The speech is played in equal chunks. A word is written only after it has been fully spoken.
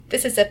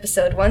This is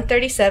episode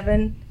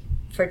 137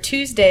 for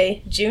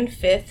Tuesday, June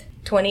 5th,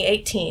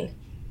 2018.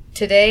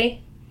 Today,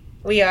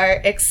 we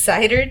are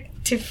excited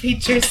to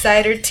feature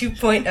Cider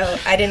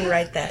 2.0. I didn't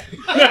write that.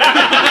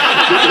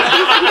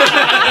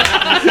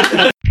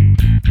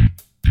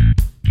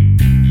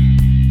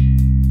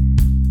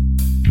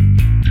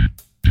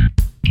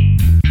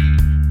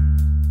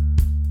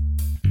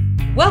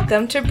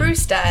 Welcome to Brew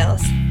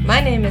Styles.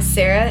 My name is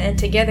Sarah, and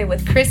together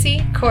with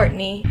Chrissy,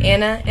 Courtney,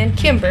 Anna, and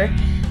Kimber,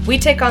 we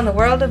take on the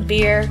world of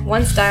beer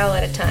one style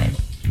at a time.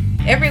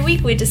 Every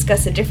week we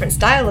discuss a different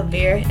style of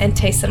beer and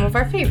taste some of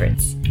our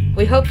favorites.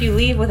 We hope you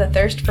leave with a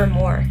thirst for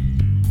more.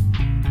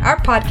 Our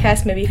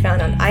podcast may be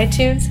found on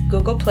iTunes,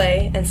 Google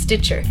Play, and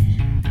Stitcher.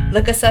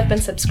 Look us up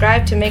and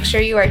subscribe to make sure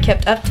you are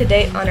kept up to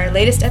date on our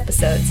latest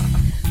episodes.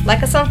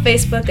 Like us on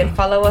Facebook and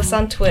follow us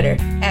on Twitter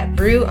at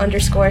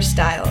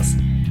brew_styles.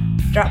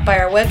 Drop by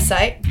our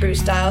website,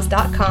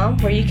 brewstyles.com,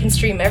 where you can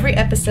stream every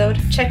episode,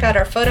 check out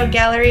our photo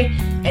gallery,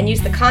 and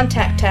use the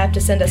contact tab to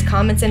send us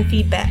comments and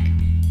feedback.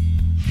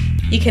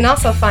 You can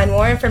also find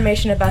more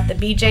information about the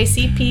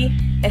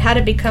BJCP and how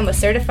to become a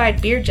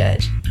certified beer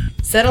judge.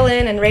 Settle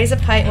in and raise a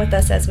pint with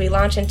us as we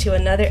launch into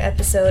another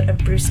episode of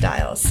Brew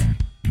Styles.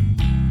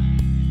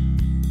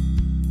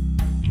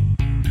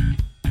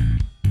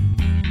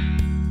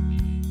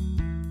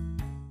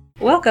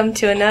 Welcome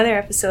to another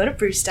episode of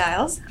Brew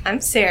Styles. I'm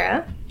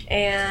Sarah.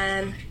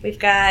 And we've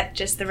got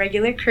just the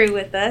regular crew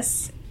with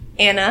us.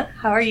 Anna,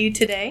 how are you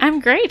today?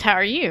 I'm great. How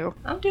are you?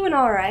 I'm doing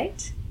all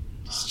right.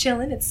 Just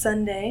chilling. It's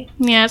Sunday.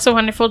 Yeah, it's a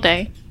wonderful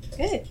day.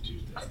 Good.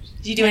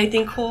 Did you do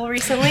anything cool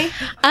recently?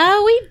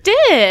 We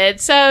did.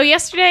 So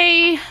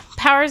yesterday,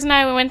 Powers and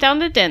I went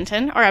down to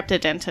Denton, or up to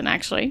Denton,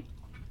 actually.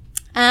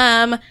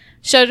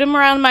 Showed him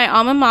around my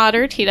alma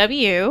mater,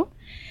 TWU.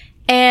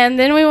 And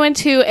then we went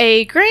to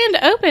a grand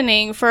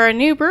opening for a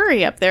new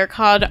brewery up there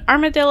called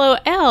Armadillo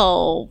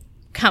Ale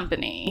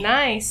Company.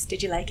 Nice.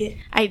 Did you like it?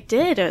 I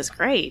did. It was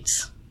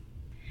great.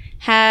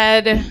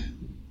 Had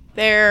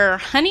their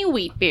honey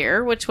wheat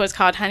beer, which was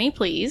called Honey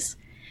Please.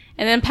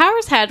 And then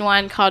Powers had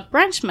one called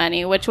Brunch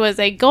Money, which was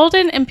a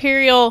golden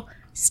imperial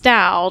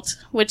stout,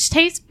 which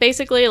tastes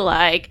basically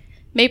like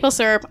maple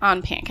syrup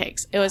on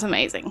pancakes. It was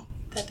amazing.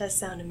 That does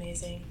sound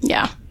amazing.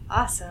 Yeah.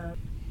 Awesome.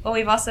 Well,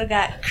 we've also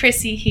got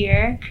Chrissy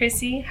here.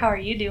 Chrissy, how are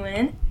you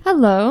doing?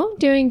 Hello.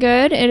 Doing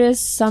good. It is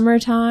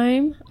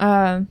summertime.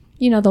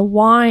 The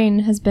wine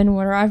has been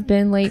where I've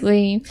been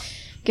lately.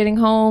 Getting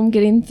home,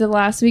 getting the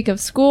last week of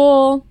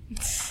school.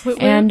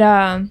 And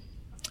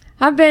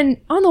I've been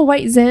on the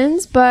white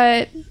Zins,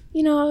 but,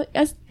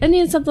 I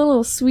need something a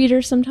little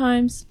sweeter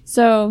sometimes.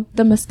 So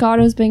the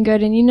Moscato's been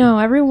good. And,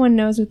 everyone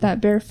knows with that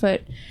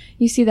Barefoot,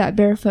 you see that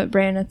Barefoot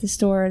brand at the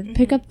store. Mm-hmm.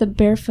 Pick up the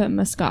Barefoot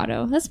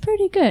Moscato. That's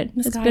pretty good.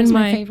 Moscato's it's been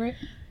my favorite.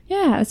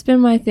 Yeah, it's been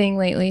my thing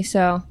lately.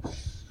 So,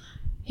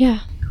 yeah.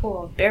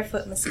 Cool.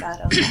 Barefoot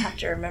Moscato. I have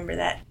to remember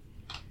that.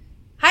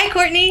 Hi,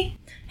 Courtney.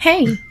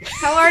 Hey.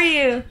 How are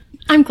you?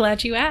 I'm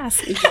glad you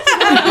asked.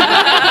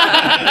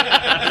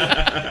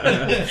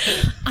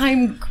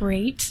 I'm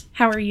great.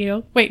 How are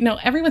you? Wait, no,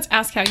 everyone's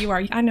asked how you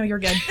are. I know you're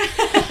good.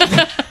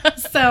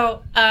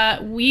 So,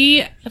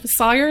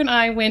 Sawyer and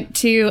I went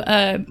to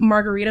a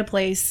margarita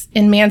place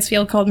in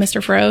Mansfield called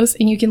Mr. Froze,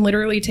 and you can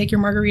literally take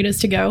your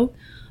margaritas to go.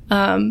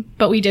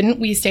 But we didn't.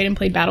 We stayed and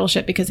played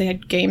Battleship because they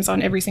had games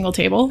on every single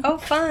table. Oh,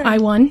 fun. I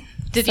won.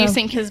 Did you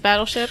sink his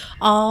Battleship?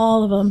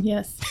 All of them,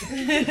 yes.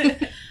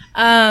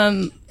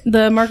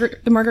 The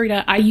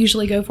margarita I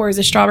usually go for is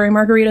a strawberry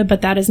margarita,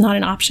 but that is not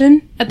an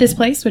option at this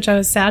place, which I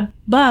was sad.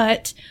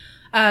 But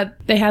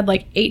they had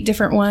like 8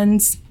 different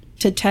ones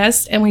to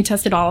test, and we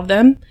tested all of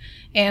them.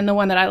 And the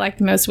one that I liked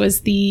the most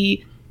was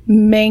the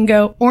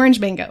orange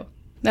mango.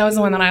 That was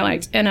the one that I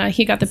liked. And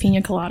he got the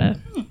pina colada.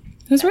 It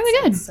was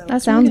really good.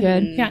 That sounds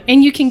good. Yeah,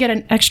 and you can get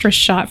an extra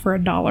shot for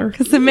 $1.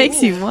 Because it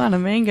makes you want a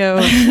mango.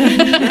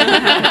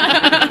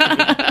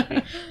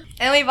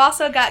 And we've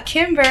also got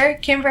Kimber.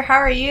 Kimber, how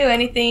are you?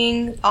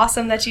 Anything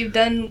awesome that you've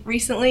done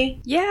recently?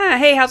 Yeah,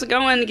 hey, how's it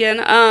going again?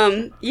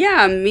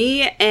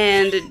 Me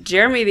and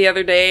Jeremy the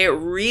other day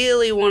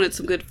really wanted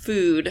some good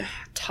food,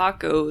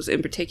 tacos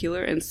in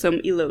particular, and some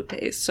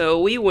elotes. So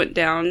we went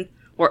down,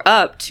 or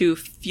up, to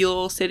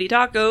Fuel City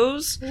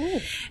Tacos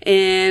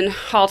in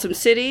Haltom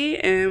City,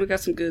 and we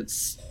got some good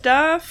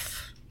stuff.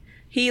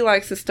 He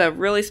likes the stuff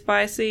really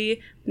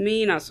spicy.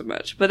 Me, not so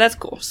much, but that's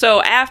cool.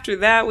 So after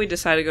that, we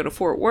decided to go to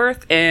Fort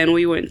Worth, and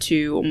we went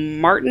to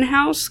Martin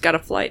House, got a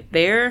flight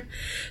there.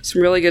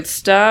 Some really good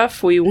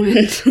stuff. We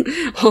went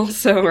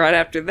also right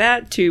after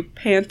that to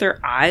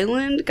Panther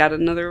Island, got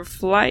another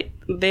flight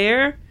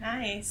there.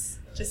 Nice.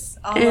 Just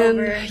all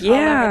over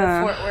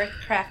the Fort Worth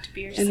craft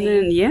beer scene.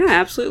 And then,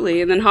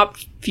 absolutely. And then Hop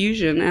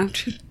Fusion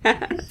after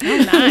that. Oh,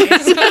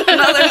 nice.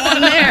 Another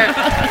one there.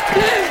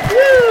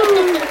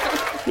 Woo!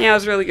 Yeah, it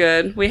was really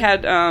good. We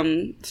had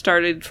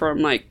started from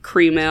like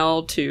cream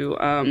ale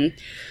to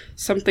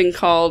something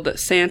called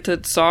Santa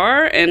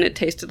Tsar, and it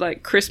tasted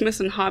like Christmas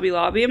and Hobby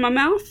Lobby in my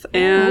mouth.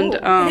 And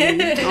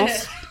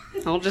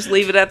I'll just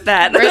leave it at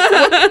that.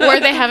 Were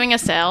they having a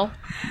sale?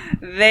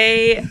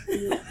 They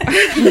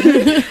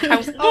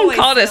I won't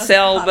call it a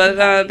sale,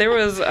 but there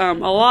was a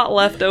lot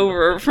left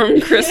over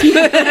from Christmas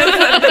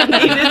that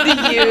they needed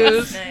to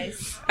use.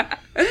 Nice.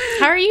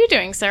 How are you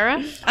doing,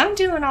 Sarah? I'm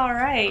doing all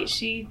right.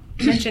 She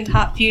mentioned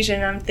Hop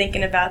Fusion. I'm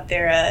thinking about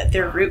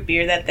their root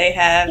beer that they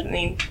have. I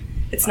mean,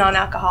 it's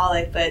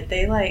non-alcoholic, but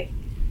they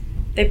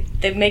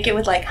make it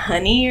with like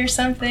honey or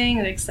something.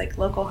 It's like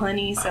local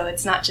honey, so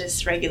it's not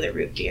just regular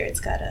root beer. It's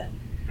got a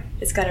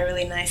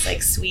really nice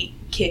like sweet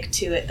kick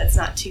to it that's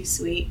not too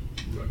sweet.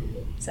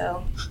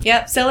 So,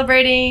 yep,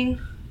 celebrating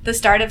the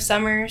start of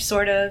summer,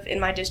 sort of. In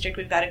my district,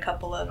 we've got a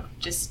couple of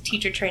just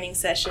teacher training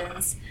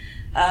sessions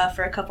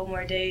for a couple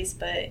more days.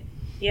 But,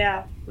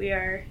 yeah, we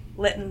are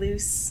letting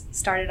loose.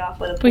 Started off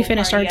with a pool We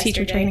finished our party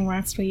teacher yesterday. training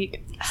last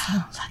week.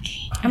 Oh,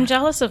 lucky. I'm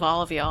jealous of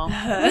all of y'all.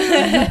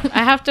 I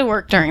have to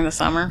work during the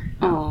summer.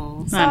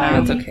 Oh, I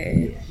know. that's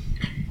okay.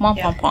 Womp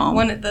Yeah, womp womp.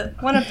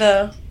 one of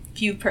the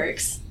few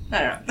perks.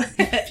 I don't know.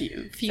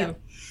 Few.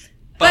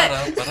 But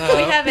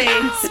we have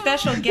a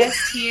special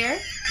guest here.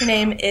 Her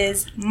name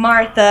is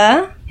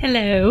Martha.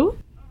 Hello.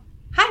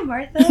 Hi,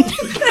 Martha.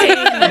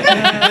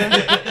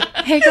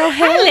 Hey, girl.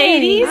 Hey, Hi,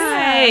 ladies.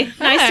 Hi.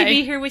 Nice Hi. to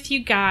be here with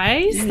you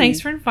guys. Thanks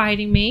for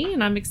inviting me,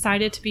 and I'm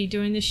excited to be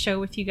doing this show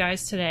with you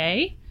guys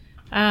today.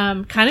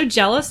 Kind of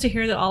jealous to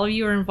hear that all of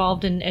you are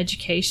involved in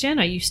education.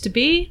 I used to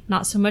be,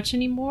 not so much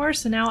anymore,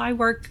 so now I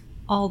work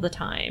all the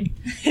time.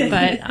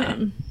 But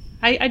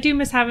I do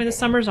miss having the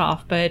summers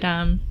off, but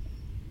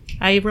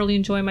I really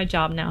enjoy my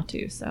job now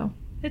too, so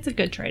it's a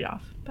good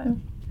trade-off. But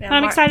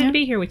I'm excited to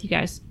be here with you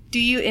guys. Do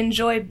you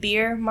enjoy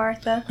beer,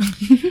 Martha?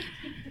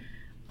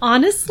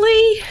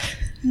 Honestly,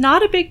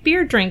 not a big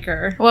beer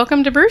drinker.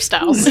 Welcome to Brew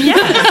Styles.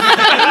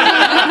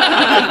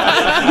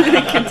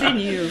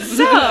 Continue.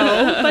 So,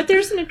 but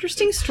there's an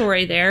interesting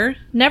story there.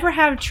 Never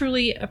have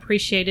truly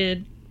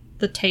appreciated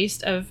the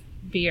taste of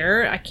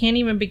beer. I can't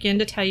even begin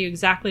to tell you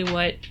exactly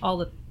what all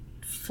the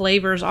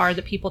flavors are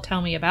that people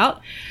tell me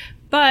about.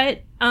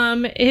 But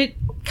it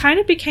kind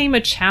of became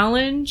a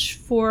challenge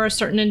for a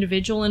certain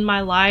individual in my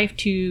life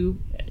to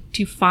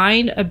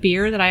find a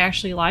beer that I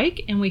actually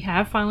like. And we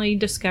have finally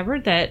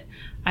discovered that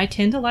I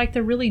tend to like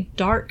the really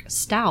dark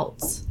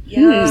stouts.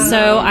 Yeah.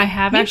 So I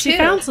have Me actually too.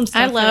 found some stuff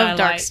I love that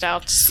dark like.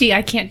 stouts. See,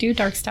 I can't do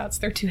dark stouts.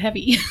 They're too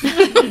heavy.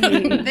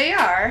 They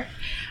are.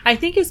 I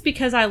think it's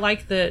because I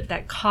like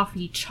that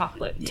coffee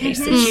chocolate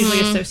taste that's usually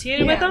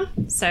associated with Yeah.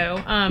 them.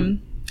 So,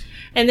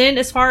 and then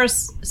as far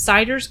as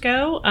ciders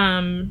go,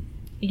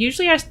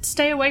 usually I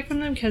stay away from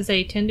them because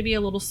they tend to be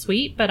a little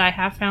sweet, but I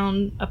have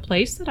found a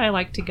place that I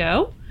like to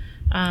go.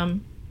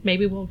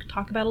 Maybe we'll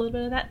talk about a little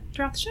bit of that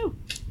throughout the show.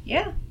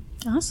 Yeah.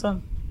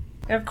 Awesome.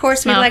 And of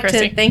course, Smile, we'd like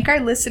Chrissy. to thank our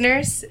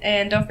listeners,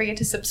 and don't forget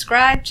to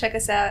subscribe. Check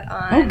us out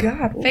on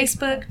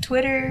Facebook,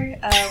 Twitter.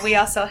 We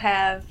also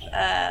have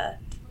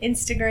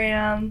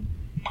Instagram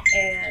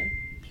and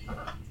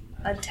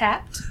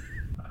Untapped.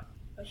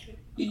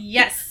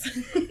 Yes.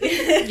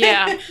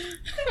 Yeah.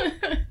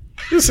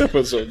 This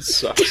episode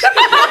sucks.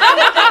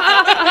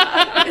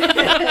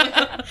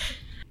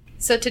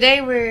 So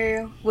today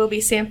we'll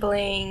be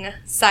sampling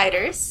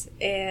ciders,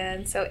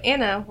 and so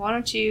Anna, why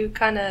don't you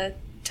kind of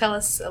tell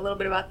us a little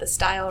bit about the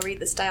style, read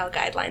the style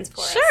guidelines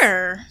for us.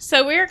 Sure.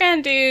 So we're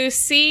going to do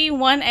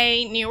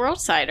C1A New World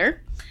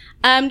Cider.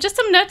 Just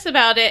some notes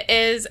about it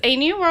is a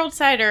New World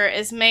Cider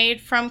is made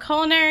from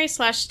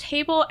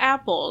culinary/table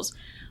apples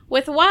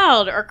with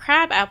wild or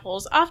crab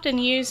apples often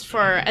used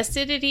for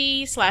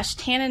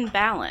acidity/tannin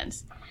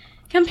balance.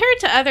 Compared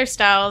to other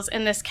styles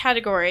in this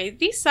category,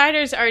 these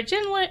ciders are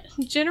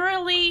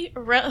generally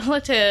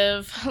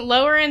relative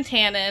lower in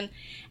tannin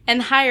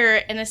and higher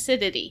in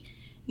acidity.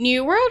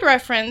 New World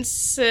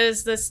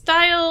references the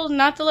style,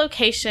 not the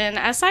location,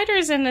 as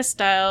ciders in this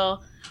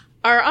style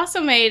are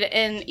also made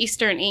in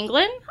Eastern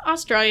England,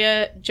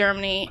 Australia,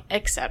 Germany,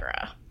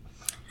 etc.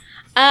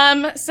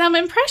 Some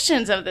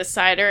impressions of this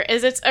cider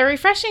is it's a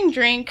refreshing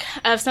drink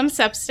of some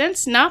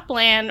substance, not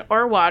bland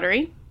or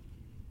watery.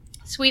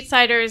 Sweet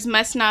ciders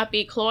must not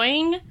be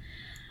cloying.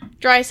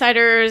 Dry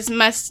ciders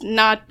must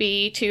not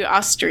be too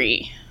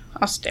austere.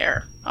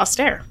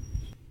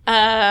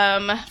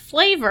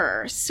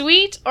 Flavor.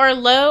 Sweet or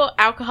low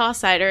alcohol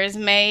ciders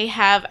may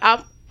have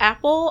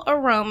apple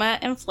aroma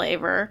and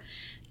flavor.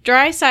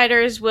 Dry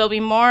ciders will be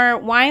more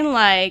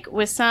wine-like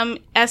with some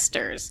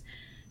esters.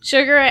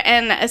 Sugar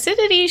and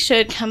acidity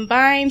should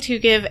combine to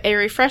give a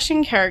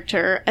refreshing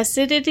character.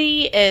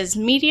 Acidity is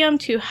medium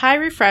to high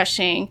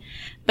refreshing,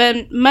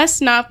 but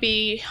must not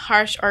be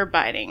harsh or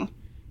biting.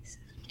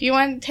 Do you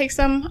want to take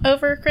some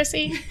over,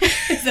 Chrissy?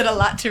 Is it a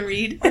lot to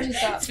read? Where'd you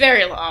stop? It's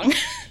very long.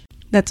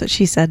 That's what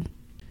she said.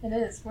 It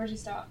is. Where'd you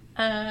stop?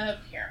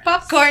 Here.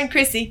 Popcorn,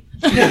 Chrissy.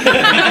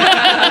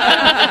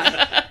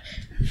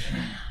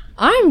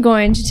 I'm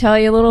going to tell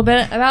you a little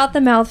bit about the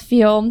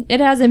mouthfeel. It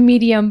has a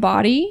medium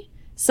body.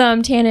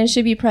 Some tannin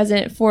should be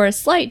present for a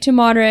slight to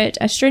moderate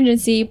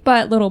astringency,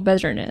 but little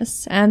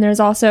bitterness. And there's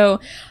also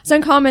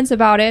some comments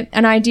about it.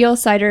 An ideal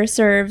cider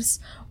serves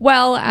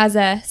well as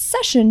a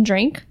session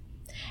drink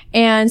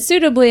and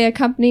suitably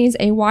accompanies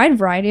a wide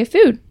variety of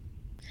food.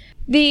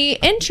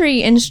 The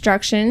entry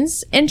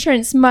instructions.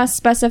 Entrants must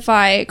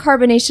specify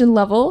carbonation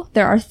level.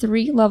 There are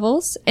 3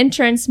 levels.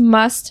 Entrants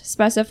must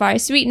specify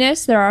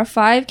sweetness. There are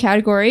 5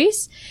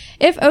 categories.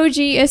 If OG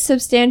is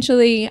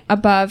substantially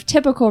above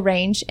typical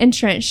range,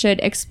 entrants should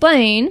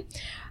explain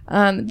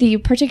the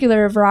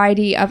particular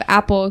variety of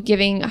apple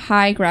giving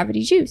high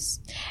gravity juice.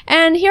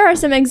 And here are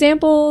some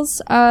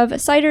examples of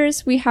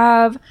ciders. We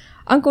have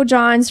Uncle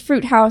John's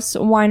Fruit House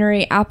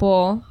Winery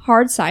Apple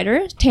Hard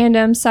Cider,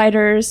 Tandem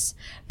Ciders,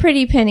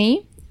 Pretty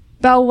Penny,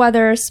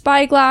 Bellwether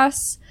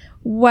Spyglass,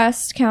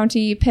 West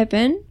County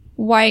Pippin,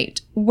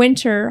 White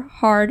Winter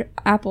Hard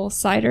Apple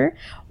Cider,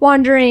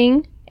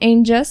 Wandering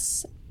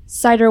Angus,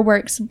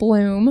 Ciderworks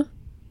Bloom,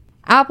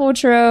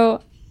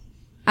 Appletro,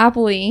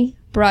 Appley,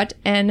 Brut,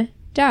 and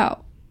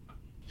Dow.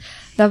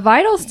 The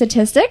vital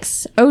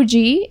statistics: OG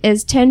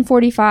is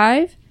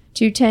 1045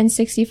 to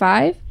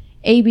 1065,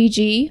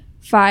 ABG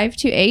 5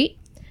 to 8,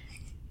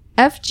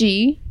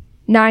 FG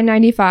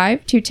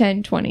 995 to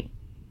 1020.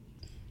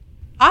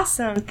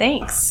 Awesome,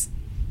 thanks.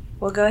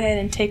 We'll go ahead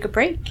and take a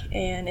break,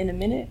 and in a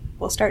minute,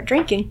 we'll start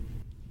drinking.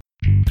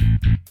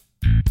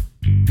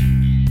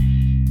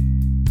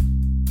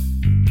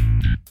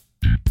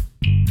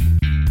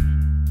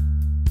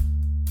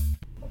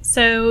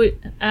 So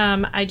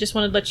I just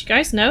wanted to let you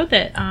guys know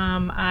that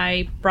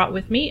I brought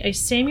with me a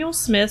Samuel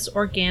Smith's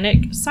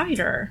Organic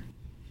Cider.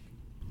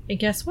 And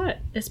guess what?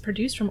 It's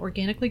produced from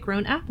organically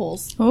grown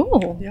apples,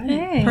 Oh,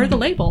 Hey. per the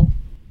label.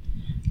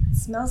 It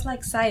smells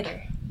like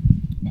cider,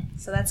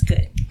 so that's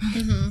good.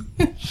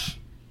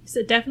 So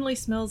it definitely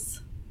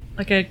smells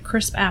like a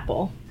crisp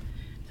apple.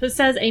 So it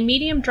says a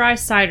medium dry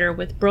cider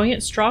with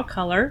brilliant straw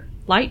color,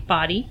 light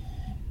body,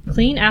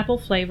 clean apple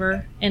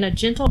flavor, and a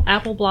gentle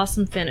apple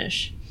blossom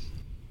finish.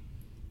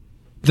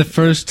 The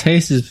first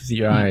taste is with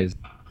your eyes.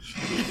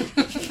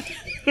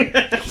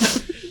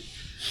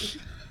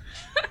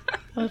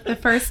 Well, if the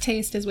first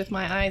taste is with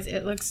my eyes,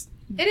 it looks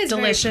It is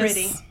delicious. very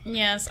pretty.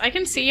 Yes, I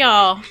can see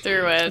y'all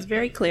through It's it.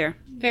 very clear.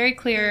 Very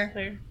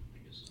clear.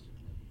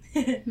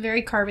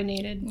 Very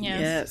carbonated.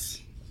 Yes.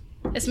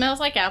 It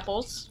smells like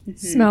apples.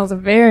 smells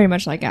very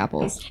much like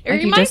apples. It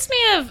reminds me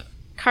of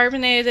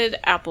carbonated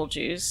apple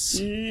juice.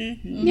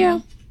 Yeah.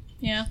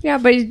 Yeah. Yeah,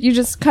 but you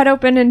just cut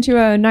open into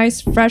a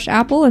nice fresh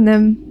apple and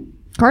then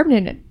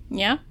carbonate it.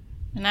 Yeah.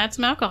 And add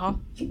some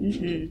alcohol.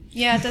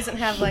 Yeah, it doesn't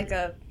have like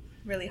a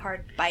really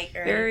hard bite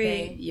or Very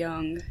anything.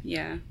 young,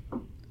 yeah.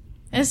 And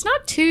it's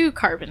not too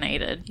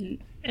carbonated.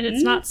 And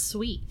it's not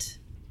sweet.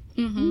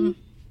 Mm-hmm.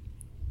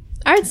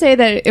 I'd say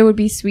that it would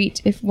be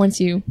sweet if once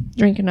you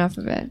drink enough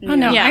of it. Oh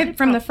no! Yeah.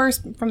 From the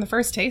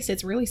first taste,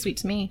 it's really sweet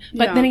to me.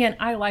 But Yeah. then again,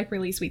 I like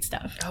really sweet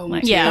stuff. Oh my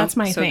Yeah. That's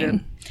my So thing.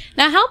 good.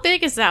 Now, how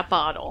big is that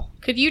bottle?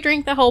 Could you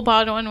drink the whole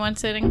bottle in one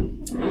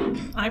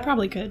sitting? I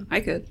probably could. I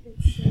could.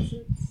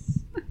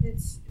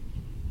 It's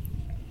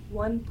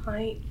 1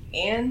 pint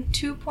and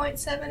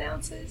 2.7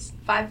 ounces,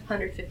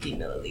 550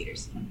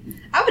 milliliters.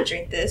 I would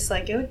drink this.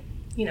 Like, it would,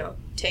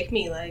 take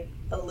me like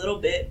a little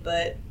bit,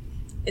 but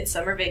it's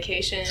summer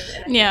vacation,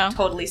 and I Yeah. can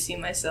totally see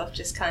myself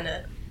just kind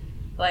of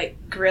like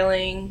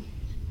grilling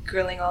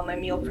all my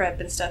meal prep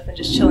and stuff, and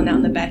just chilling out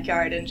in the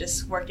backyard and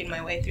just working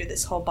my way through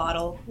this whole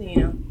bottle,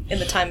 in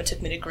the time it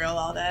took me to grill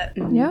all that.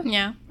 Yeah.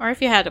 Yeah. Or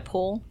if you had a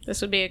pool,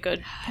 this would be a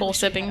good pool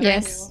sipping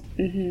drink. Yes.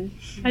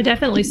 I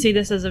definitely see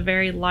this as a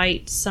very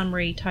light,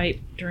 summery type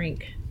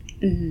drink.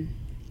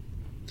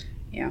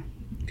 Yeah.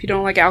 If you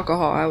don't like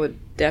alcohol, I would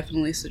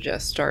definitely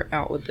suggest start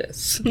out with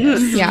this.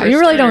 Yeah, For you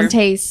really don't starter.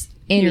 taste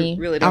any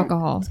You really don't.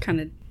 alcohol. It's kind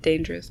of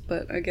dangerous,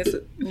 but I guess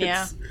if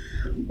Yeah. it's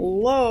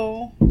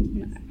low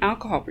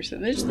alcohol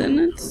percentage, then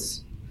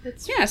it's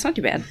not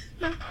too bad.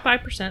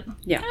 5%.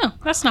 Yeah. Oh,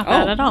 that's not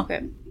bad at all.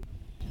 Okay.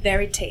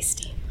 Very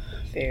tasty.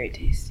 Very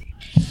tasty.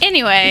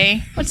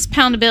 Anyway, what's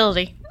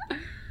poundability?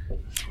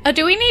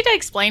 Do we need to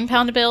explain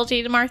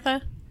poundability to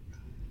Martha?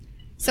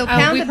 So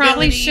We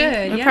probably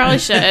should. We Yeah. probably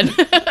should.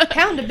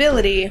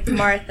 Poundability,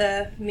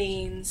 Martha,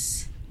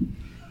 means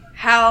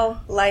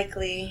how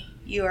likely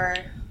you are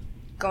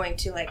going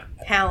to like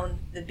pound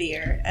the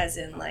beer, as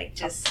in like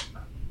just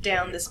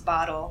down this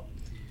bottle.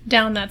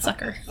 Down that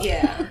sucker.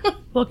 Yeah.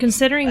 Well,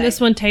 considering this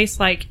one tastes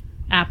like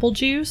apple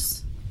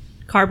juice,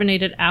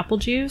 carbonated apple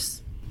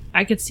juice,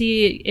 I could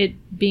see it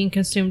being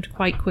consumed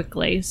quite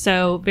quickly.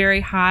 So very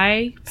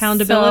high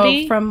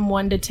poundability. So from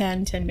 1 to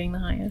 10, 10 being the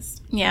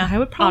highest. Yeah. I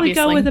would probably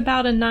go Obviously. with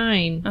about a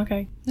 9.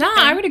 Okay. No,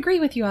 I would agree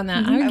with you on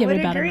that. I would I give would it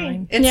about agree. a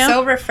 9. It's Yeah.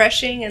 so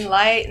refreshing and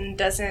light and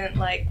doesn't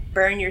like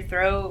burn your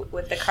throat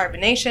with the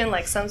carbonation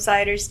like some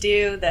ciders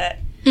do. That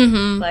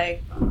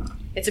like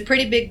it's a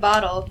pretty big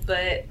bottle,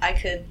 but I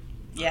could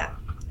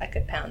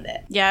pound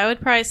that. Yeah, I would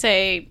probably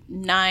say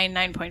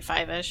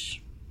 9.5-ish.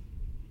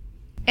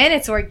 And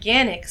it's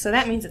organic, so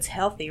that means it's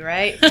healthy,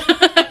 right?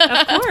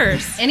 Of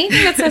course.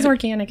 Anything that says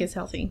organic is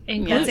healthy.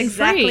 And That's gluten-free.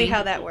 exactly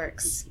how that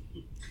works.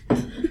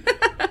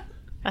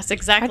 That's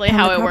exactly I'd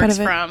pound how the it crap out works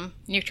of it. from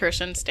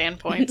nutrition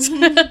standpoints.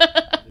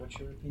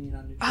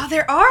 Oh,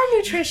 there are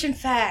nutrition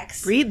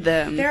facts. Read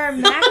them. There are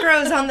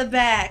macros on the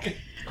back.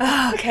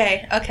 Oh,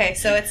 okay.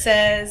 So it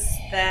says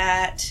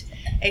that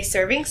A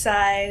serving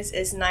size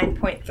is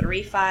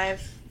 9.35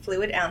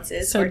 fluid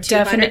ounces, So or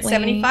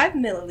 275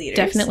 milliliters.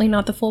 Definitely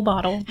not the full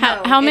bottle.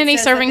 How it many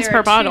says that servings there per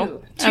are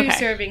bottle? Two Okay.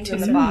 servings in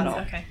the bottle.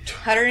 Okay.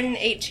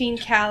 118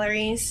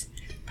 calories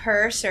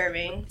per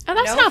serving. Oh,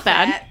 that's not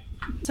bad. fat.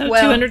 So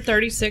Well-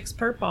 236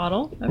 per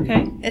bottle.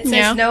 Okay. It says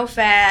Yeah. no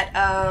fat,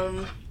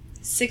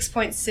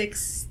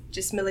 6.6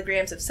 just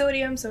milligrams of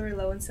sodium, so we're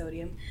low in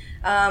sodium.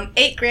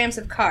 8 grams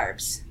of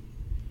carbs.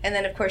 And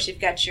then, of course, you've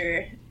got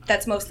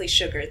that's mostly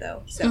sugar,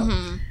 though.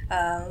 So,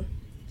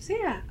 so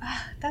yeah,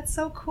 that's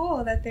so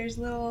cool that there's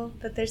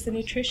the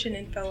nutrition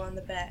info on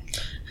the back.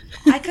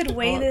 I could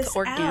weigh Well, it's this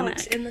organic.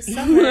 out in the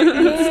summer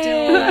and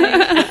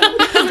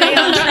still stay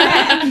on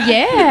track.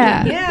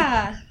 Yeah.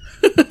 Yeah.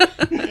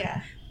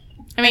 Yeah.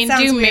 I mean,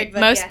 sounds do weird, but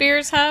most yeah.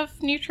 beers have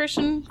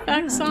nutrition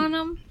facts on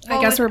them? I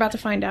guess we're about to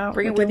find out.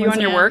 Bring it what the with you ones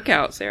on your that-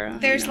 workout, Sarah.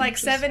 There's You know, like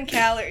just- 7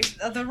 calories.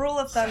 The rule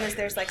of thumb is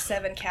there's like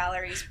 7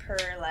 calories per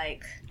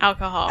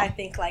Alcohol I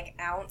think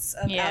ounce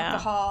of Yeah.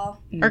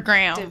 alcohol. or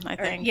gram, I Or-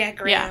 think. Yeah,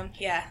 gram.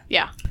 Yeah.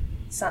 Yeah.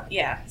 So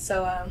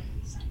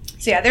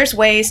yeah, there's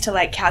ways to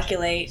like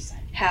calculate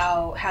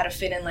how to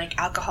fit in like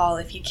alcohol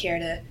if you care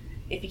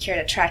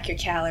to track your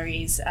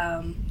calories.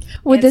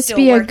 Would and this still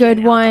be a work in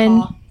good one,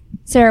 alcohol.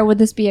 Sarah? Would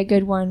this be a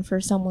good one for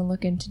someone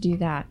looking to do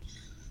that?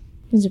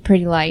 Is it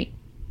pretty light?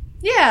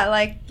 Yeah,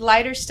 like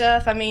lighter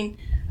stuff. I mean,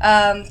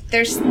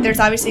 there's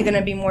obviously going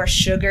to be more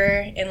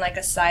sugar in like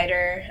a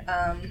cider,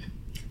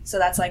 so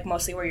that's like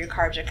mostly where your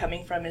carbs are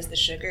coming from is the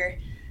sugar.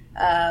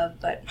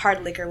 But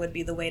hard liquor would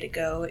be the way to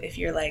go if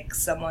you're like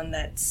someone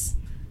that's,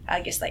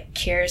 I guess, like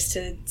cares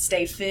to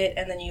stay fit,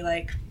 and then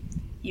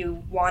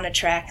you want to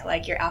track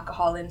like your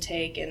alcohol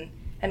intake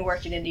and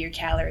work it into your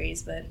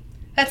calories. But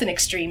that's an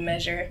extreme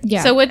measure.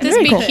 Yeah. So would this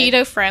Very be cool.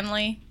 keto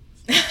friendly?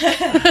 That's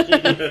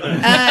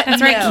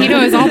right.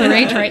 Keto is all the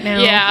rage right now.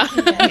 Yeah.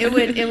 It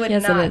would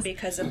Yes, it not is.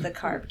 because of the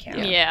carb count.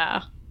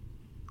 Yeah.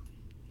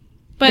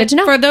 But Good to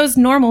know. for those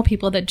normal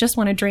people that just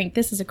want to drink,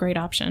 this is a great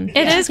option.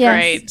 It is Yes.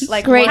 great.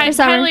 Like Great one- for I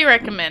summer. highly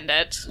recommend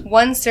it.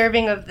 One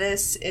serving of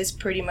this is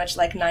pretty much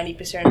like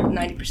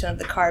 90% of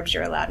the carbs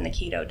you're allowed in a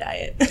keto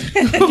diet.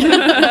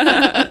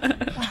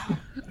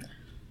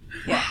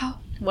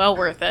 Well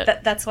worth it.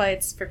 That's why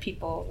it's for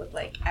people with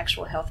like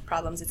actual health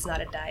problems. It's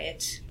not a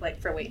diet like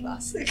for weight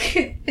loss.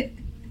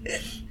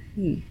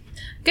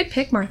 Good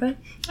pick, Martha.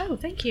 Oh,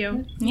 thank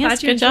you.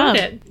 Yes, Glad you good job.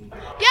 enjoyed it.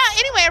 Yeah,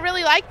 anyway, I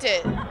really liked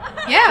it.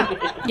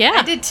 Yeah, Yeah.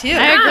 I did too.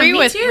 I agree me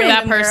with too.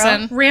 that Random girl.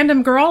 person.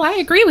 Random girl, I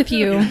agree with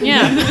you.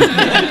 Yeah.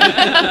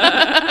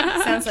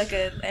 Sounds like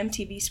a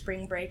MTV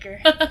Spring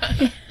Breaker.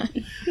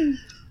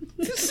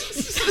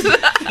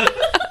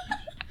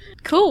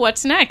 Cool.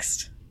 What's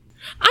next?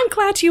 I'm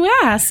glad you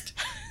asked.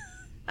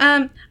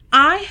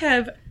 I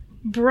have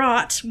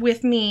brought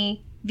with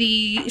me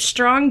the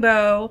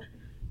Strongbow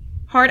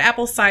hard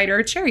apple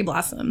cider cherry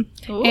blossom.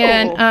 Ooh.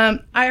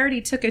 And I already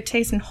took a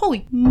taste, and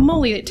holy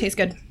moly, it tastes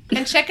good.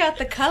 And check out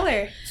the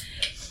color.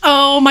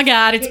 Oh my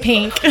god, it's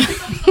pink.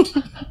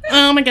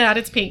 Oh my god,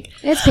 it's pink.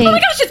 It's pink. Oh my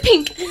gosh, it's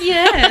pink.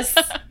 Yes.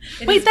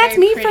 It Wait, is that's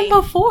very me pretty.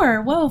 from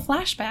before. Whoa,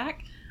 flashback.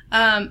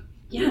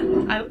 Yeah,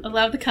 I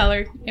love the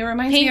color. It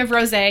reminds me Pink. of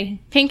rosé.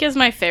 Pink is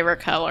my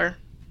favorite color.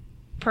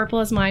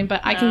 Purple is mine,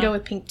 but I can go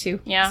with pink too.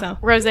 Yeah. So,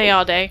 Rosé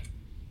all day.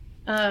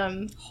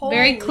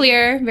 very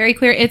clear, very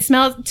clear. It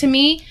smells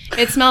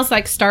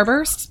like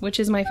Starburst, which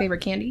is my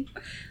favorite candy.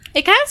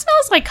 It kind of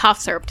smells like cough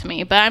syrup to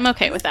me, but I'm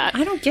okay with that.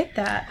 I don't get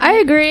that. I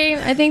agree.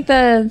 I think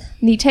the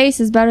taste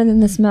is better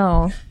than the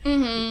smell.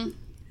 Mm-hmm.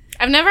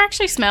 I've never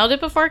actually smelled it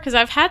before because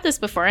I've had this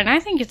before, and I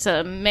think it's an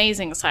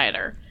amazing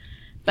cider.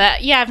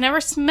 But yeah, I've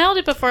never smelled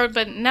it before,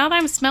 but now that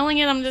I'm smelling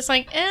it, I'm just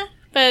like, eh.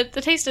 But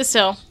the taste is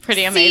still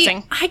pretty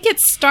amazing. See, I get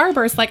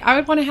Starburst. Like, I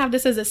would want to have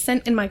this as a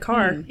scent in my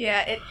car.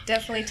 Yeah, it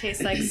definitely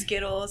tastes like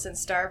Skittles and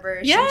Starburst.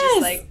 And Yes.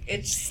 just like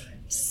it's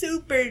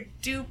super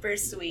duper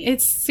sweet.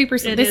 It's super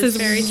sweet. It This is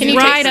is very Can you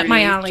right taste- up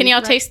my alley. Can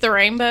y'all taste the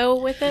rainbow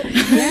with it?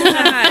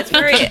 Yeah, it's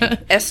very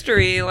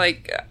estery.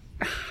 Like,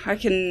 I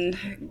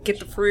can get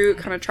the fruit,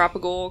 kind of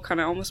tropical, kind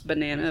of almost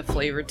banana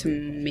flavored to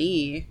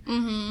me.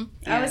 Mm-hmm.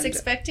 I was And-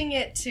 expecting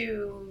it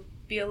to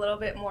be a little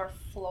bit more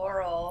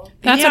floral.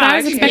 That's what I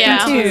was expecting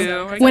yeah.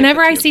 too. I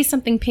Whenever get I that see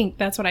something pink,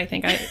 that's what I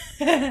think.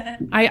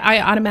 I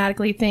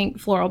automatically think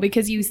floral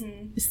because you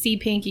see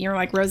pink and you're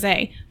like rose.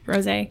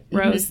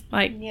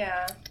 Like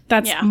Yeah.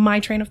 that's Yeah. my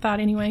train of thought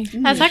anyway.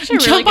 That's actually a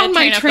really Jump good on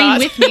my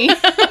train of train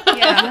thought. with me.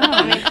 Yeah.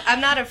 I mean,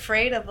 I'm not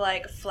afraid of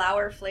like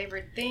flower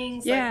flavored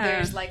things. Yeah. Like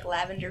there's like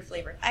lavender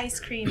flavored ice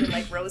cream and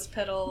like rose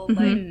petal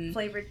like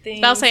flavored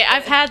things. I'll say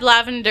I've but- had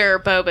lavender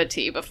boba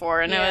tea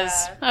before, and it Yeah.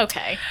 was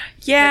okay.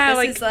 Yeah, but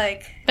like this is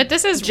like But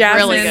this is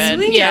jasmine,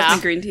 really good.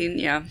 jasmine green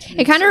tea. Yeah,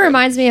 It kind of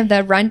reminds me of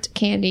the runt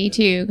candy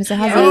too, because it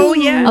has Oh,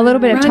 yeah. a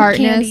little bit of Runt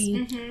tartness.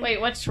 candy. Wait,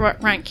 what's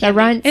runt candy? The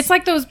runt. It's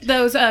like those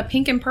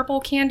pink and purple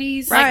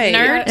candies. Right.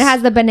 Nerds? It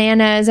has the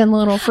bananas and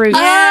little fruits.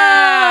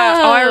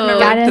 Yeah. Oh, I remember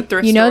Got like, it. the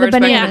thrift You know the stores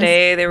back in bananas. the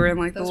day. They were in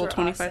like the Those little were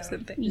 25 awesome.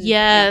 cent thing.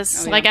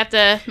 Yes, Oh, yeah. like at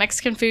the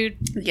Mexican food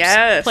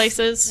Yes.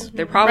 places.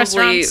 They're probably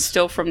Restaurants.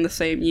 still from the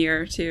same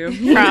year too.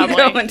 Probably.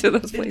 Go into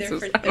those Been there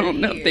places. for I don't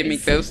know if they 30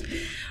 make those.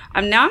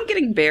 Now I'm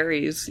getting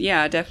berries.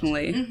 Yeah,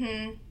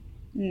 definitely.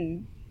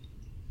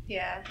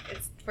 Yeah,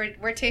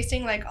 we're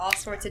tasting like all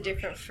sorts of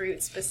different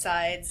fruits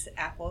besides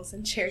apples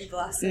and cherry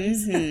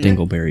blossoms.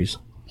 Dingleberries.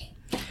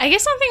 I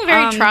guess something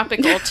very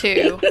tropical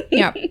too.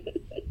 Yeah.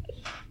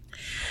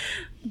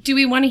 Do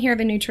we want to hear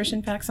the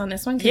nutrition facts on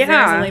this one? 'Cause Yeah.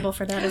 there's a label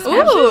for that as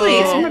well.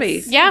 Absolutely.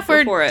 Somebody. Yeah, if go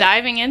we're for it.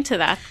 diving into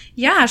that.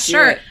 Yeah,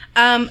 sure. it.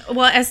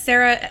 Well, as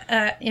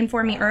Sarah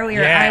informed me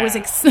earlier, I was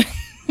excited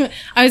to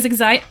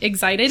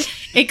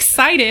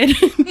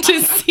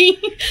see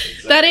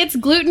that it's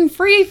gluten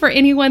free for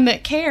anyone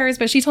that cares.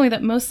 But she told me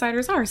that most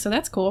ciders are, so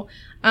that's cool.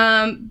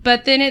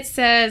 But then it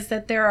says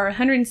that there are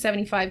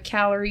 175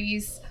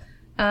 calories.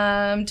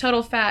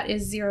 Total fat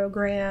is 0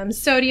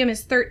 grams. Sodium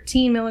is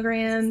 13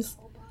 milligrams.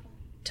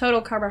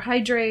 Total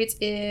carbohydrates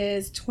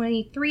is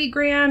 23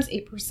 grams,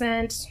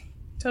 8%.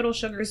 Total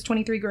sugar is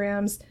 23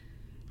 grams.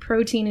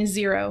 Protein is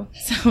 0.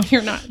 So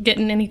you're not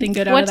getting anything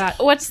good out of that.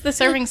 What's the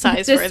serving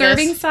size The for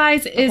serving this?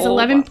 size is whole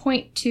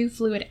 11.2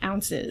 fluid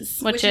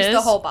ounces. Which is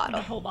the whole bottle.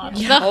 The whole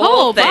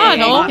thing.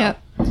 bottle. Yep.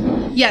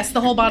 Yes,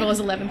 the whole bottle is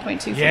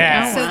 11.2 fluid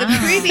ounces. So the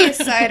previous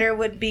cider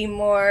would be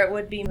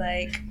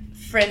like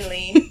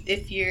friendly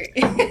if you're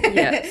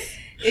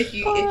if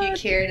you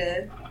care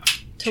to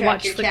track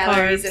watch your the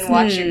calories carbs. and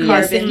watch your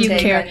Yes, carb if you intake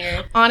care. on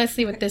your.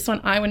 Honestly, with this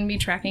one, I wouldn't be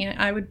tracking it.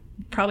 I would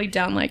probably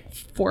down like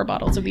 4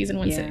 bottles of these in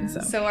one sitting.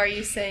 So. So are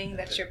you saying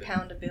that your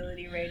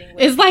poundability rating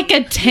would It's like be-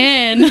 a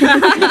 10.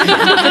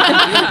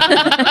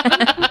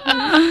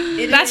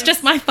 That's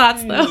just my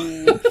thoughts,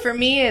 though. For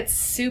me, it's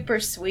super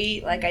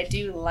sweet. Like, I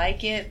do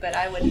like it, but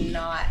I would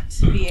not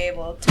be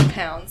able to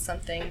pound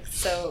something.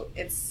 So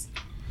it's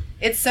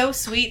so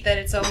sweet that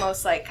it's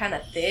almost like kind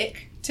of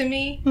thick to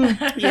me.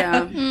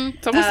 Yeah.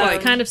 It's almost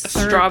like kind of a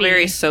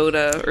strawberry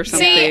soda or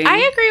something. See, I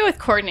agree with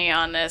Courtney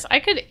on this.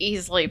 I could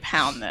easily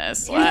pound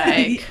this,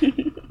 like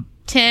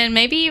 10,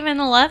 maybe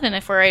even 11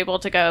 if we're able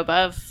to go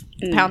above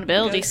the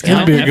poundability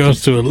scale. This beer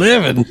goes to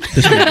 11.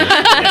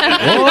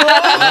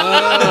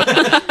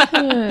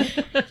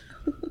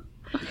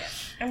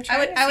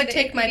 I would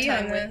take my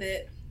time with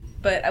it,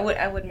 but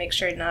I would make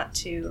sure not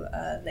to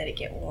let it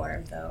get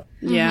warm though.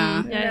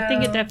 Yeah. Yeah, I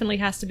think it definitely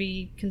has to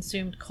be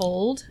consumed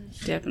cold.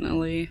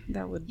 Definitely.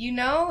 That would. You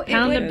know,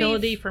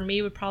 Poundability for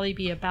me would probably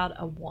be about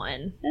a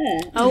 1.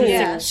 Oh,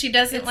 yeah. She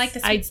doesn't like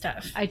the sweet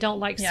stuff. I don't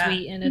like Yeah.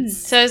 sweet, and it's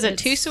So is it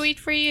it's- too sweet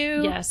for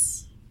you?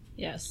 Yes.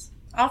 Yes.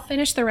 I'll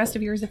finish the rest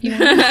of yours if you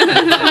want.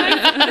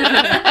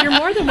 You're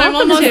more than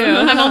welcome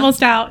I'm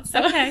almost out.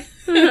 So. Okay.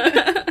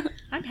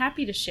 I'm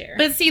happy to share.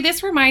 But see,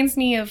 this reminds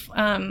me of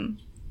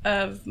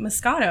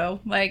Moscato.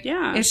 Like,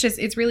 Yeah.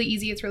 it's really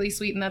easy. It's really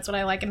sweet, and that's what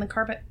I like. And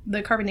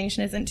the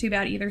carbonation isn't too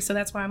bad either. So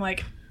that's why I'm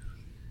like,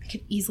 I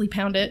could easily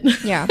pound it.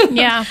 Yeah.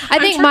 Yeah. I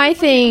think my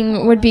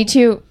thing would be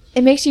too,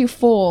 it makes you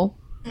full.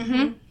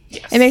 Mm-hmm.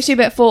 It makes you a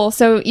bit full.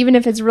 So even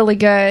if it's really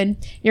good,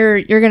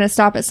 you're going to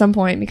stop at some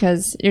point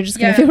because you're just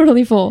going to Yeah. feel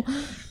really full.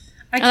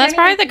 And that's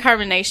probably the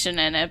carbonation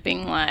in it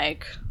being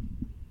like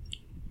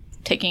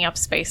taking up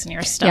space in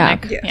your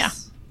stomach. Yes. Yeah.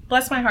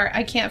 Bless my heart.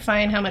 I can't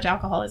find how much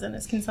alcohol is in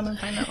this. Can someone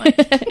find that one?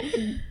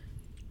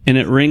 And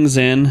it rings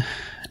in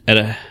at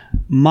a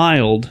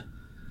mild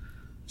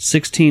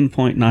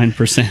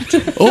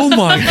 16.9%. Oh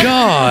my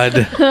God!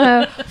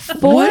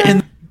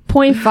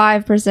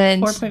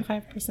 4.5%.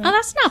 4.5%. Oh,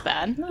 that's not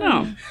bad.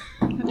 No.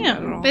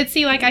 Yeah. But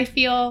see, like, I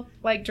feel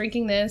like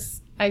drinking this,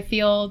 I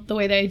feel the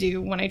way that I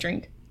do when I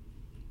drink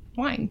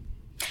wine.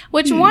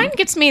 Which wine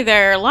gets me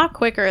there a lot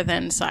quicker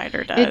than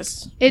cider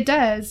does. It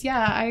does.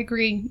 Yeah, I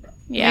agree.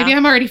 Yeah. Maybe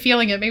I'm already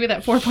feeling it. Maybe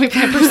that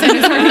 4.5%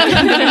 is already.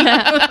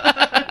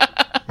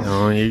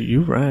 No,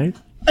 you're right.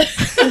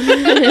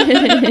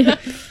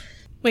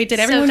 Wait,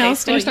 did everyone else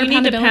So finish their you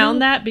need to poundability?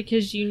 pound that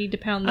because you need to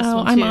pound this Oh,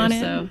 one I'm too. on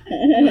it.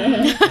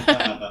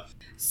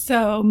 So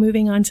So,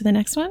 moving on to the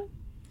next one.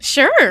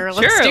 Sure,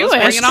 let's do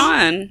it. Bring it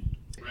on.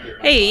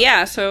 Hey,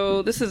 yeah.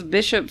 So this is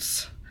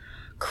Bishop's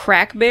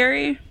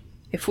Crackberry.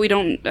 If we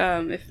don't,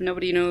 if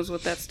nobody knows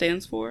what that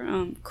stands for,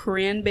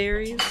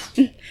 cranberries,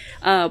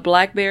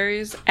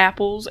 blackberries,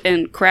 apples,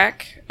 and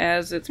crack,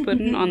 as it's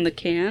put on the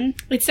can.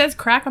 It says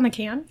crack on the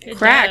can.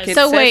 Crack. does. It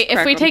So says wait, if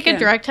crack we on the take a can.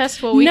 drug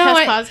test, will we No,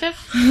 test positive?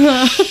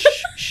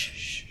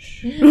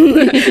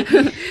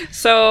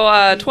 So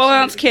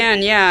 12-ounce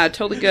can, yeah,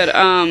 totally good.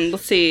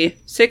 Let's see,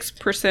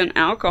 6%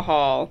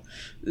 alcohol.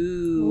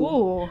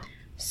 Ooh.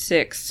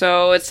 6.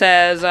 So it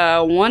says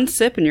 1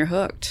 sip and you're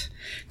hooked.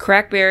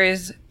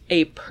 Crackberries,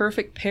 a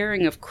perfect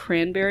pairing of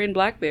cranberry and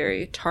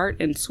blackberry, tart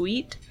and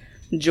sweet,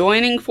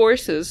 joining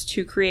forces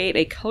to create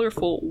a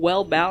colorful,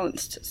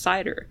 well-balanced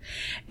cider.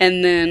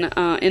 And then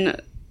in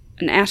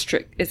an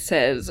asterisk, it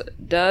says,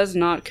 does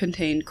not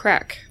contain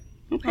crack.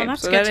 Okay, Well,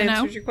 that's so good that to know.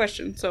 answers your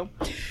question. So,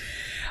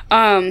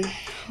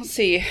 let's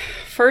see.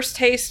 First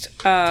taste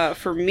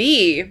for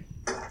me,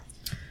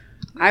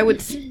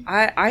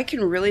 I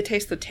can really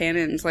taste the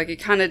tannins. Like, it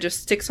kind of just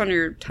sticks on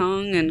your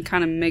tongue and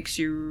kind of makes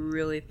you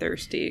really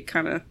thirsty. It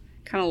kind of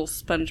kind of a little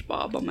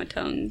SpongeBob on my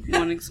tongue,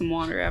 wanting some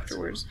water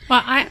afterwards.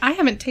 Well, I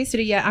haven't tasted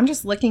it yet. I'm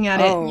just looking at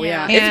it. Oh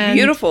yeah, And- it's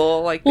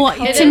beautiful. Like the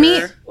color. to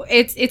me,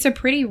 it's a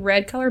pretty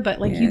red color, but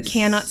like you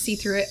cannot see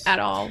through it at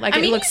all. Like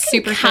it looks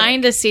super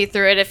kind of see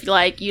through it if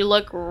like you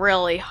look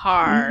really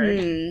hard.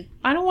 Mm-hmm.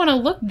 I don't want to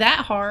look that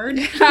hard.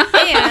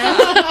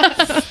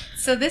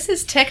 So this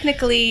is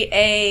technically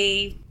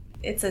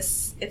it's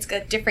a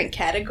different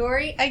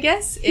category, I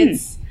guess.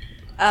 It's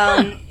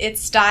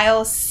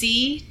style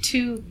C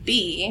to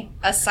B,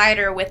 a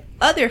cider with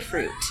other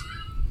fruit.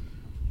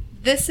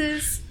 This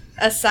is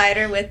a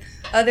cider with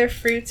other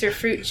fruits or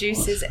fruit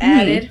juices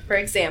added. For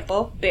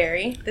example,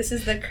 berry. This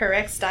is the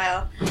correct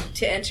style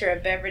to enter a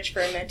beverage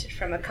fermented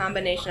from a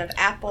combination of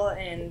apple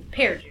and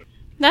pear juice.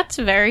 That's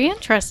very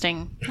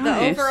interesting. The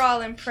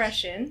overall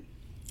impression,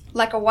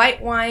 like a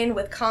white wine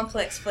with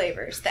complex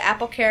flavors, the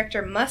apple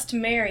character must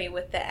marry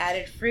with the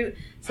added fruit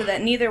so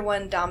that neither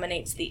one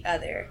dominates the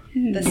other.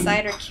 The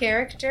cider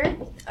character,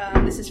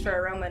 this is for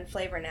aroma and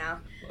flavor now.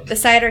 The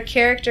cider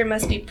character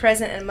must be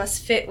present and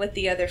must fit with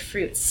the other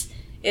fruits.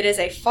 It is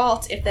a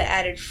fault if the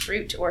added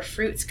fruit or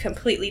fruits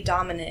completely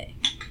dominate.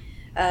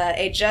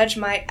 A judge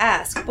might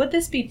ask, would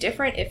this be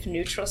different if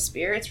neutral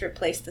spirits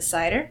replaced the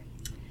cider?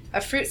 A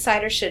fruit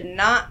cider should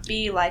not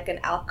be like an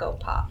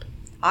alcopop.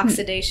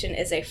 Oxidation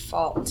is a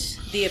fault.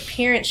 The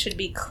appearance should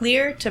be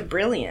clear to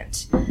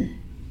brilliant.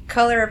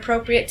 Color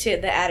appropriate to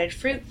the added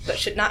fruit, but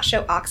should not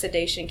show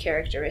oxidation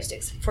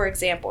characteristics. For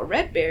example,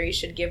 red berries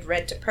should give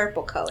red to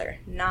purple color,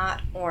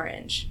 not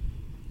orange.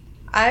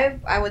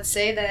 I would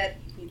say that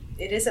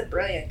it is a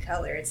brilliant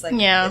color. It's like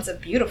it's a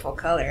beautiful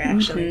color,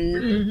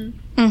 actually.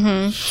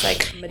 It's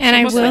like magenta. And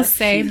I will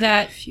say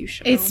that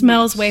it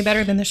smells way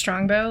better than the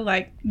Strongbow.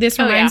 Like this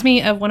reminds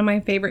me of one of my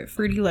favorite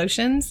fruity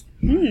lotions.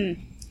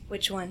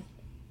 Which one?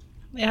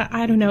 Yeah,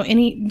 I don't know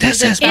any.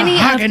 This is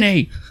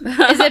mahogany.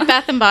 Is it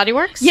Bath and Body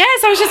Works?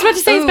 Yes, I was just about to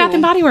say it's Bath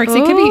and Body Works.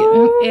 It could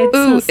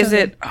be. Is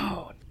it?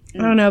 Oh, I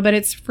don't know, but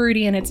it's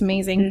fruity and it's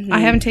amazing. I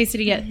haven't tasted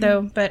it yet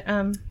though, but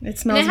it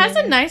smells. And it has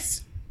amazing. a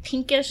nice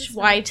pinkish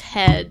white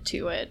head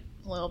to it,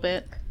 a little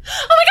bit.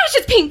 Oh my gosh,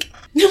 it's pink!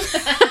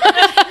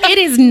 It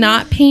is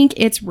not pink.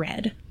 It's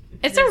red.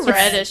 It's a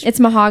reddish. It's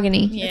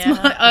mahogany.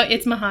 Yeah,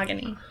 It's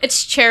mahogany.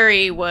 it's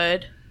cherry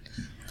wood.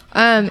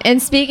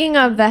 And speaking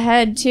of the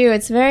head too,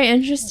 it's very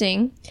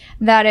interesting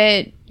that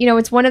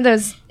it's one of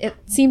those, it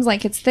seems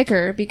like it's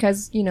thicker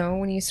because,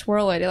 when you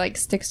swirl it, it like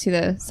sticks to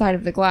the side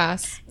of the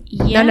glass.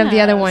 None of the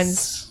other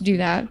ones do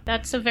that.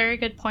 That's a very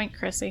good point,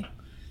 Chrissy.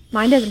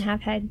 Mine doesn't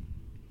have head.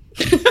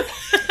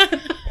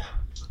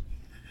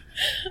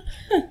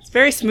 it's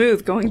very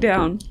smooth going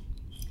down.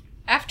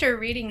 After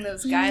reading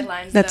those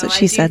guidelines, That's though, what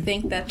she I do said.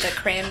 think that the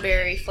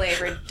cranberry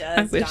flavor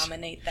does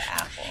dominate the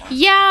apple.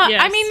 Yeah,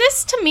 Yes. I mean,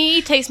 this to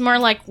me tastes more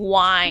like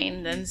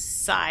wine than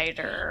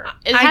cider.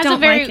 It I has don't a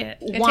very like it.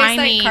 It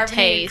winey tastes like carbonated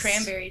taste.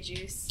 cranberry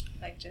juice.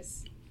 Like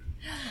just.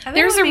 I think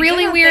There's it would a be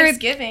really good on weird.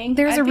 Thanksgiving.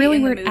 There's I'd a be really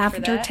in the weird mood for that.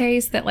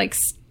 aftertaste that like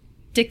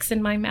sticks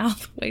in my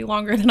mouth way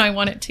longer than I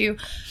want it to.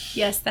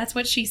 Yes, that's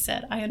what she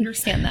said. I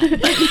understand that.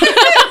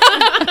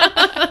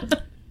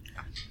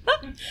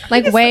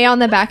 Like way on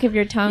the back of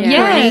your tongue.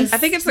 Yes. I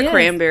think it's the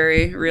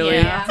cranberry, really.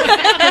 Yeah.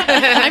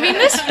 I mean,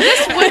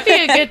 this would be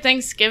a good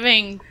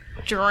Thanksgiving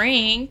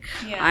drink.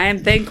 I am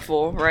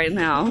thankful right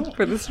now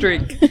for this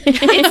drink.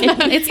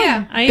 It's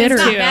I bitter.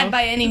 It's not too. bad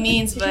by any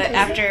means, but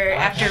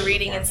after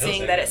reading and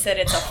seeing that it said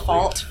it's a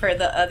fault for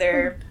the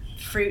other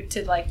fruit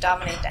to like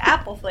dominate the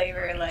apple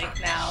flavor,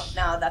 like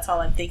now that's all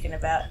I'm thinking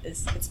about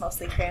is it's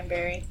mostly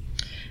cranberry.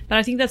 But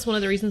I think that's one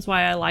of the reasons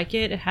why I like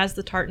it. It has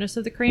the tartness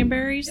of the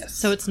cranberries,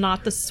 so it's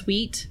not the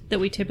sweet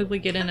that we typically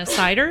get in a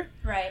cider.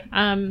 Right.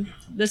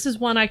 This is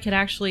one I could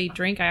actually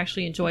drink. I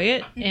actually enjoy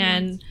it,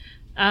 and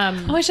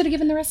Oh, I should have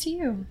given the rest to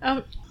you.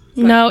 oh,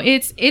 No,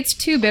 it's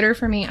too bitter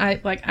for me.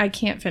 I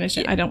can't finish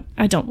it. I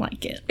don't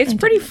like it. It's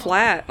pretty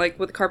flat, like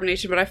with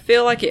carbonation, but I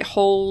feel like it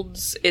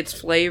holds its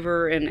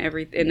flavor and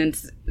everything and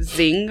its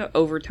zing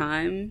over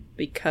time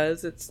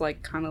because it's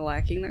like kind of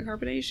lacking that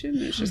carbonation.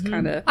 It's just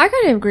kind of. I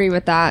kind of agree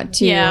with that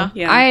too. Yeah.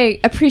 Yeah. I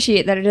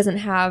appreciate that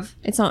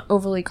it's not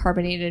overly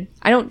carbonated.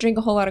 I don't drink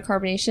a whole lot of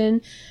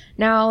carbonation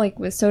now, like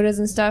with sodas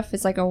and stuff.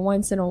 It's like a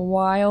once in a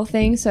while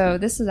thing. So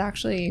this is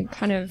actually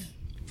kind of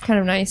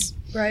nice.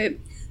 Right.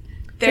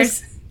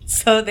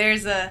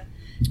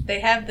 They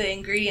have the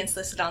ingredients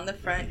listed on the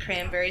front: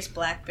 cranberries,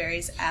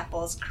 blackberries,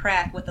 apples,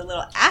 crack with a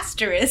little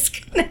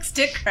asterisk next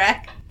to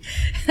crack.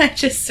 I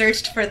just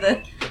searched for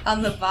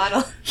on the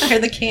bottle or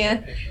the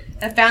can.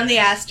 I found the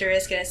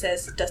asterisk and it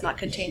says does not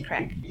contain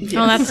crack.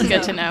 Oh, that's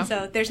good to know.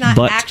 So there's not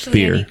But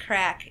actually any beer.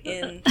 crack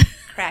in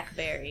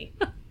crackberry.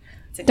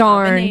 It's a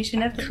Darn.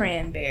 combination of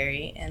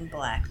cranberry and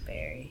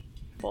blackberry.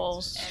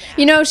 Bulls.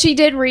 She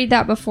did read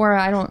that before.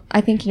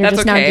 I think you're That's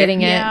just now okay.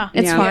 getting it. Yeah.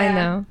 It's Yeah. fine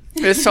Yeah. though.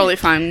 It's totally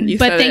fine. You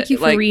But said thank it, you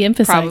for like,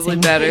 re-emphasizing. Probably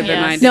better than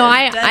Yes. I did. No,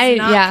 Does I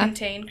not yeah.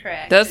 contain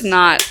crack. Does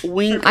not.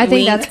 Wink, I think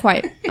wink. that's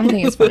quite. I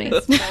think it's funny.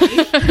 But,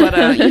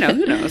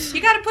 who knows?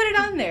 You got to put it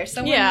on there.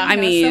 Someone, Yeah. I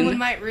mean, someone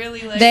might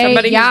really like. They-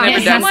 Somebody yeah,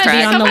 who's it never done has to be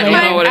crack, on the I don't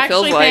label. know what it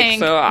feels Actually like. think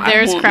So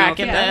there's I won't crack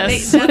know. in Yeah,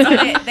 this. that's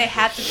what they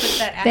had to put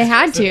that. They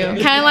had asterisk.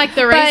 to. Kind of like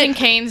the Raising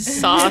Cane's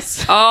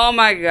sauce. Oh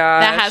my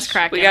god, That has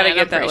crack We in gotta it,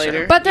 get I'm that pretty later.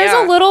 sure. But there's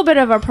Yeah. a little bit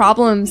of a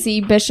problem, see,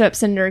 Bishop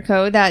Cinder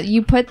Co., that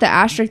you put the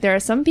asterisk there.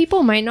 Some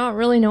people might not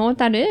really know what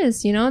that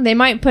is, you know? They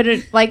might put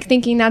it, like,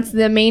 thinking that's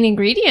the main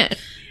ingredient.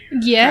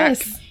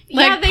 Yes.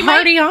 Yeah, Like, they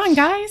party on,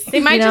 guys. They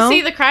might You just know?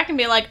 see the crack and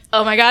be like,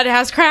 "Oh my god, it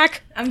has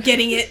crack." I'm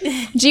getting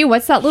it. Gee,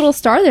 what's that little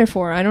star there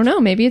for? I don't know.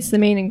 Maybe it's the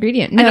main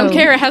ingredient. No, I don't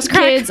care, it has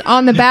crack. Kids,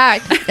 on the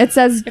back, it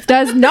says,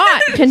 does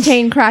not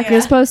contain crack.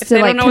 You're supposed If to,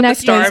 they like, don't know what the connect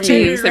star those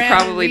two. means, they Read it,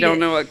 probably read don't it.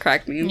 know what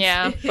crack means.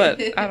 Yeah. But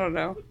I don't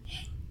know.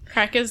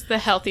 Crack is the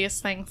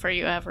healthiest thing for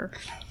you ever.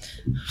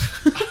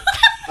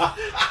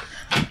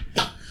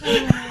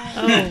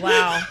 Oh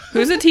wow.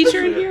 Who's a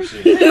teacher in here? So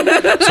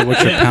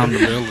what's your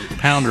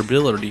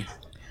poundability?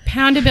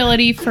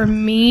 Poundability for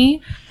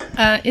me,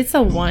 it's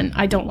a 1.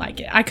 I don't like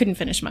it. I couldn't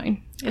finish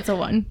mine. It's a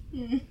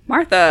 1.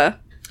 Martha.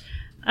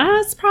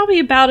 It's probably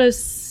about a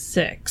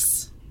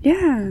 6.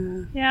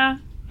 Yeah. Yeah.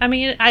 I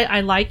mean,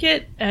 I like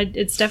it.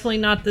 It's definitely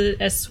not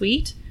as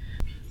sweet,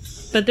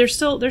 but there's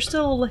still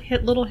a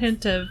little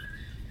hint of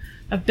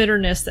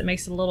bitterness that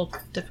makes it a little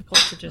difficult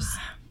to just.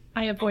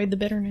 I avoid the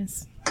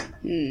bitterness.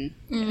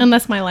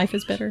 Unless my life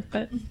is bitter,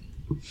 but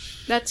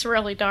That's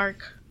really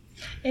dark.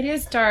 it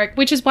is dark,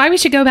 which is why we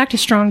should go back to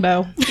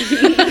Strongbow.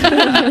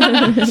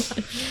 I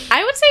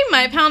would say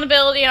my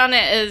poundability on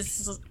it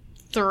is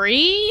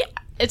 3.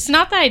 It's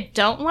not that I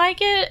don't like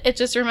it. It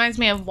just reminds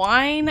me of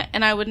wine,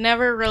 and I would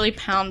never really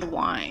pound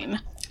wine.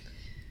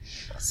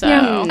 So,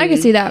 Yeah, I can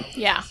see that.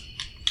 yeah.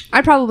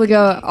 I'd probably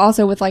go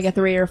also with, like, a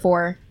 3 or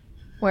 4.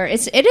 Where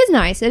it is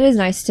nice. It is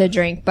nice to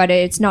drink, but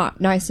it's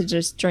not nice to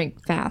just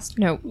drink fast.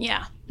 No.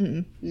 Yeah.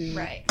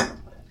 Right.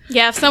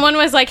 Yeah, if someone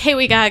was like, "Hey,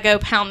 we gotta go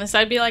pound this,"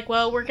 I'd be like,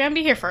 "Well, we're gonna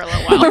be here for a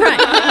little while."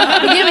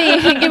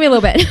 give me a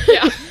little bit.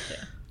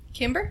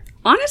 Kimber?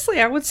 Honestly,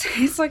 I would say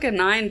it's like a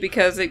 9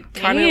 because it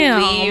kind of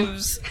Damn.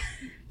 leaves,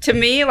 to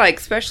me, like,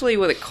 especially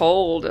with it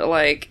cold,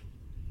 like,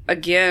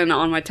 again,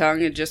 on my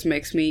tongue, it just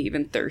makes me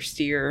even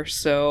thirstier.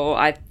 So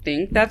I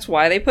think that's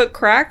why they put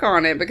crack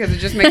on it, because it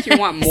just makes you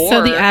want more.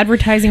 So the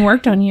advertising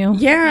worked on you.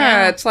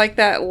 Yeah, it's like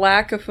that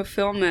lack of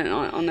fulfillment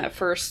on that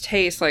first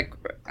taste, like,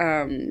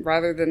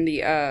 rather than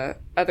the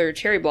other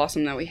cherry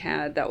blossom that we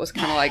had, that was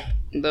kind of like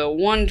the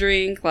one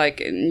drink, like,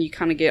 and you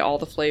kind of get all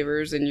the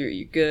flavors and you're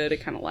good,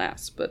 it kind of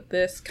lasts. But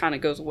this kind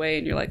of goes away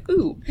and you're like,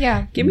 ooh,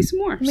 Yeah. give me some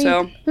more.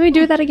 Let me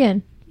do that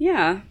again.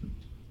 Yeah.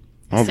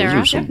 Oh, those Sarah?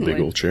 are some Definitely.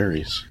 big old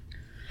cherries.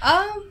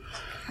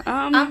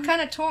 I'm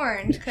kind of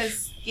torn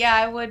because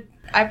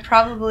I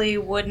probably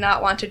would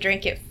not want to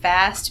drink it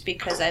fast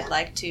because I'd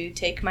like to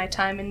take my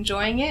time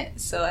enjoying it.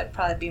 So I'd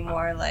probably be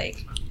more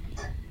like,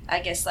 I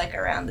guess, like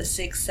around the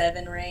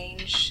 6-7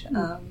 range.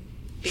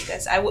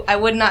 Because I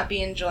would not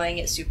be enjoying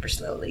it super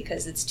slowly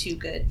because it's too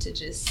good to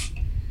just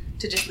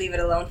leave it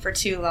alone for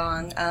too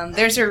long.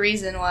 There's a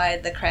reason why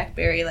the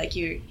crackberry, like,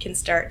 you can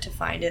start to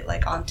find it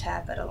like on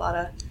tap at a lot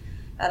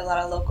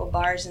of local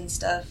bars and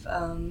stuff.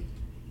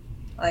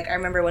 Like, I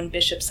remember when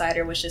Bishop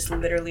Cider was just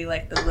literally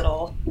like the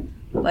little,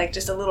 like,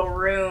 just a little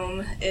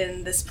room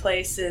in this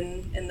place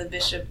in the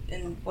Bishop,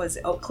 was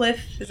it Oak Cliff?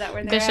 Is that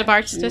where they're Bishop at?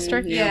 Arts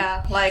District.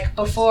 Yeah, like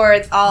before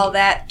all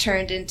that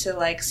turned into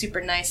like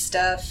super nice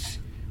stuff.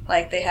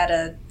 Like they had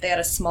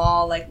a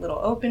small like little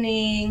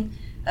opening,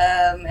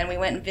 and we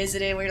went and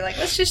visited. We were like,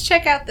 let's just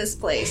check out this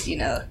place, you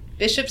know,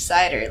 Bishop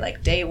Cider,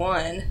 like day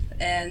one,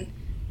 and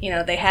you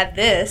know they had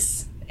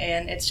this,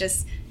 and it's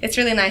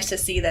really nice to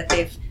see that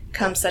they've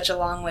come such a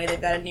long way.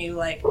 They've got a new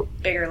like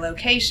bigger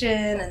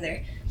location, and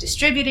they're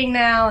distributing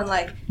now, and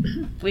like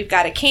we've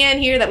got a can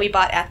here that we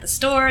bought at the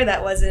store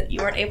you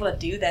weren't able to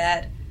do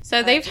that.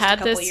 So they've just a had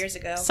couple this years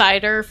ago.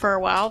 cider for a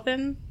while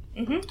then?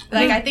 Mm-hmm.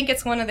 Like, I think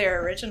it's one of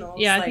their originals.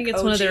 Yeah, I like think it's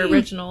OG. one of their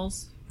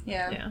originals.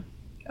 Yeah. Yeah.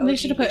 They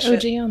should have put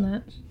OG on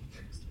that.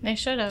 They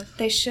should have.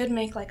 They should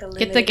make like a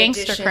limited Get the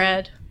gangster edition.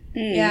 cred.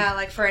 Yeah,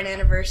 like for an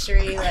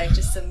anniversary, like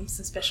just some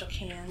special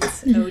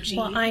cans. OG.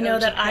 Well, I know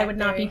OG that I would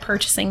not be crackberry.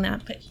 purchasing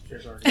that, but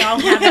y'all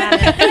have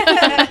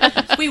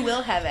at it. We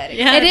will have at it.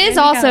 Yeah. It is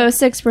also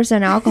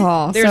 6%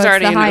 alcohol. There's so it's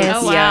already the no- highest.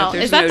 Oh, wow. Yeah,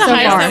 there's Is that no the so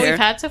highest far. that there. we've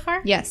had so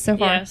far? Yes, so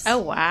far. Yes. Oh,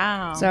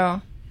 wow.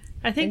 So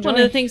I think Enjoy. one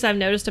of the things I've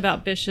noticed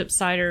about Bishop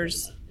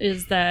ciders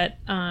is that,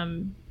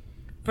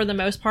 for the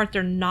most part,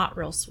 they're not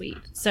real sweet.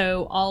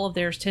 So all of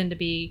theirs tend to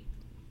be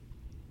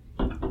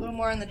A little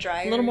more on the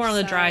dry. a little more on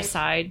the dry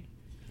side.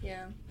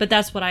 Yeah. But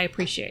that's what I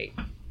appreciate.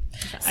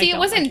 See, it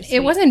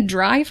wasn't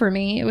dry for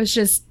me.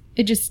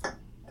 It just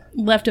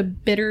left a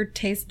bitter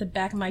taste at the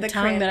back of my The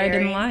tongue that I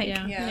didn't cranberry.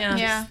 like. Yeah.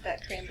 Yeah. Just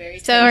that cranberry.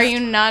 So are you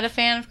not a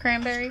fan of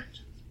cranberry?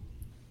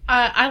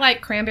 I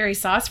like cranberry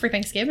sauce for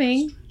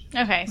Thanksgiving.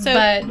 Okay, so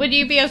But- would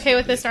you be okay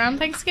with this around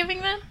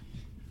Thanksgiving then?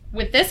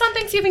 With this on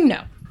Thanksgiving,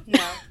 no. No.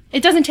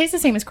 It doesn't taste the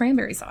same as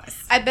cranberry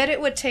sauce. I bet it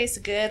would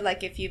taste good,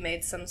 like if you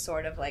made some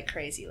sort of like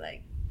crazy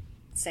like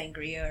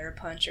sangria or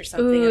punch or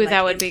something. Ooh, and, like,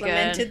 that would be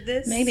implemented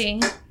good. This.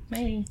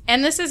 Maybe.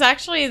 And this is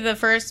actually the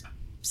first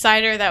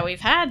cider that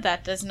we've had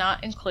that does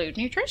not include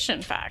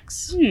nutrition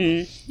facts.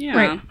 Yeah.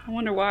 Right. I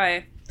wonder why.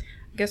 I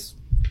guess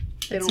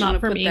they It's don't not wanna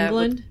from put that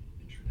England.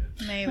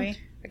 Maybe.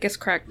 I guess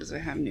crack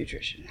doesn't have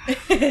nutrition.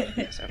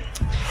 So.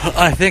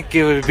 I think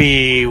it would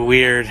be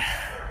weird.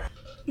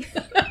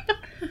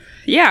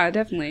 Yeah,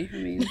 definitely. I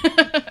mean,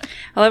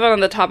 I love it on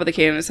the top of the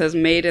can. It says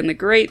 "Made in the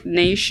great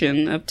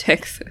nation of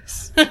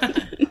Texas."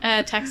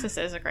 Texas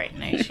is a great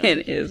nation.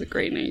 It is a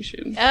great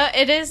nation.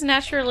 It is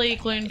naturally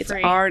gluten It's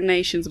free. our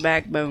nation's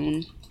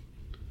backbone.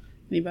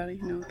 Anybody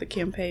know the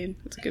campaign?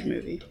 It's a good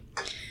movie.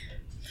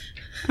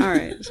 All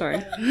right,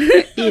 sorry.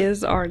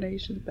 Is our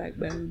nation's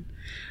backbone.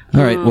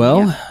 All right,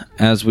 well,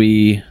 as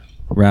we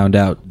round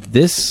out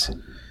this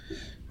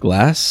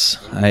glass,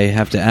 I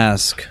have to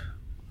ask,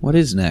 what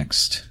is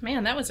next?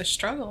 Man, that was a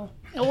struggle.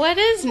 What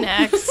is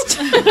next?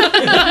 Okay,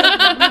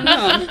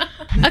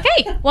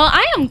 well,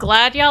 I am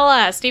glad y'all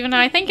asked, even though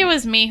I think it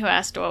was me who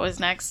asked what was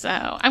next,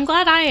 so I'm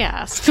glad I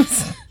asked.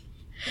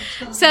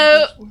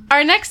 So,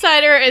 our next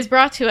cider is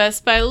brought to us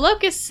by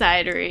Locust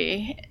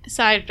Cidery.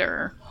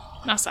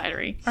 Not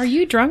cidery. Are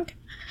you drunk?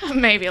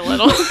 Maybe a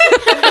little.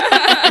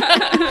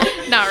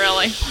 Not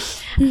really.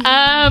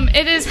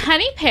 It is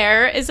honey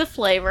pear is a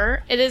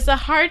flavor. It is a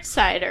hard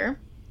cider.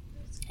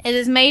 It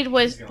is made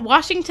with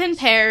Washington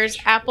pears,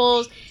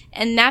 apples,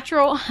 and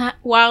natural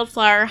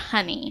wildflower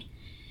honey.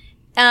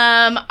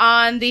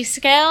 On the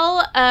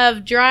scale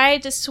of dry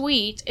to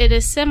sweet, it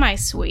is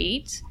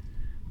semi-sweet.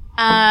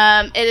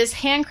 It is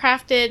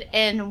handcrafted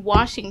in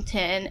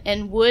Washington,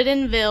 in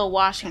Woodinville,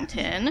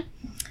 Washington.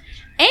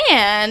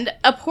 And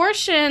a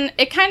portion,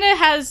 it kind of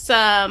has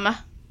a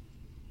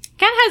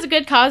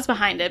good cause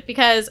behind it,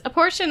 because a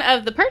portion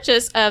of the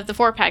purchase of the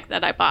 4-pack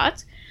that I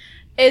bought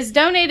is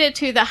donated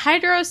to the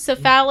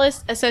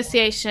Hydrocephalus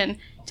Association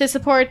to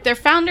support their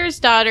founder's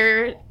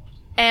daughter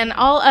and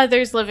all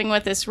others living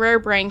with this rare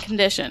brain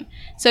condition.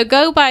 So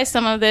go buy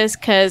some of this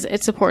because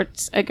it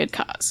supports a good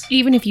cause.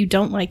 Even if you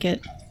don't like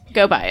it.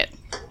 Go buy it.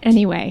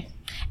 Anyway.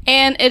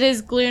 And it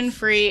is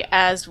gluten-free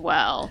as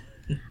well.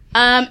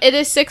 It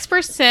is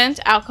 6%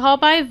 alcohol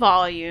by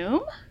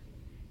volume.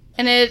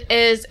 And it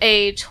is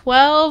a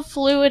 12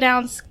 fluid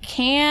ounce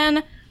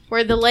can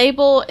where the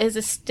label is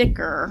a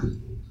sticker.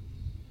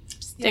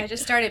 Yeah, I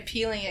just started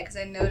peeling it because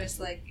I noticed,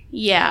 like...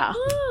 Yeah.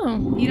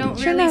 Oh, you don't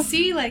really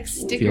see, like,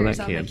 stickers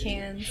on the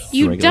cans.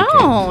 You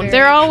don't.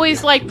 They're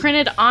always, like,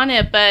 printed on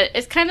it, but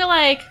it's kind of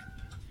like...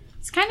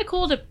 It's kind of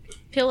cool to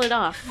peel it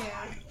off.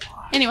 Yeah.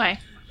 Anyway.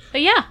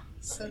 But, yeah.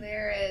 So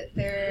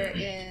they're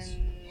in...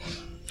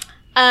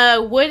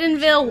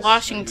 Woodinville,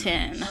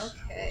 Washington.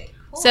 Okay.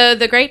 Cool. So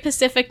the Great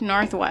Pacific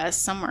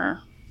Northwest,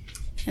 somewhere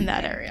in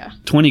that area.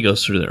 20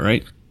 goes through there,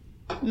 right?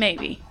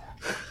 Maybe.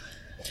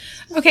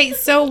 Okay,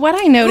 so what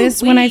I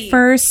noticed when I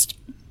first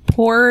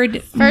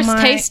poured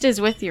taste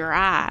is with your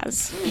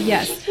eyes.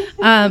 Yes.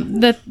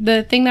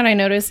 The thing that I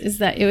noticed is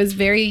that it was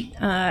very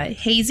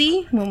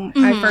hazy when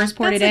I first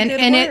poured it in.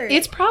 And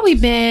it's probably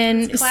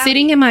been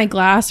sitting in my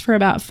glass for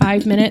about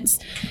 5 minutes.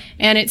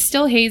 And it's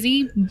still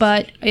hazy,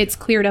 but it's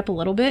cleared up a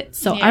little bit.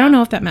 So I don't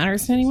know if that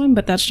matters to anyone,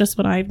 but that's just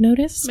what I've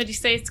noticed. Would you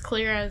say it's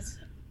clear as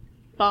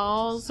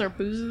balls or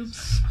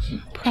boobs?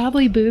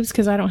 Probably boobs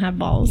because I don't have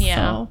balls. Yeah.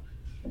 So.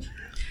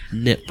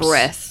 Nips.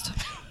 Breast.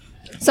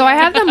 So I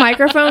have the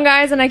microphone,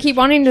 guys, and I keep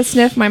wanting to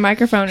sniff my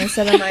microphone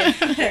instead of my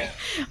thing.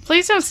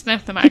 Please don't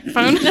sniff the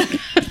microphone.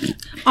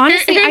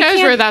 Honestly, who knows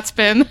where that's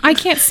been? I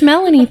can't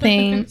smell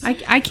anything.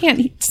 I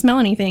can't smell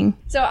anything.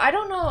 So I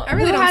don't know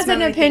really who don't has smell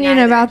an anything opinion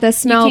either. about the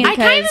smell. I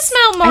kind of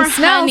smell more I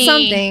smell honey.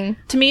 something.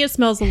 To me, it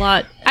smells a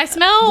lot. I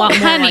smell lot more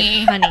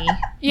honey. like honey.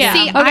 Yeah.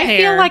 See, I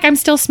feel like I'm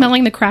still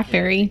smelling the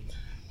crackberry.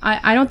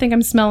 I don't think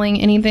I'm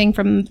smelling anything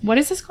from, what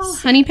is this called?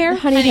 Honey pear?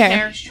 Honey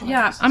pear.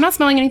 Yeah, I'm not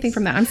smelling anything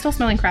from that. I'm still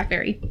smelling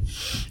crackberry.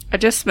 I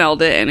just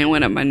smelled it and it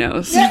went up my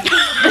nose. So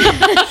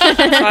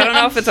I don't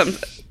know if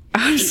it's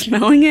I'm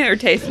smelling it or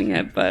tasting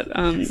it, but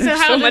So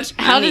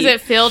how does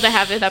it feel to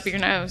have it up your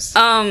nose?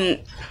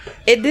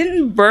 It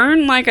didn't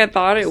burn like I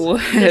thought it would.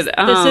 This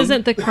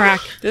isn't the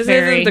crack. This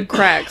berry. isn't the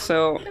crack.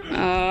 So,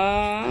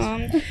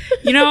 my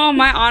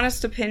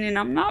honest opinion,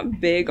 I'm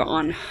not big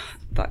on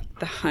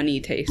the honey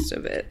taste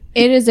of it.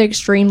 It is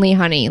extremely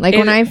honey. Like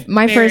when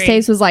my first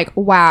taste was like,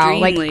 wow,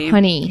 Extremely. like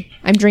honey.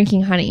 I'm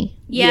drinking honey.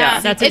 Yeah,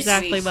 That's it's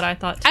exactly what I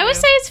thought, too. I would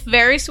say it's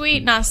very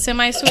sweet, not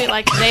semi-sweet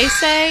like they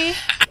say.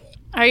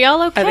 Are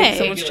y'all okay? I think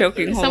someone's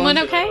choking. Is Hold someone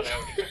on. okay?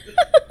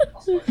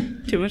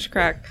 Too much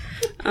crack.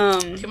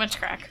 Too much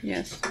crack.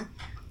 Yes.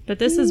 But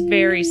this is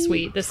very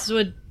sweet. This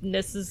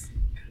is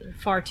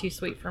far too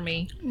sweet for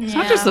me. It's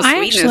not just the I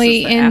sweetness.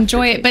 actually it's the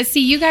enjoy it. aftertaste. But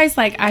see, you guys,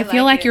 I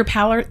feel like your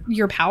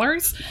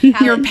palates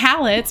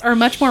are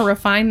much more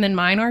refined than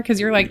mine are because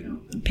you're like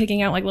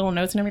picking out like little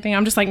notes and everything.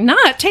 I'm just like, nah,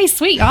 it tastes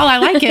sweet. Oh, I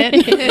like it.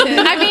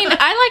 I mean,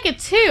 I like it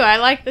too. I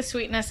like the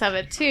sweetness of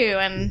it too,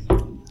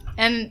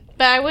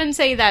 but I wouldn't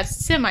say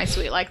that's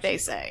semi-sweet like they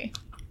say.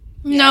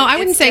 No, I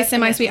wouldn't it's say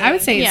definitely- semi-sweet. I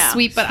would say it's Yeah.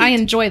 sweet, but I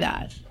enjoy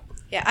that.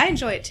 Yeah, I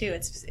enjoy it too.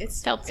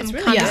 It's Felt some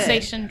really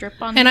condensation drip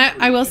on And it.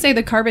 I will say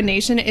the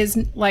carbonation is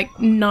like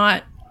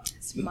not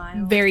It's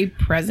mild. very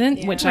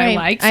present, which I Right.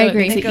 like. I So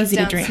agree. It makes It it goes easy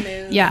to down drink.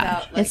 smooth Yeah.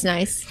 without, like, It's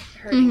nice.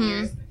 hurting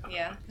your,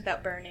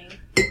 without burning.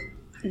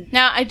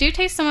 Now, I do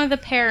taste some of the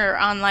pear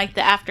on like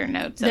the after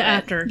notes. The of it.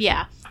 after.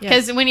 Yeah.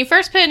 Because when you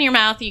first put it in your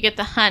mouth, you get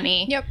the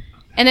honey. Yep.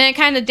 And then it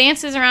kind of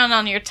dances around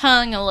on your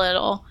tongue a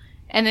little.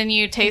 And then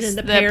you And taste then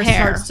the the pear pear.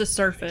 starts to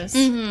surface.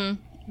 Mm-hmm.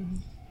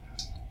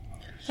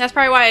 That's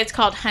probably why it's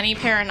called honey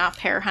pear and not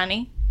pear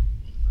honey.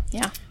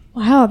 Yeah.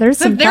 Wow, there's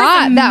some There's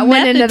thought some that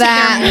went method into to their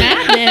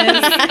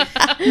that.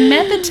 madness.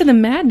 Method to the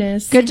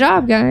madness. Good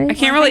job, guys. I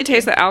can't really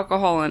taste the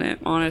alcohol in it,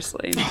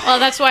 honestly. Well,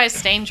 that's why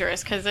it's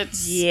dangerous because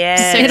it's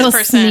Yeah. 6%. It'll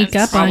sneak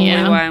up on Probably you.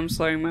 why I'm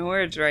slurring my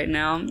words right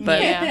now.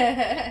 But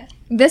Yeah.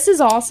 This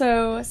is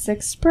also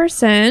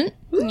 6%.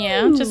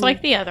 Yeah, just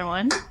like the other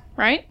one,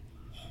 right?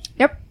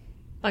 Yep.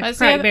 Like What's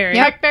the other- crackberry.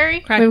 Yep.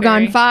 Crackberry? We've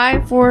gone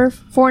 5, 4,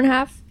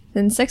 4.5,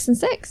 then 6 and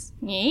 6.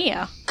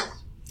 Yeah.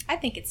 I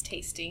think it's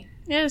tasty.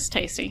 It is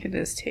tasty. it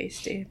is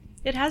tasty.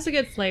 It has a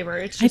good flavor.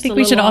 It's just I think a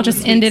we should little all on the just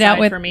sweet end it out side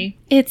with for me.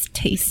 it's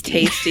tasty.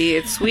 Tasty.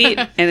 It's sweet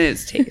and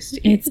it's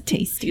tasty. It's If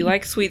tasty. you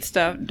like sweet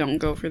stuff, don't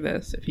go for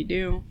this. If you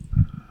do,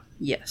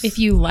 yes. If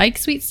you like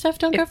sweet stuff,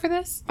 don't go for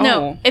this.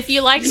 No, Oh. if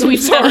you like sweet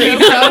stuff, Sorry, I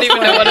don't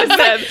even know what I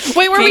said.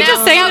 Wait, were we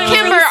just saying now,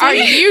 Kimber, are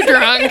you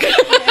drunk?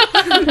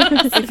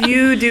 If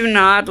you do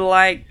not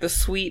like the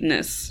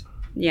sweetness,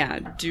 yeah,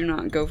 do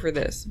not go for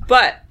this.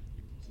 But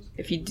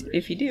if you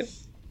do,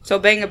 so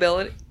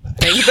bangability.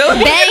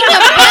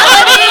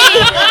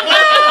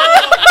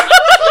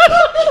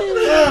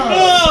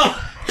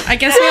 I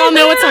guess we all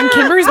know what's on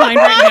Kimber's mind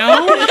right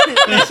now.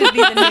 That should be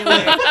the new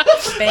word.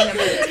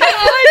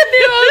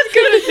 Bangability. What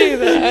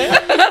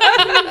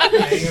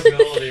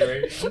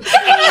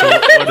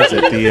is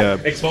it?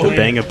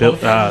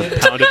 The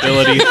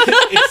poundability.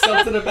 It's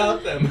something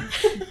about them.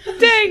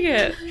 Dang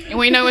it!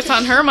 We know what's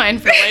on her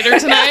mind for later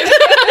tonight.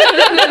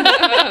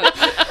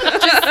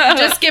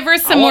 Just give her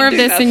some more of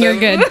this and you're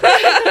good.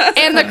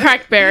 And the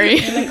crackberry.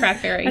 The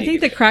crackberry. I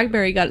think the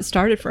crackberry got it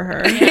started for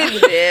her.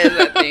 It is,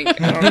 I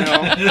think. I don't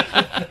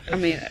know. I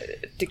mean,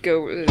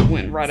 it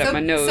went right up my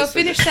nose. So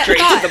finish that straight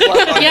thought. to the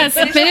blood line. Yes,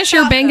 finish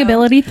your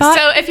bangability thought.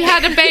 So if you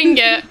had to bang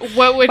it,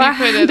 what would you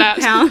put it at?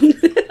 Pound.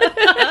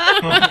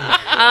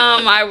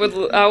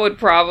 I would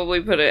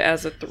probably put it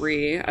as a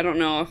 3. I don't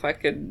know if I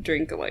could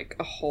drink like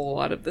a whole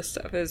lot of this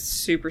stuff. It's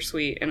super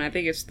sweet, and I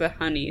think it's the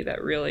honey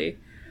that really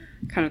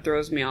kind of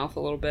throws me off a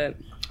little bit.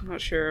 I'm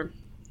not sure.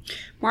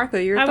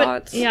 Martha, your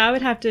thoughts? I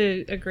would have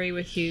to agree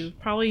with you.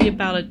 Probably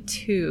about a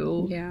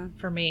 2. Yeah.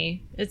 For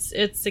me, it's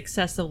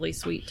excessively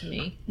sweet to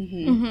me.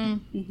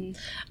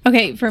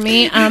 Okay, for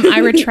me, I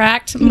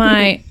retract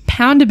my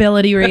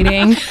poundability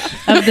rating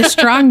of the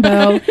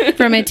Strongbow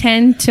from a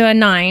 10 to a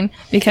 9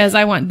 because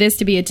I want this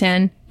to be a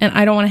 10 and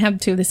I don't want to have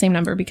two of the same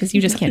number because you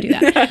just can't do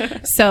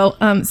that. So,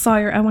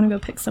 Sawyer, I want to go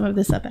pick some of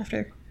this up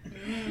after.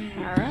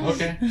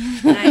 Okay.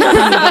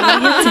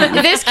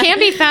 This can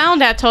be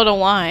found at Total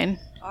Wine.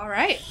 All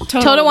right.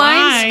 Total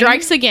Wine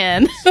strikes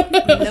again.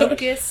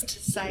 Locust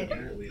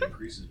cider.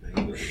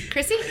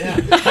 Chrissy?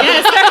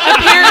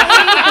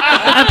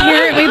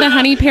 Apparently, the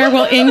honey pear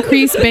will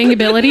increase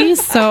bangability.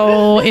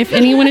 So, if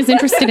anyone is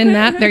interested in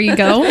that, there you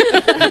go.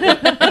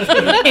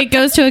 It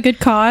goes to a good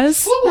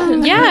cause.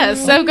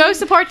 Yes, so go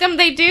support them.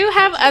 They do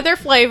have other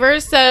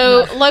flavors.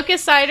 So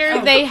Locust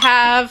Cider, they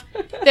have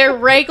their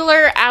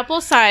regular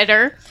apple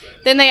cider.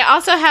 Then they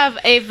also have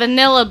a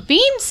vanilla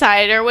bean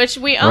cider, which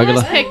we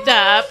almost picked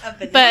up, A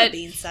vanilla but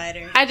bean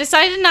cider. I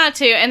decided not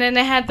to. And then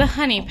they had the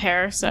honey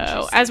pear.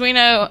 So as we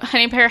know,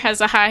 honey pear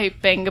has a high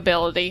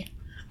bangability.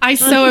 I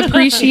so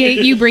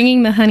appreciate you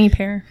bringing the honey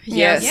pear.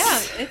 Yes.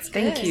 Yeah, it's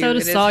Thank good. you. So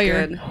does It is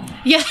Sawyer. good.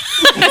 Yeah,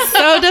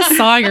 so does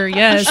Sawyer. You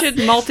Yes. should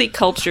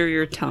multiculture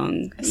your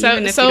tongue. So-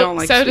 even if so- you don't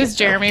like so sweet does stuff.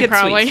 Jeremy, Get sweet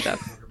probably.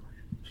 stuff.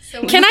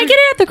 Can I get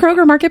it at the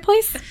Kroger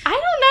Marketplace? I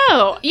don't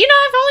know. You know,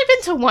 I've only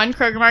been to one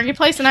Kroger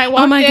Marketplace, and I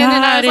walked my in and I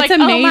God, was it's like,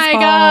 "Oh amazeballs. my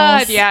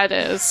god, yeah, it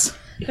is."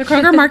 The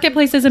Kroger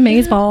Marketplace is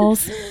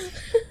amazeballs.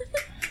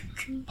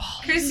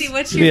 Chrissy,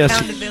 what's your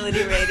Yes.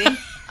 poundability rating?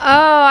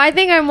 Oh, I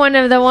think I'm one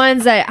of the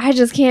ones that I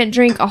just can't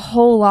drink a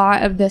whole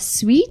lot of the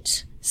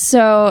sweet.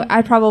 So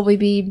I'd probably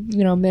be,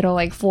 middle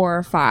like 4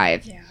 or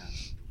 5. Yeah.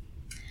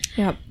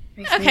 Yep.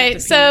 Okay,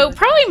 so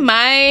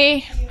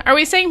probably are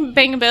we saying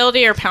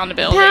bangability or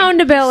poundability?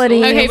 Poundability.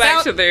 Okay, Go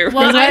back to there.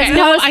 Well, Okay.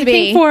 no, supposed to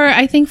be.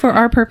 I think for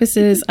our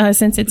purposes,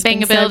 since it's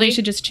been said, Bangability? we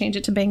should just change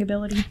it to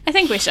bangability. I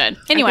think we should.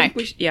 I Anyway, think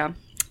we should- yeah.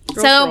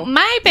 so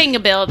my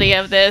bangability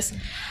of this,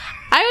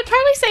 I would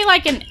probably say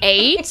like an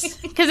 8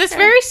 because it's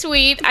very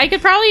sweet. I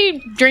could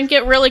probably drink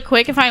it really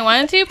quick if I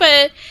wanted to,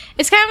 but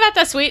it's kind of at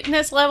the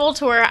sweetness level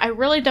to where I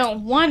really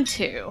don't want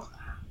to.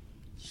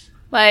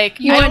 Like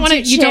You I want don't want to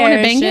you don't wanna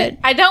cherish bang it.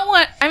 I don't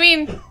want. I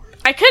mean,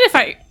 I could if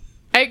I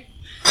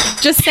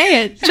Just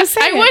say it. Just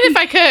say I it. would if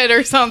I could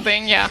or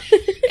something. Yeah.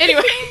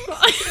 Anyway,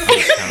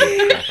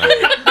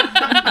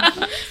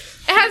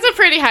 it has a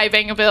pretty high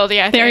bangability.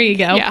 I think. There you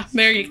go. Yeah.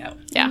 There you go.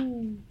 Yeah.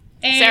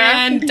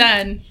 And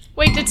done.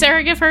 Wait, did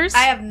Sarah give hers?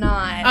 I have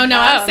not. Oh no,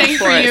 I was saying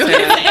for you.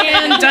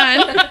 And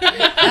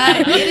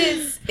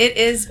done. It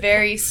is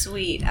very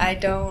sweet. I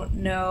don't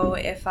know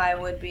if I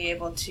would be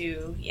able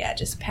to,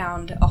 just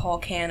pound a whole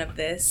can of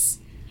this.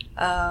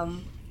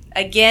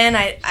 Again,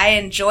 I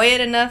enjoy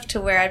it enough to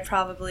where I'd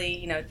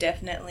probably,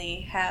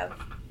 definitely have,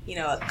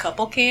 a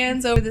couple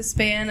cans over the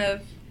span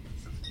of,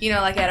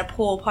 like at a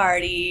pool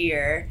party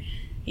or,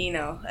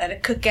 at a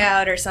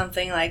cookout or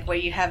something, like where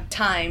you have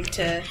time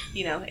to,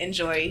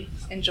 enjoy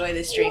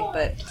this drink.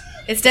 But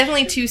it's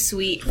definitely too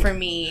sweet for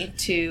me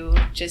to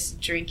just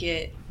drink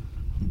it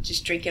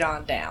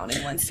on down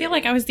in one sitting. I feel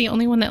like I was the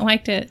only one that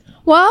liked it.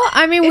 Well,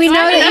 I mean, we know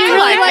that you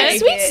really like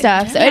sweet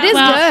stuff, so it is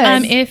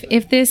good.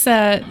 If this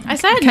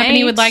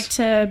company would like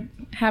to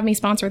have me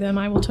sponsor them,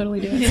 I will totally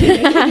do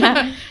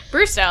it.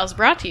 Brew Style is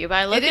brought to you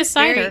by Lucas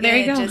Cider. There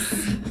you go.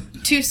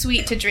 Just too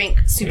sweet to drink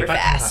super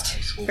fast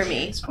for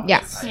me.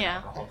 Yeah.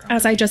 Yeah.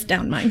 As I just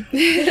downed mine. All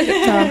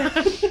right.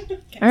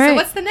 So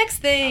what's the next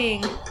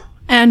thing?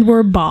 And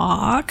we're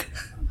back.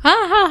 Ha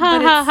ha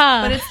ha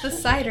ha. But it's the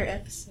cider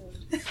episode.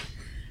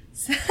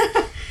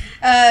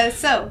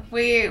 So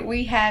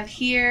we have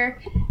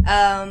here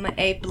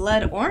a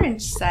blood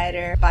orange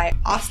cider by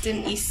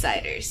Austin East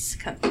Ciders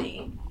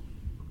Company.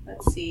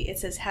 Let's see. It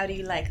says, "How do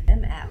you like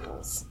them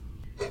apples?"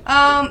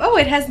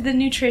 It has the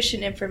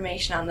nutrition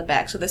information on the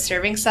back. So the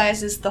serving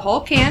size is the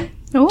whole can,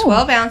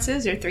 12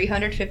 ounces or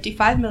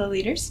 355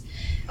 milliliters,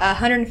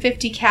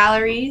 150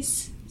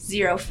 calories,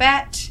 0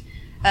 fat,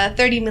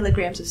 30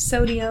 milligrams of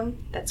sodium.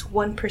 That's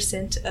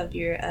 1% of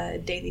your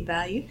daily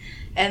value.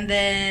 And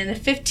then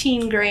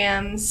 15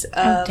 grams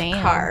of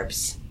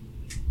carbs.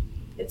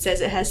 It says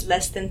it has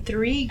less than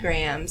 3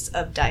 grams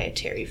of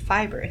dietary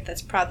fiber.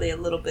 That's probably a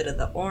little bit of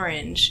the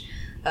orange,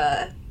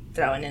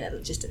 throwing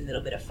in just a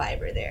little bit of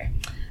fiber there.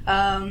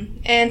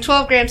 And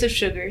 12 grams of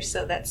sugar,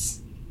 so that's,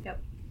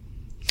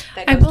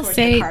 that goes I will towards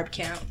say the carb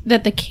count.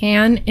 that the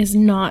can is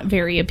not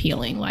very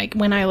appealing. Like,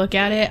 when I look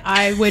at it,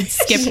 I would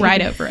skip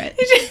right over it.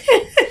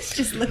 It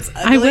just looks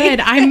ugly. I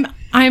would.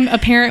 I'm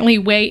apparently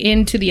way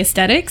into the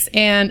aesthetics,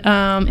 and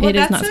it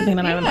is not something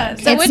that I would like.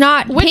 So it's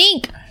not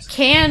pink.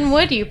 Can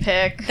would you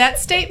pick? That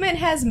statement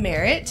has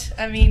merit.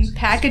 I mean,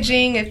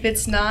 packaging, if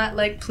it's not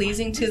like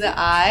pleasing to the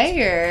eye,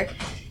 or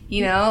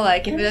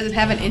like if it doesn't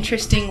have an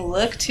interesting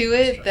look to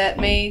it, that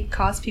may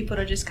cause people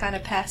to just kind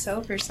of pass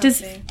over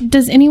something.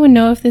 Does anyone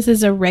know if this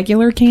is a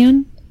regular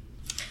can?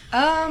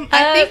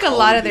 I think a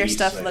lot of their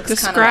stuff looks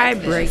kind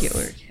of like this.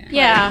 regular.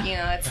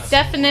 Yeah. It's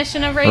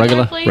Definition of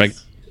regular,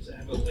 please.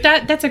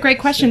 That's a great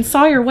question.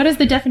 Sawyer, what is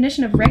the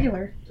definition of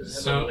regular?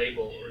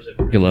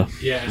 Regular.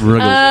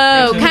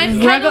 Oh, kind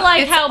of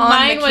like It's how on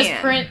mine the was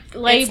can. print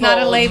labeled. It's not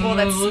a label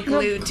that's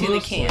glued to the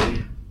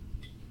can.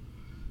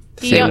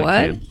 Do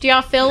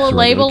y'all feel a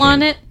label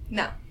on it?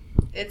 No.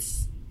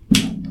 It's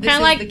Kind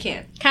of like the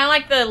can. Kind of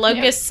like the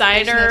Locust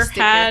Cider There's no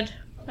sticker. had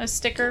a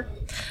sticker.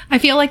 I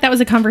feel like that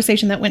was a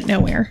conversation that went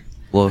nowhere.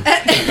 Well,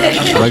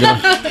 regular.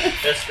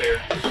 That's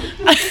fair.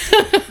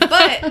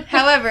 But,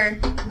 however,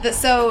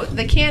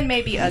 the can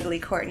may be ugly,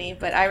 Courtney,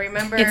 but I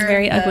remember It's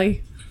very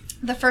ugly.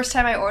 The first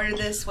time I ordered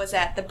this was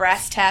at the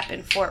Brass Tap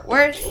in Fort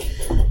Worth.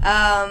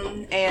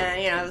 And,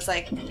 it was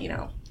like,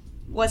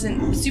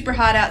 wasn't super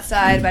hot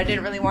outside, but I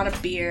didn't really want a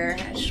beer.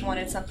 I just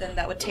wanted something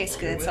that would taste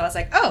good. So I was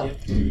like,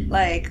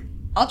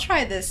 I'll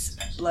try this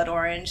blood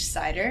orange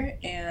cider,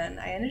 and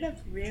I ended up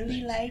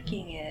really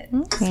liking it.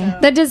 So.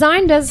 The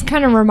design does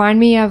kind of remind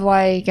me of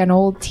like an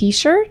old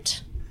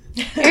T-shirt.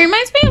 It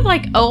reminds me of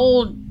like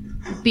old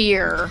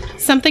beer.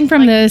 Something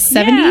from the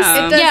 70s?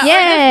 Yeah. It does.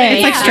 Yeah.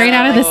 It's like straight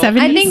out of the 70s.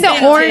 I think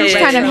the orange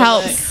kind of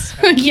helps.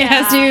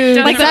 Yes, Dude,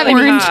 like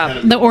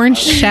the orange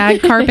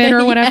shag carpet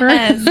or whatever.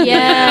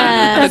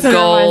 Yeah. The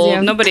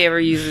gold. Nobody ever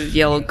uses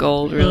yellow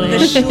gold, really. The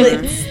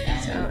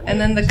Schlitz. And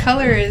then the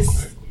color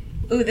is...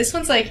 Ooh, this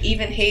one's like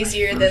even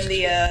hazier than the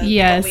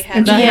Yes, what we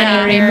had the before.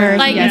 honey reamer.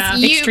 Like, Yes,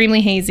 you- extremely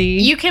hazy.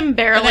 You can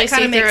barely But that see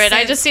kinda through makes it.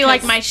 I just sense see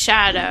like 'cause my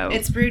shadow.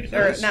 It's brewed,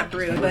 or not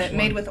brewed, but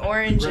made with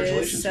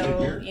oranges.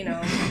 So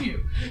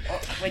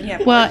when you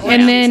have Well, orange,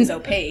 and then it's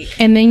opaque.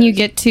 and then you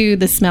get to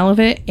the smell of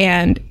it,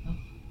 and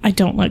I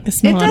don't like the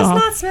smell It at does all.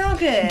 not smell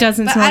good.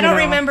 Doesn't but smell I good don't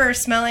at all. remember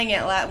smelling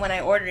it when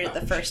I ordered it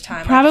the first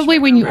time. Probably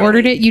when you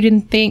ordered it, you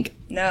didn't think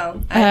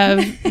No.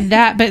 of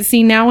that. But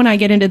see, now when I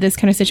get into this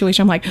kind of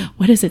situation, I'm like,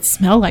 what does it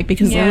smell like?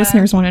 Because the Yeah.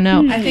 listeners want to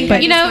know. I think but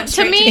I just went to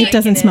straight me, drinking it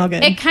doesn't smell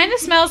good. It kind of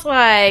smells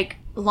like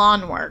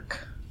lawn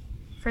work.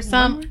 For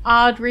some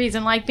odd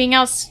reason, like being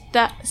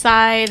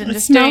outside and It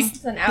just smells- doing.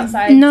 It's an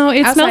outside. No, it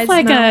outside smells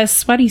like smell.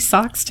 sweaty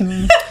socks to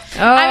me.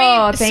 Oh,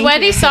 I mean, thank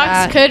sweaty you for socks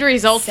that. could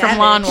result from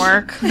lawn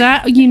work.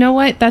 That, you know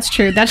what? That's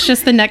true. That's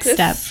just the next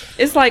step.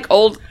 It's like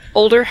old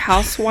older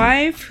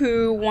housewife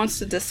who wants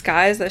to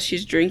disguise that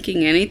she's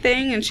drinking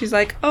anything, and she's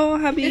like, "Oh,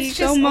 hubby,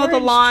 go mow the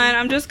lawn.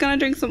 I'm just gonna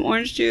drink some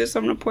orange juice.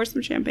 I'm gonna pour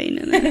some champagne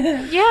in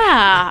it."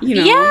 Yeah. You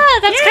know. Yeah,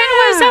 that's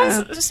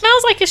kind of what it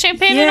smells like, a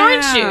champagne and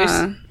orange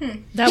juice.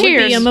 That would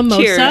be a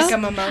mimosa. Cheers. Like a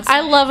mimosa.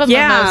 I love a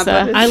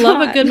mimosa. I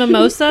love a good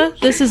mimosa.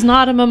 This is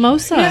not a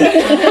mimosa.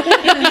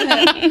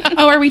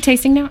 Oh, are we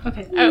tasting now?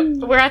 Okay.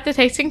 Oh, we're at the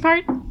tasting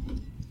part?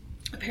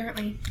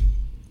 Apparently.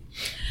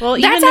 Well,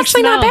 That's even the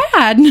actually not smell-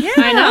 bad.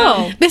 I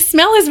know. The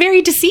smell is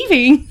very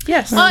deceiving.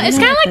 Yes. Well, it's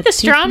kind of like the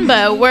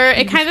Strongbow, where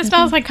it kind of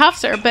smells like cough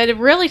syrup, but it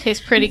really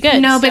tastes pretty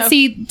good. No, but so-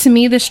 see, to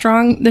me, the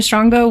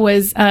Strongbow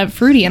was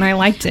fruity, and I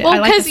liked it. I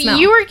well, liked the because smell.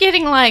 you were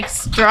getting like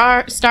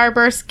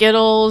Starburst,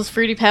 Skittles,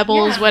 Fruity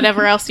Pebbles,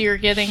 whatever else you were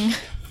getting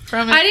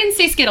from it. I didn't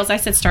say Skittles. I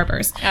said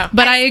Starburst. Oh.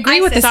 But I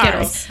agree with the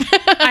said Skittles.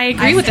 I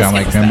agree with the Sound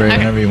like Skittles. cranberry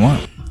whenever you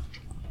want.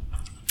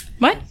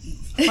 What?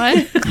 What?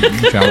 You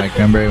can sound like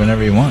cranberry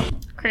whenever you want.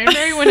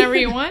 Cranberry whenever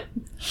you want.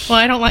 Well,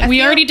 I don't like.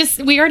 We already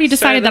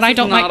decided that I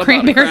don't like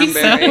cranberry.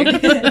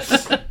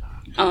 So.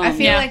 I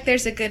feel Yeah. like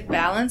there's a good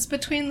balance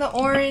between the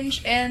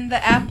orange and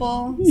the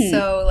apple.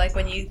 So, like,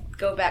 when you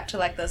go back to,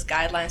 like, those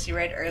guidelines you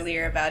read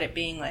earlier about it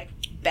being, like,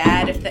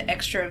 bad if the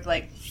extra,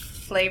 like,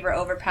 flavor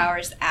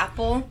overpowers the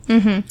apple.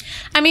 Mm-hmm.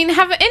 I mean,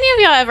 have any of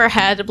y'all ever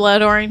had a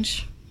blood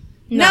orange?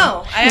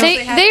 No. I actually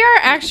had. They are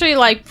actually,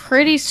 like,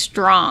 pretty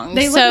strong.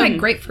 They so, look like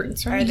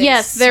grapefruits, right? Are they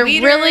yes, they're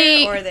sweeter,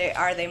 really- Or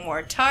are they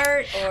more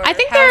tart? Or I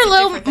think how they're is a it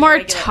little different than more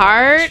regular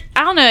tart. orange?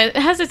 I don't know. It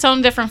has its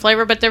own different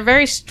flavor, but they're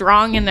very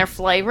strong in their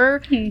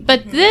flavor.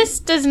 But this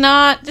does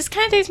not. This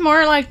kind of tastes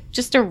more like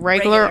just a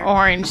regular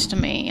orange to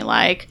me.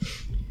 Like,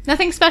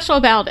 nothing special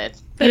about it.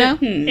 You know?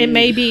 It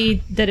may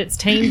be that it's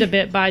tamed a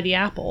bit by the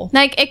apple.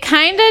 Like, it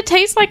kind of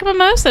tastes like a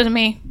mimosa to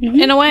me,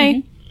 in a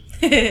way.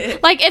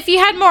 Like, if you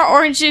had more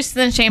orange juice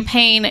than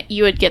champagne,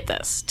 you would get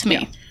this, to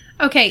me.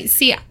 Okay,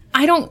 see,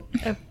 I don't.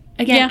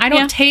 Again, Yeah, I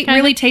don't kinda.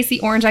 really taste the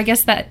orange. I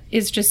guess that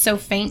is just so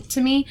faint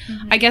to me.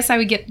 I guess I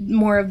would get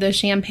more of the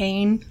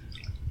champagne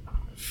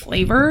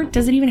flavor.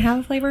 Does it even have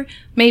a flavor?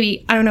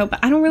 Maybe. I don't know, but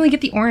I don't really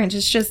get the orange.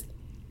 It's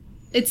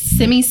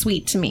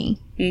semi-sweet to me.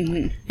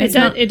 Mm-hmm.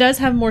 It does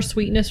have more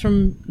sweetness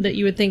that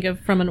you would think of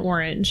from an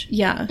orange.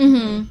 Yeah.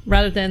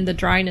 Rather than the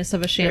dryness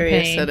of a Very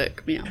champagne. acidic.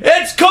 Yeah.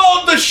 It's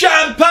called the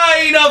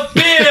champagne of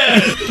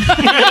beer.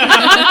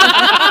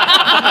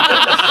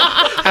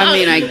 I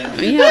mean, I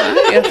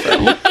guess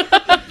so.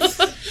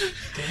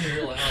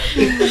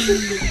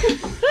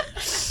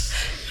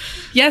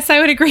 Yes, I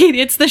would agree.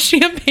 It's the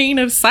champagne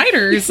of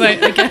ciders,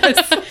 I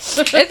guess.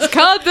 It's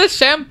called the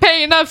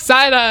champagne of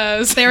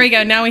ciders. There we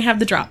go. Now we have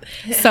the drop.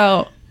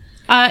 So,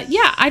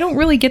 yeah, I don't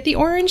really get the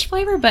orange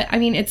flavor, but I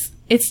mean, it's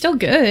still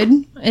good.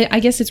 I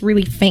guess it's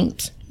really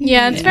faint.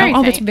 Yeah, it's very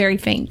All of it's faint. very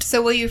faint.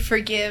 So will you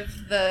forgive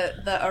the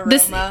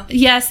aroma?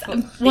 Yes.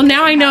 Well,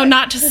 now I know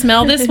not to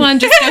smell this one.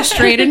 Just go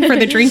straight in for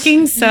the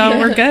drinking. So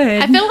we're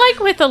good. I feel like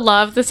with the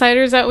love, the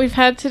ciders that we've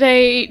had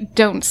today,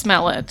 don't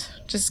smell it.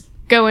 Just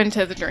go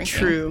into the drinking.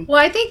 True. Well,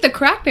 I think the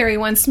crackberry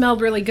one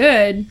smelled really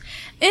good.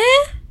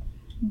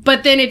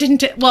 But then it didn't.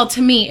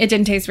 To me, it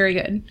didn't taste very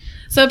good.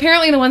 So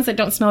apparently, the ones that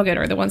don't smell good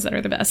are the ones that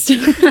are the best.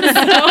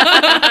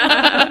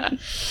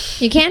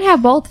 You can't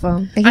have both of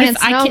them. They can't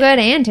smell good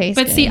and taste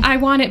But good. see, I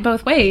want it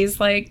both ways.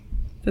 Like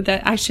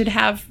that, I should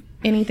have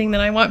anything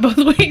that I want both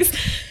ways.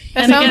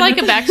 That sounds like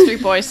a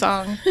Backstreet Boys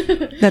song.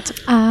 That's.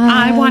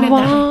 I wanted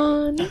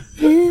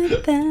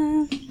that.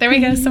 There we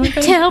go. Someone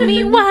goes, Tell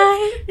me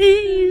why.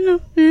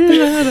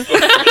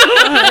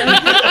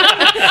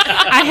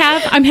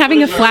 I'm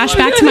having a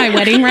flashback to my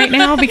wedding right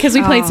now because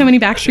we played so many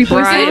Backstreet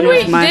Boys Brian songs.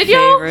 was my Did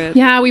y'all? favorite.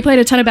 Yeah, we played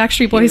a ton of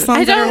Backstreet Boys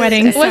songs at our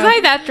wedding. Was I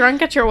that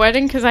drunk at your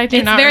wedding? Because I do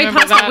It's not very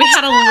remember possible. We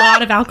that. had a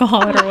lot of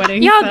alcohol at our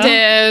wedding. Y'all so.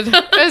 did.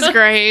 It was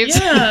great.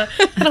 Yeah,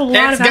 had a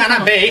lot It's of alcohol.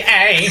 gonna be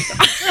a.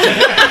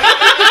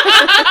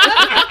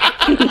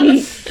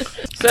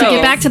 So, To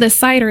get back to the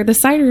cider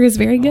is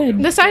very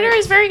good. The cider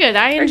is very good.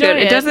 I very enjoyed good.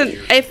 it. It doesn't.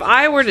 If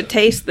I were to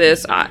taste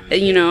this, not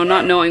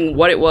knowing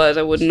what it was,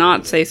 I would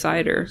not say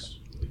cider.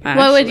 What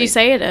would actually. you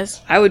say it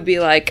is? I would be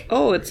like,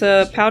 oh, it's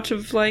a pouch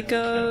of like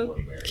a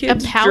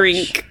kid's pouch?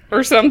 drink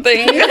or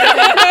something.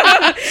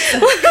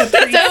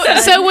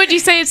 So would you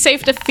say it's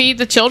safe to feed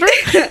the children?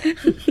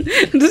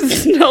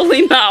 This is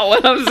totally not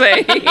what I'm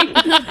saying.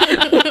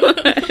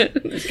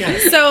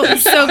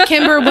 So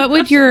Kimber, what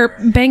would your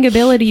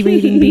bangability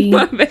rating be?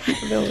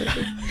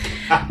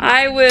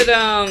 I would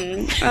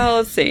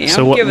let's see.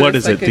 So what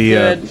is it?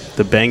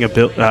 The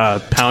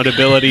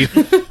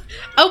poundability?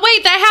 Oh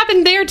wait, that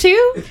happened there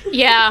too?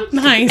 Yeah.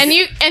 Nice. And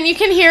you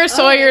can hear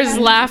Sawyer's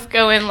laugh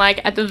going like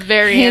at the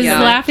very His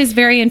end. laugh is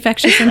very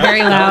infectious and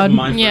very loud.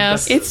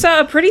 Yes. It's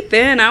pretty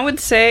thin. I would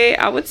say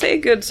a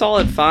good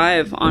solid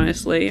 5,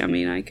 honestly. I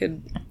mean, I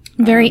could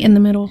Very in the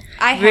middle.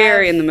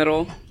 very in the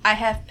middle. I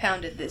have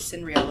pounded this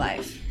in real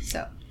life.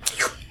 So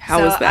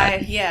How was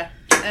that?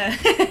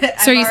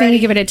 So are you saying you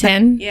give it a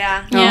 10?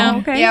 Yeah. Yeah.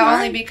 okay. Yeah, all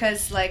only right.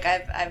 because like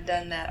I've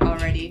done that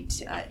already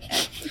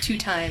 2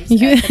 times at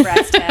the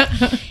brass tap.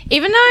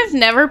 Even though I've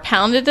never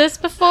pounded this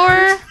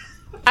before,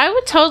 I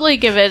would totally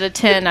give it a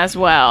 10 as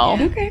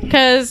well. Okay.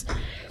 Because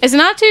it's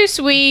not too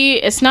sweet,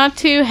 it's not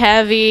too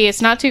heavy,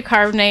 it's not too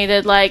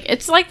carbonated. Like,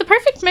 it's like the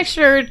perfect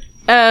mixture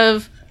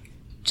of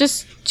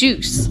just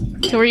juice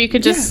to where you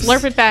could just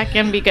slurp it back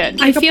and be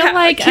good. I feel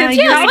like like a kid's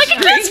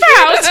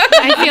sprout.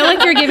 I feel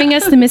like you're giving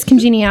us the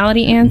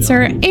miscongeniality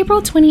answer.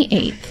 April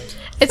 28th.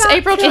 It's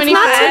April 25th. It's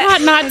not too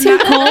hot, not too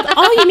cold.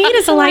 All you need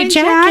is a light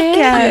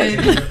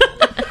jacket.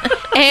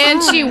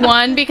 And she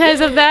won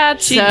because of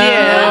that. She so.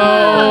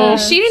 did.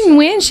 She didn't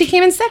win. She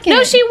came in second.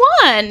 No, she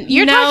won.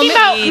 You're No, talking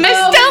about me. Miss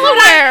No.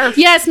 Delaware.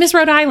 Yes, Miss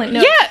Rhode Island.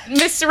 No. Yeah,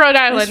 Miss Rhode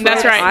Island.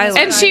 That's Rhode right. Island.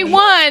 And she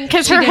won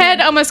because her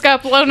head almost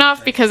got blown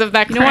off because of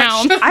that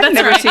crown. I've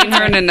never seen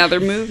her in another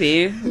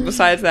movie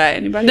besides that.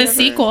 Anybody? The ever?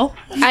 sequel.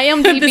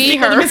 IMDb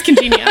her. Miss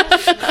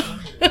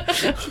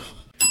Congeniality.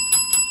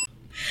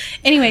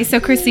 Anyway, so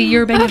Chrissy,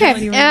 you're banging. Okay,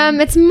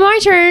 it's my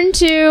turn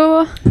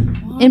to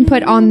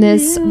input on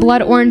this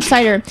blood orange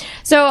cider.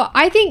 So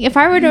I think if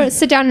I were to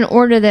sit down and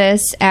order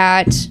this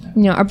at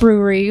a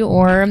brewery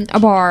or a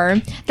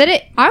bar,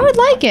 that I would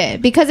like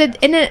it because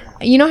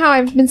you know how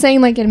I've been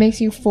saying like it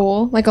makes you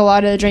full, like a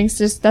lot of the drinks.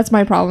 Just that's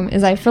my problem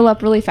is I fill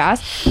up really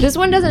fast. This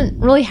one doesn't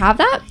really have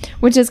that,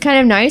 which is kind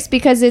of nice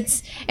because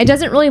it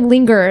doesn't really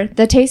linger.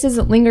 The taste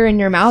doesn't linger in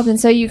your mouth, and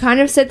so you kind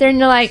of sit there and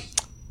you're like,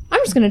 I'm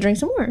just going to drink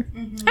some more.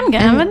 I'm going to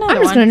have another one.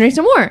 I'm just going to drink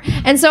some more.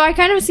 And so I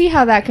kind of see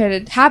how that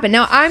could happen.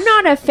 Now, I'm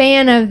not a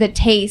fan of the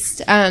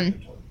taste.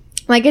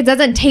 Like, it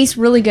doesn't taste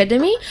really good to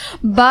me.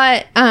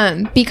 But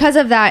because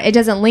of that, it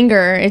doesn't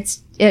linger.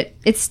 It's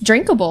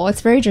drinkable.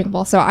 It's very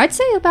drinkable. So I'd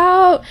say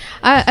about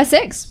a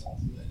 6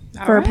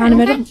 for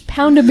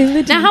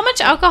poundability. Now, how much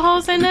alcohol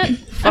is in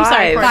it? I'm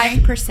sorry.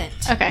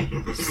 5%. Okay.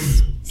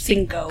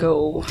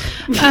 Cinco.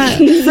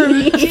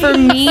 For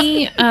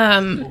me,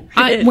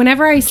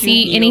 whenever I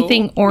see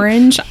anything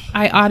orange,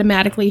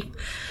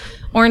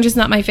 orange is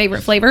not my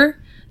favorite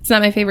flavor. It's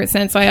not my favorite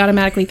scent, so I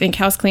automatically think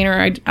house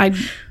cleaner. I'm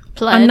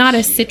not a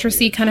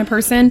citrusy kind of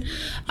person,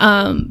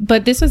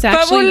 but this was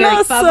actually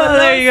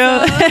there you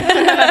go.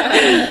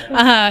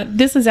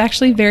 this was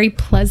actually very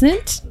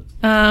pleasant.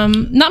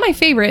 Not my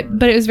favorite,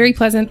 but it was very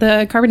pleasant.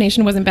 The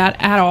carbonation wasn't bad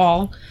at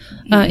all.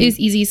 It was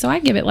easy, so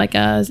I'd give it like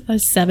a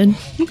 7.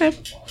 Okay.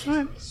 All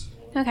right.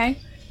 Okay.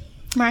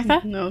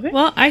 Martha? Okay.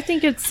 Well, I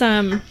think it's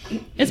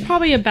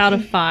probably about a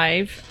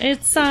 5.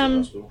 It's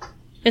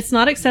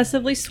not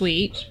excessively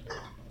sweet,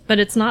 but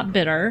it's not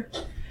bitter.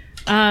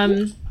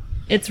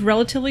 It's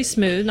relatively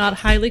smooth, not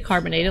highly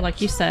carbonated,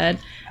 like you said.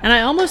 And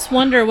I almost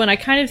wonder when I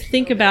kind of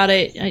think about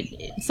it,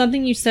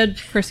 something you said,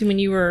 Chrissy, when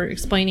you were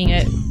explaining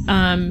it,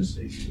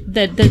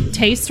 that the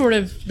taste sort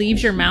of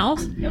leaves your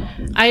mouth.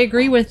 I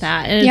agree with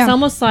that. And it's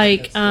almost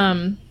like,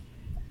 I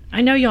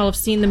know y'all have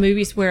seen the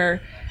movies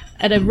where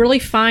at a really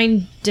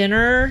fine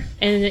dinner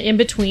and in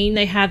between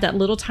they have that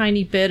little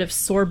tiny bit of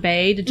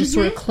sorbet to just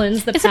sort of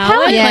cleanse the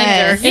palate. It's a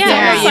palate cleanser. It's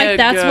almost like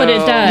that's what it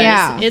does.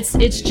 Yeah.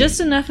 It's just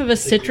enough of a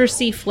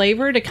citrusy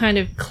flavor to kind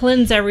of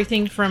cleanse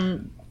everything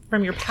from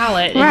your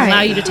palate and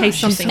allow you to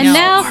taste something else. And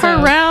now for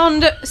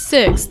round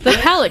 6, the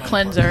palate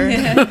cleanser.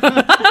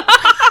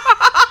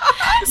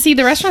 See,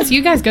 the restaurants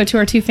you guys go to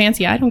are too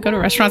fancy. I don't go to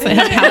restaurants that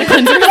have palate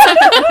cleansers.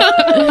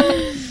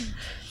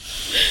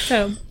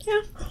 So,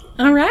 yeah.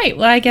 All right.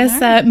 Well, I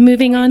guess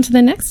moving on to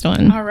the next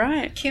one. All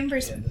right.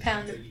 Kimber's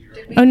pound.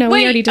 Oh, no,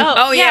 we already did.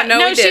 Oh, yeah, no,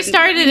 we she didn't.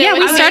 started it. Yeah,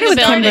 we started with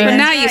Kimber. But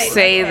now you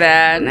say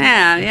that.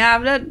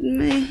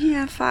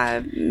 Yeah,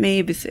 5,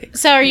 maybe 6.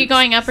 So are you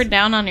going up or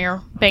down on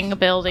your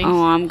bangability?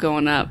 Oh, I'm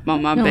going up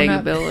on my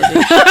bangability.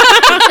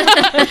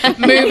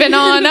 Moving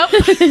on up.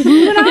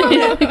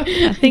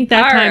 I think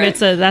that time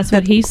that's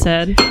what he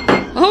said.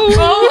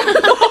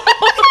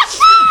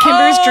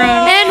 Kimber's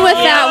drunk. And with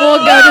that, we'll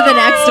go to the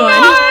next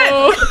one.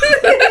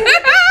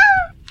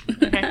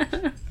 Okay.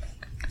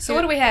 So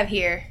what do we have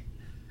here?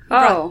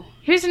 Oh.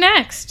 Who's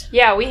next?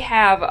 Yeah, we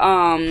have,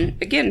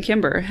 again,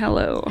 Kimber.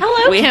 Hello.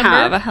 Hello, we Kimber.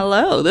 have a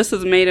hello. This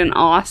is made in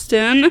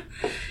Austin.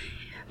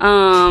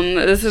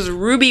 This is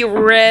Ruby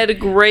Red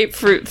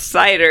Grapefruit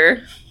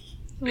Cider.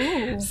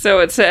 Ooh. So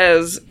it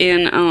says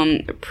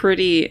in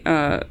pretty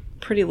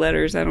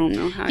letters. I don't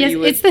know how you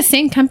would... it's the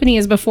same company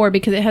as before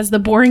because it has the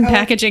boring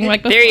packaging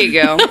like before. There you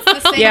go.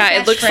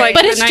 Yeah, it looks like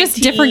but it's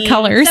just different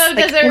colors. So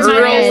does like it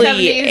early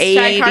 70s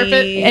shag carpet?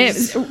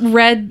 It's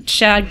red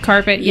shag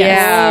carpet. Yes.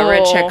 Yeah,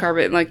 red shag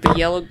carpet, like the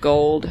yellow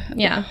gold.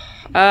 Yeah.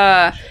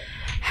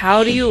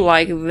 How do you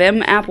like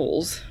them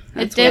apples?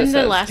 It did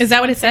the last. Is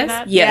that what it says?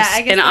 Yes. Yeah,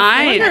 I guess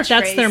I wonder if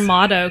that's their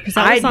motto because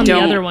that was on the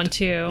other one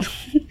too.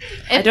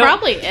 It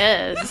probably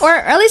is. Or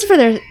at least for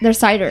their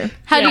cider.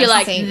 How do you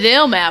like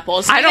them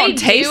apples? I don't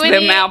taste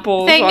them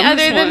apples Thing on other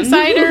this than one.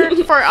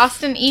 cider for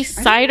Austin East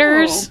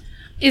ciders.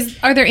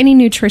 Are there any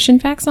nutrition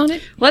facts on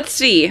it? Let's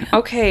see.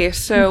 Okay,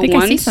 so I think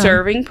I see one some.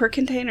 serving per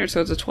container,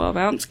 so it's a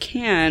 12-ounce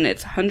can.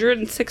 It's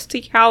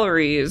 160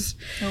 calories,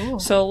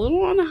 so a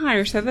little on the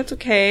higher side. That's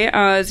okay.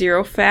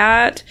 0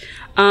 fat,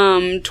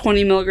 20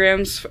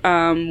 milligrams,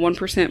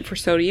 1% for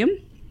sodium.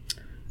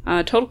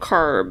 Total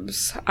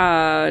carbs,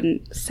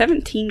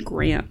 17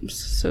 grams,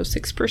 so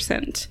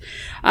 6%.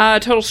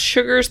 Total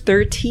sugars,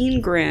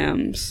 13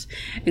 grams.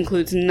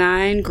 Includes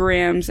 9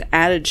 grams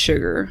added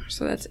sugar,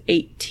 so that's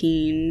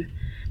 18%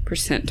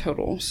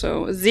 total.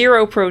 So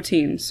 0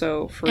 protein.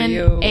 So for And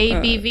you,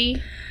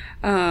 ABV?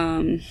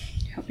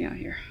 Help me out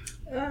here.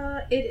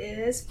 It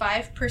is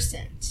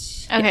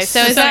 5%. Okay, so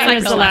It's is that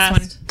like the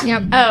last one.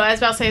 Yep. Oh, I was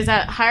about to say, is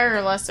that higher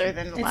or lesser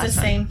than the It's last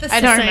the same. one? I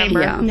don't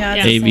remember. Yeah. Yeah,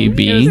 it's the same.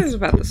 It was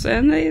about the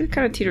same. They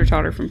kind of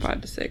teeter-totter from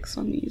 5 to 6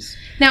 on these.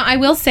 Now, I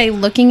will say,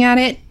 looking at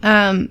it,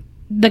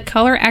 the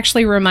color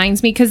actually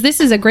reminds me, because this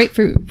is a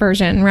grapefruit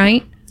version,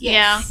 right?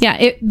 Yeah.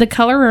 Yeah, the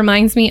color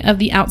reminds me of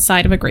the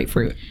outside of a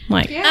grapefruit.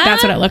 Like,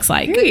 that's what it looks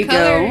like. There you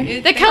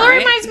go. The color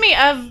reminds me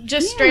of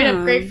just straight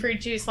up grapefruit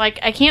juice. Like,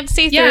 I can't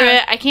see through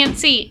it. I can't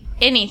see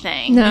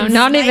anything. No,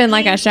 not even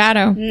like a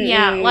shadow.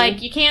 Yeah,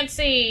 like, you can't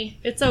see.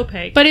 It's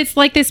opaque. But it's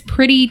like this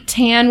pretty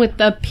tan with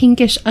the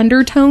pinkish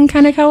undertone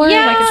kind of color.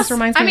 Yeah. Like, it just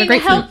reminds me I of a mean,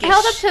 grapefruit.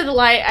 held up to the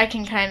light, I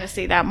can kind of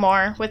see that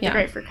more with the Yeah.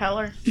 grapefruit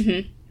color.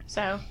 Mm-hmm.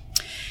 So,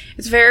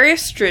 It's very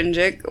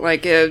astringent,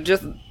 like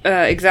just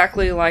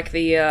exactly like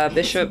the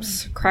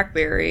Bishop's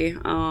crackberry.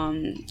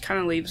 Kind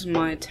of leaves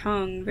my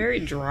tongue very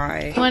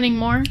dry. wanting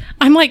more?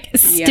 I'm like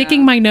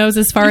sticking my nose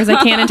as far as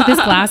I can into this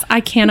glass.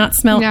 I cannot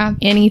smell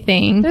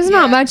anything. There's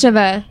not much of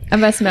a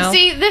smell.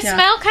 See, the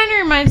smell kind of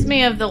reminds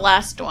me of the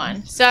last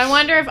one. So I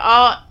wonder if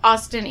all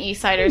Austin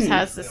E-Ciders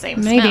has the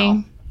same Maybe.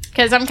 smell.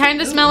 Because I'm kind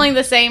of smelling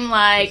the same,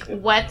 like,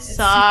 wet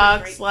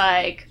socks,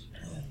 like,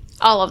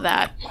 all of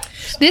that.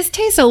 This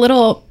tastes a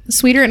little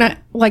sweeter, and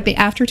like the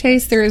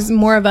aftertaste, there's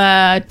more of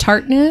a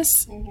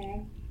tartness.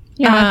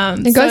 Yeah,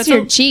 it goes to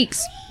your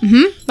cheeks.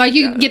 Mm-hmm. Like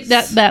you get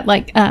that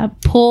like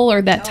pull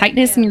or that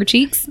tightness in your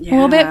cheeks a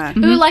little bit.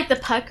 Ooh, like the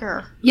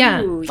pucker.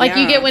 Yeah, Like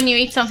you get when you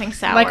eat something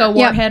sour. like a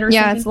warhead or something.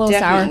 Yeah, it's a little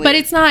sour. But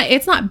it's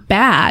not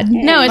bad.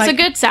 No, it's Like- a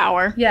good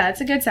sour. Yeah,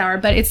 it's a good sour,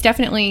 but it's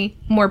definitely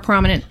more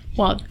prominent.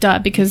 Well, duh,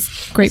 because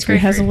grapefruit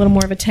has a little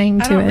more of a tang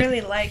I to don't it.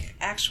 really like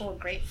actual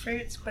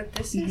grapefruits, but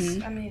this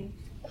is, I mean,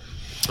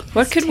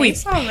 What could we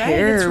tastes all right.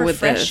 pair It's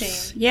with refreshing.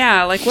 this?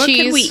 Yeah, like what could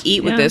Cheese. we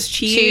eat with Yeah. this?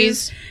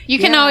 Cheese. You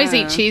can Yeah. always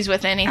eat cheese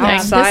with anything.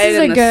 Outside This is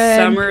in a the good-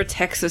 summer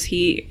Texas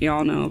heat,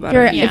 y'all know about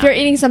If it. you're, if you're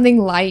eating something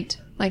light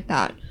like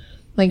that,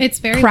 like It's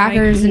very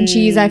crackers light. and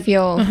cheese, I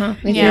feel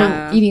like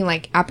Yeah. you're eating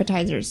like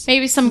appetizers.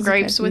 Maybe some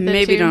grapes with it,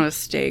 Maybe too. not a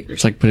steak or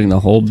It's like putting the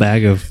whole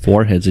bag of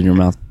foreheads in your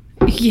mouth.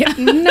 Yeah,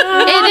 no,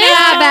 It is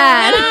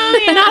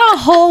bad. not a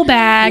whole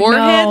bag.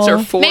 Warheads no.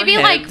 or foreheads? Maybe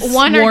like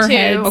one or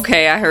Warheads. two.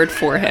 Okay, I heard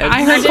foreheads.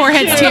 I heard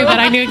foreheads too, but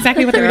I knew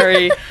exactly what they were.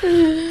 Very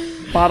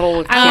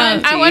bottle of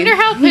Chianti. I wonder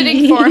how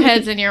putting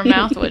foreheads in your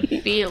mouth would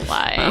be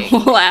like.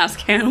 We'll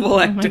ask Hannibal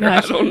Lecter. I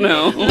don't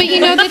know. But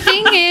you know,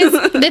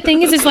 the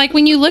thing is like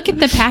when you look at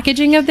the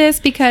packaging of this,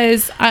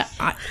 because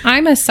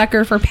I'm a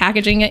sucker for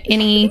packaging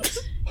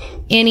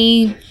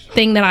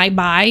anything that I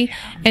buy,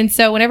 and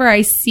so whenever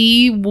I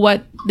see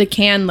what the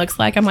can looks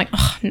like, I'm like,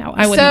 oh no,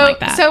 I wouldn't like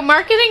that. So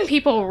marketing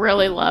people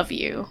really love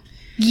you.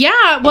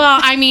 Yeah, well,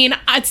 I mean,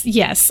 it's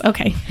yes,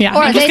 okay, yeah.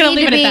 Or I'm they just gonna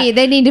need leave to it at be. that.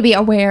 They need to be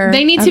aware.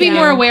 They need to of be it.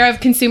 more aware of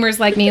consumers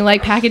like me.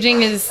 Like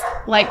packaging is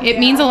like it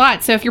means a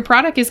lot. So if your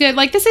product is good,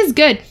 like this is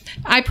good.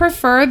 I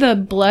prefer the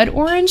blood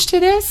orange to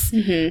this,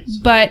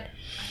 but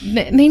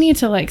they need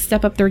to like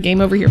step up their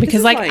game over here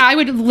because like I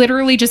would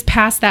literally just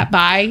pass that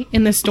by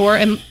in the store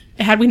and.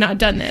 Had we not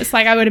done this,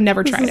 like I would have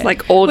never tried it.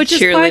 Like old Which is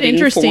cheerleading quite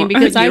interesting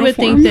because I would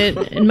uniform. think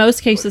that in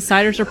most cases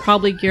ciders are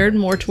probably geared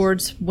more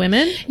towards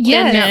women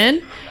Yes. than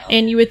men,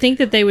 and you would think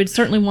that they would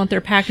certainly want their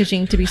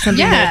packaging to be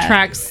something that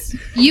attracts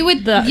you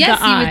would the yes,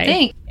 the you eye. would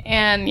think.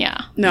 And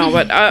yeah. No,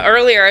 but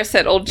earlier I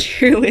said old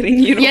cheerleading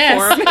uniform.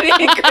 Yes.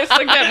 And Chris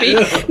looked at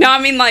me. No,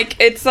 I mean like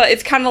it's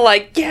kind of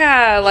like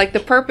like the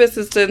purpose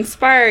is to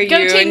inspire Go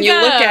you, team, and you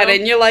look go. at it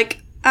and you're like,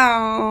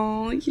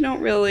 oh,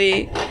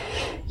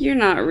 you're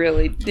not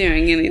really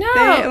doing anything.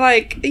 No.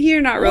 Like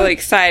you're not really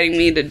exciting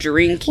me to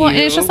drink. Well, you.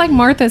 and it's just like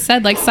Martha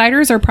said, like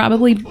ciders are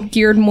probably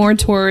geared more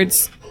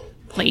towards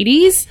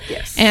ladies.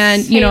 Yes.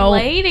 And you know,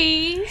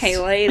 ladies. Hey,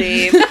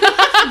 lady.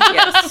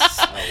 Yes.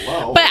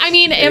 but I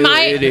mean, am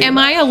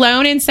I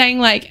alone in saying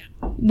like,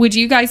 would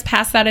you guys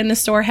pass that in the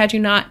store had you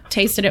not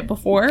tasted it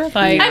before?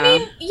 Like, I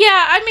mean,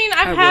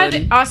 I've I had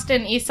would.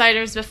 Austin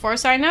E-Ciders before,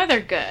 so I know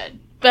they're good.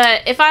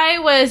 But if I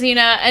was,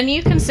 a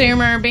new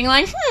consumer being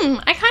like, I kind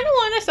of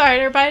want a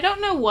cider, but I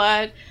don't know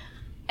what,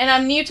 and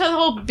I'm new to the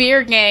whole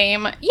beer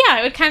game,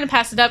 I would kind of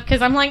pass it up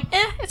because I'm like,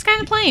 it's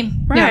kind of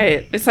plain.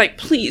 Right. It's like,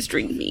 please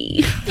drink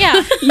me.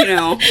 Yeah.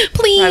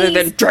 Please. Rather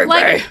than drink me.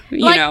 Like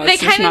It's they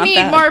just kind of not need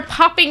that. more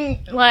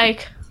popping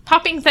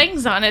popping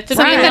things on it to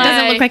Something be that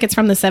doesn't look like it's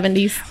from the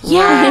 70s.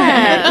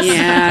 Yes.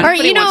 Yeah. Or,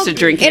 Nobody wants to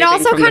drink it anything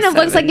also from kind the of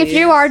looks like if 70s.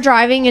 you are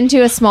driving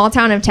into a small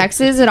town of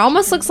Texas, it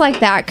almost looks like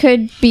that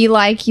could be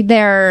like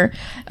their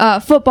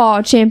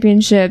football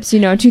championships,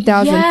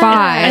 2005.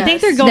 I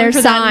think they're going Their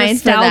for that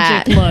signs for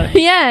nostalgic that.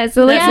 look. Yes,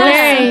 it looks That real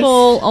very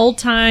simple, old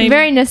time.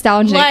 very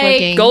nostalgic Like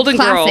looking. Golden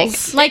classic.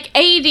 Girls. like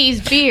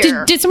 80s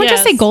beer. Did someone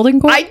just Yes. say Golden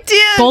Girls? I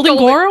did. Golden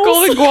Girls?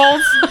 Golden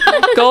Girls.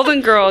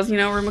 Golden Girls. Rue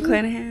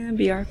McClanahan,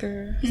 B.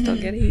 Arthur, Still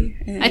Getty.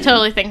 I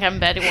totally think I'm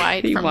Betty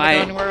White Betty from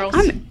White. the Golden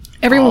Girls.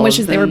 Everyone All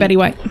wishes of they were them. Betty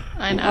White.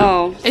 I know.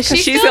 Oh, Is 'cause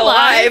she she's still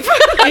alive.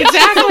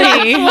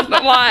 Exactly.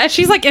 Why?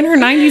 She's like in her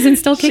 90s and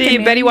still kicking.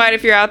 man. Betty White,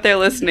 if you're out there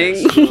listening,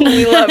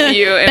 we love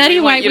you. And Betty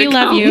we want White, you we to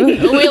love come you.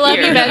 We love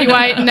you, here. Betty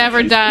White.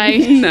 Never die.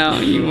 No,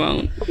 you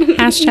won't.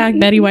 Hashtag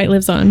Betty White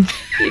lives on.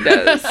 He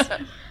does.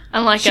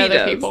 Unlike She other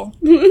does. people.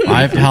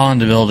 My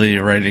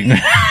palatability rating.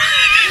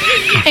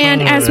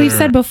 And as we've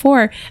said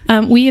before,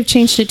 we have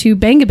changed it to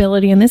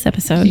bangability in this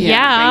episode.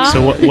 Yeah.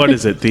 So what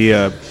is it?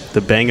 The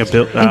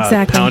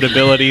Exactly.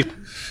 poundability?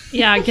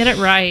 Yeah, get it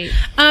right.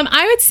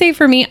 I would say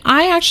for me,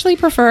 I actually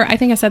prefer, I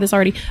think I said this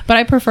already, but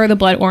I prefer the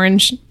blood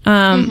orange.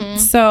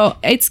 So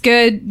it's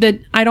good that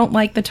I don't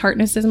like the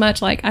tartness as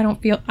much. Like I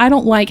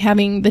don't like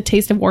having the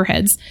taste of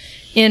Warheads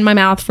in my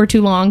mouth for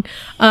too long.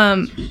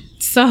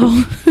 So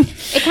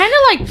It kind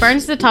of like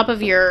burns the top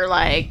of your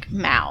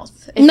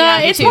mouth. if no, you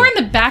have it's to. more in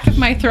the back of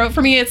my throat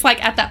for me. It's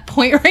like at that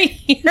point right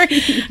here.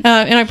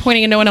 And I'm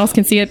pointing and no one else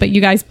can see it but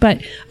you guys.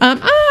 But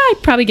I'd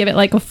probably give it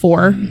like a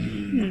 4.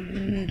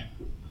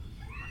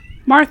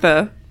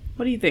 Martha,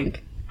 what do you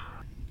think?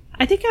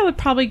 I think I would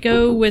probably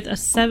go with a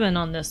 7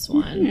 on this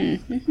one.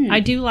 Mm-hmm. I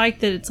do like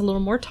that it's a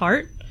little more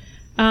tart.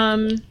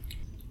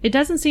 It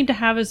doesn't seem to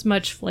have as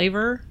much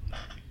flavor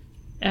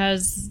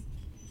as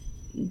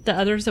the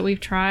others that we've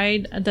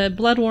tried. The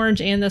blood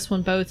orange and this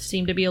one both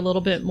seem to be a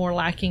little bit more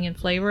lacking in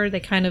flavor. They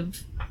kind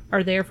of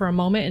are there for a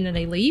moment and then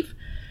they leave.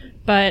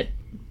 But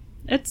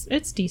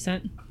it's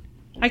decent.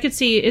 I could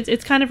see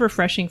it's kind of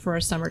refreshing for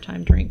a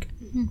summertime drink.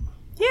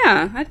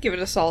 Yeah, I'd give it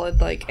a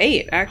solid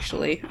 8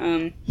 actually.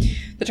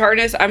 The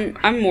tartness,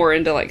 I'm more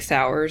into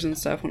sours and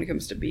stuff when it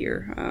comes to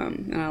beer.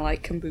 And I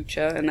like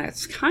kombucha, and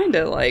that's kind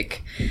of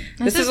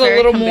this is a very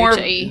little more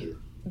kombucha-y.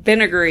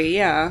 vinegary,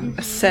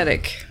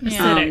 acidic.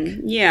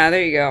 Acidic. Yeah,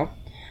 there you go.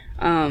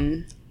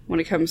 When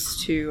it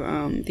comes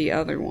to the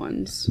other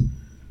ones.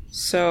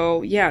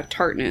 So yeah,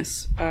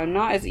 tartness.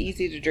 Not as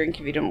easy to drink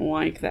if you don't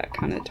like that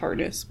kind of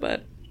tartness,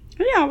 but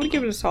yeah, I would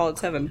give it a solid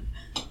 7.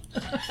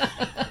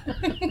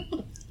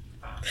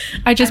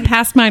 I just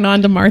passed mine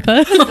on to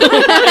Martha. There you go. I'm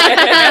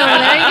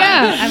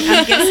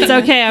guessing. It's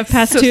okay. I've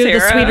passed So 2 of the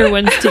Sarah? sweeter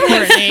ones to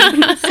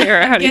Courtney.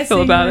 Sarah, how do you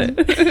feel about it?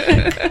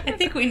 I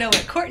think we know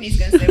what Courtney's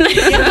going to say.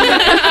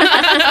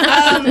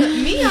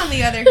 Me, on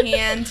the other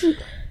hand,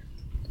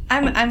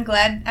 I'm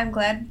glad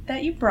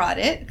that you brought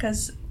it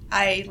because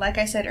like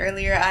I said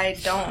earlier, I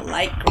don't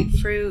like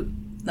grapefruit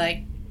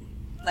like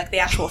the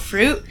actual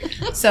fruit.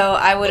 So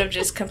I would have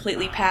just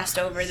completely passed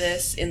over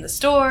this in the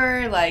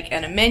store,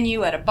 at a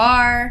menu at a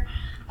bar.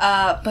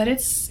 But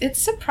it's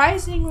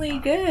surprisingly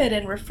good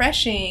and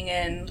refreshing,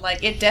 and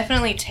it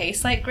definitely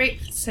tastes like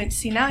grapefruit. So,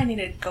 see, now I need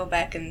to go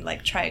back and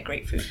try a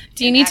grapefruit.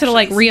 Do you need to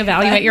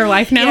reevaluate your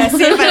life now? Yeah,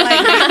 see if I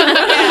like grapefruit.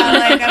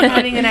 I'm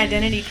having an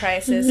identity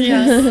crisis.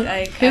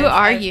 Who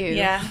are you?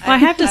 Yeah. Well, I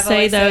have to I've say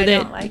always said though I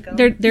don't like 'em.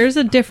 that there's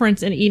a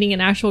difference in eating an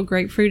actual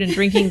grapefruit and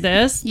drinking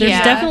this. There's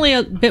Yeah. definitely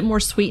a bit more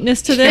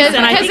sweetness to this,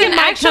 and I Because think it an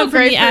might actual come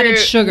from the added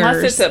grapefruit, sugars.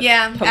 Unless it's a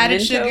Yeah,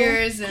 added pimento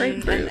sugars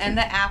grapefruit. and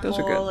the Those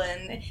are apple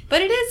good.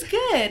 but it is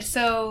good.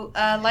 So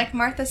like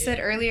Martha said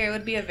earlier, it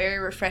would be a very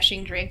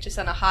refreshing drink just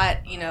on a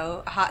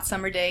hot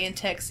summer day in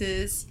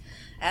Texas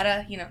at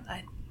a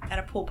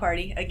pool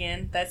party.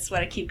 Again, that's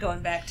what I keep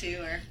going back to.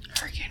 Or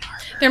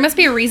There must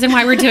be a reason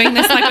why we're doing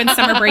this when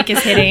summer break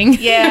is hitting.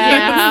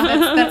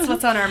 yeah, that's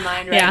what's on our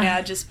mind right Yeah.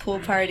 now. Just pool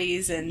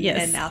parties and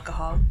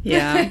alcohol.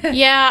 Yeah.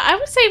 Yeah, I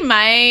would say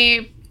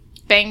my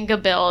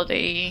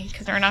bangability,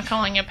 because we're not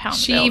calling it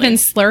poundability. She even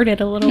slurred it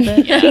a little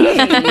bit.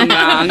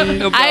 I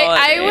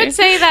would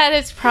say that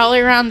it's probably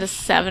around the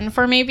 7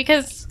 for me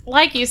because,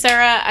 like you,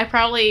 Sarah, I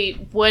probably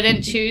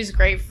wouldn't choose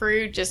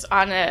grapefruit just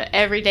on a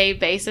everyday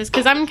basis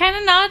because I'm kind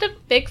of not a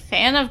big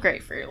fan of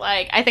grapefruit.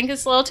 I think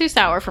it's a little too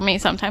sour for me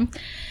sometimes.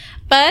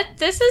 But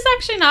this is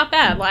actually not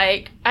bad.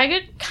 I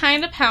could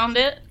kind of pound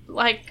it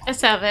like a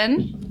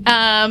 7.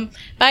 But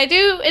I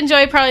do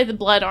enjoy probably the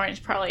blood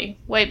orange probably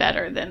way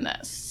better than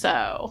this.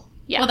 So,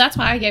 yeah. Well, that's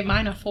why I gave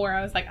mine a 4.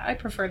 I was like, I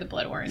prefer the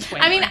blood orange way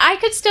I mean, more. I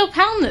could still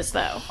pound this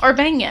though, or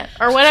bang it,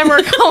 or whatever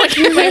we're calling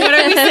it. Wait, what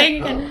are we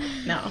saying?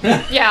 No.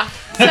 Yeah.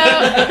 So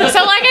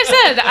like I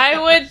said, I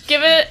would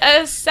give it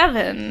a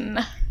 7.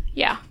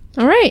 Yeah.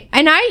 All right.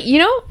 And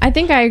I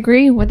think I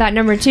agree with that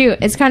number too.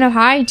 It's kind of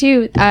high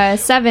too.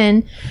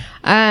 7.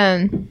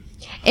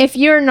 If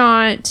you're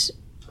not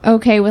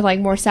okay with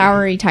more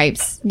soury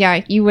types,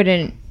 yeah, you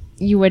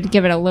would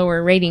give it a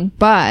lower rating.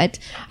 But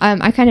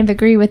I kind of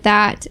agree with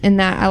that in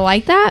that I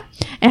like that.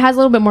 It has a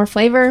little bit more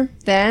flavor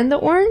than the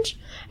orange.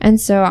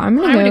 And so I'm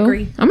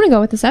gonna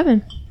go with the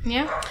 7.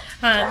 Yeah.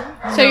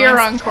 So you're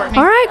wrong, Courtney.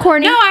 All right,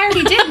 Courtney. No, I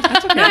already did.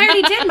 No, I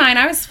already did mine.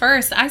 I was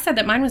first. I said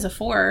that mine was a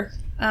 4.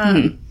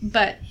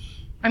 But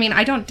I mean,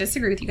 I don't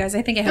disagree with you guys.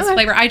 I think it has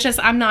flavor.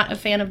 I'm not a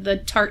fan of the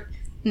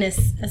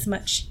tartness as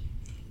much.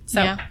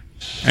 So Yeah.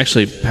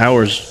 Actually,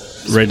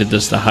 Powers rated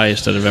this the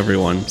highest out of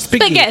everyone.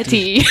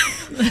 Spaghetti.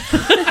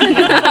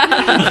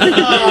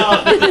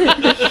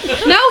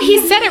 No, he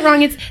said it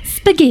wrong. It's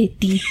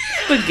spaghetti.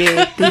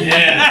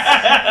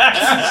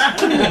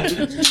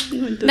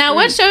 Now,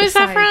 what show is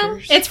that from?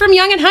 It's from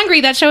Young and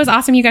Hungry. That show is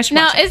awesome. You guys should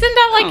Now, watch it. isn't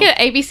that like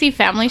an ABC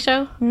family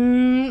show? I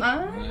don't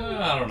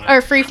know.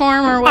 Or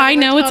Freeform or what? I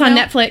know it's on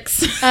Netflix.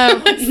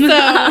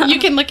 So you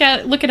can look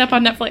it up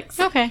on Netflix.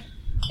 Okay.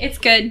 It's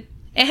good.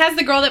 It has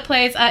the girl that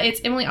plays.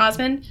 It's Emily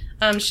Osmond.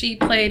 She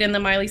played in the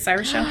Miley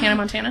Cyrus show, Hannah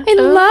Montana. I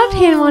loved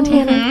Hannah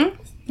Montana.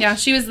 Yeah,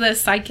 she was the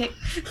sidekick.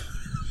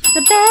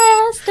 The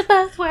best of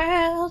both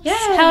worlds.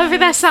 Yeah. However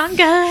that song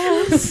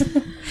goes.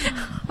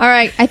 All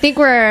right, I think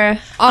we're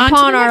On to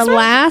upon the our next one?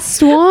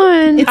 last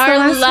one. It's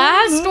Our the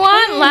last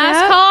one. Last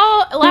Yep.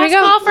 call. Here we Last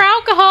go. call for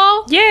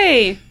alcohol.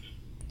 Yay!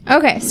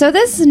 Okay, so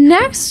this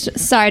next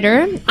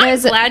cider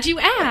is. Glad you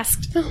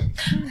asked.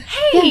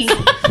 Hey,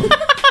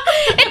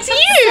 It's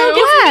you. so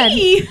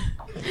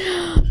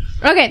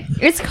glad. Okay,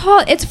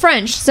 it's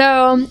French,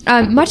 so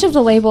much of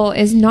the label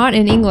is not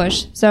in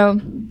English. So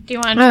Do you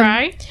want to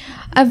try?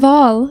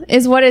 Aval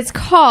is what it's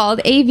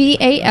called,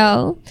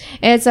 AVAL.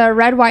 It's a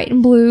red, white,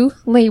 and blue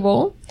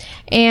label,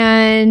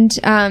 and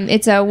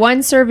it's a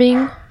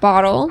 1-serving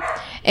bottle.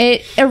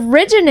 It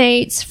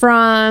originates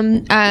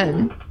from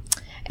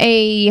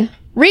a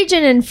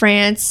region in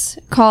France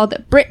called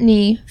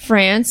Brittany,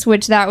 France,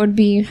 which that would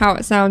be how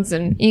it sounds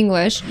in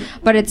English,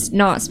 but it's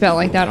not spelled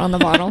like that on the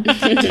bottle.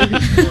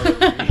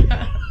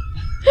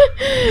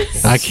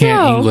 I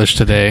can't So- English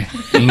today.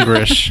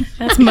 English.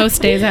 That's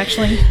most days,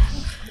 actually.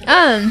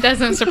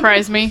 Doesn't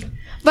surprise me.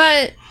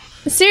 But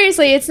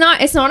seriously, it's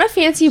not a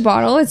fancy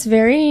bottle. It's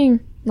very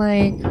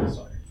like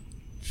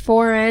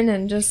foreign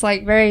and just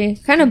like very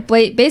kind of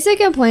basic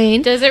and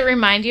plain. Does it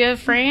remind you of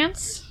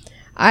France?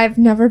 I've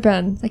never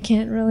been. I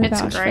can't really It's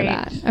vouch for great.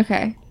 that.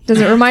 Okay. Does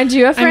it remind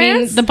you of I mean,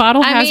 France? the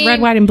bottle has mean, red,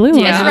 white, and blue. It's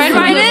on red, it.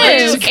 white,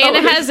 It and blue, and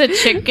it has a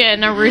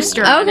chicken, a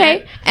rooster on Okay,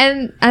 it.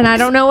 and I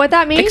don't know what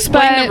that means.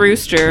 Explain but the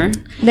rooster. I'm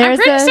There's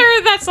pretty a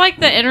sure that's like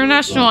the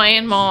international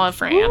animal of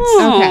France.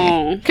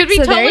 Oh. Could be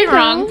So there totally you go.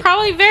 wrong.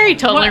 Probably very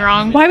totally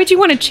wrong. Why would you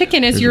want a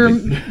chicken as your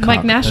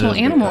like national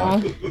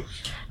animal?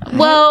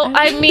 Well,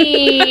 I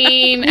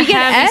mean, have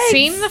eggs. you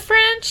seen the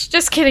French?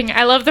 Just kidding.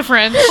 I love the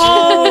French.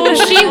 Oh,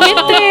 she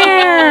went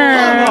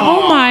there.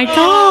 Oh my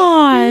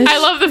gosh. I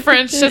love the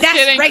French. Just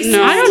kidding.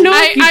 No. I don't know.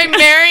 if you- I'm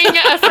marrying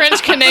a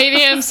French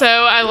Canadian, so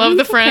I love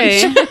the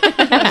French.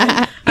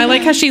 Okay. I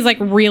like how she's like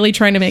really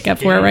trying to make up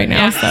for it right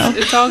now. So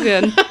It's all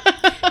good.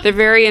 They're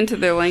very into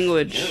their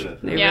language.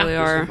 They Yeah. really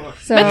are.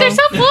 so But they're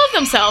so full of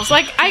themselves.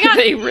 Like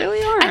They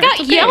really are. I got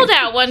yelled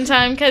at one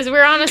time because we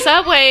were on a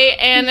subway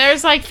and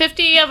there's like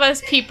 50 of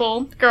us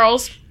people,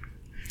 girls,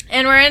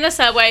 and we're in a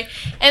subway,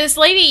 and this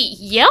lady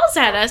yells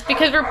at us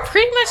because we're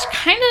pretty much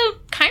kind of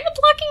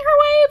blocking her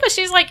way, but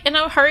she's like in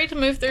a hurry to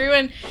move through,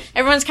 and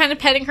everyone's kind of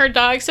petting her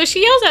dog, so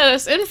she yells at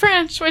us in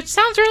French, which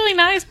sounds really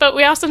nice, but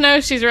we also know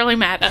she's really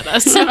mad at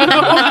us. So.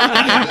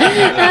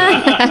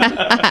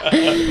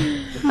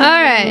 All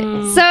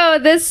right. So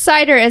this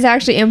cider is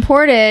actually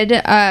imported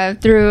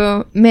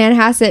through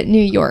Manhasset,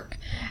 New York,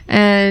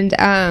 and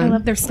I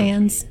love their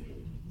stands.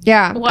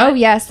 yeah. What? Oh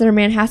yes, they're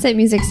Manhasset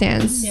music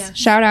stands. Yeah.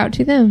 Shout out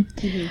to them.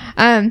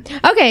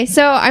 Okay,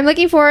 so I'm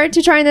looking forward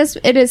to trying this.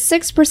 It is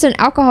 6%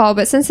 alcohol,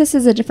 but since this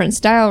is a different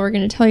style, we're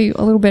going to tell you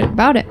a little bit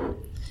about it.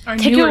 Our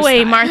Take it newer away,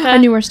 style. Martha. A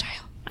newer style.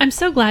 I'm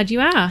so glad you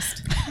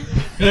asked.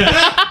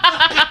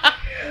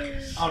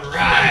 All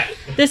right.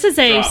 This is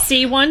a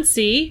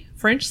C1C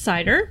French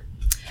cider.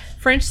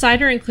 French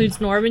cider includes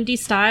Normandy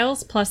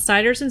styles plus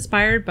ciders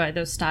inspired by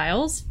those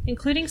styles,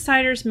 including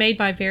ciders made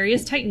by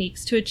various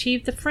techniques to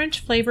achieve the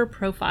French flavor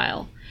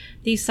profile.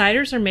 These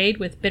ciders are made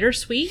with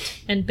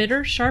bittersweet and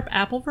bitter sharp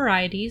apple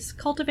varieties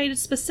cultivated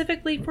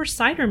specifically for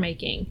cider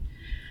making.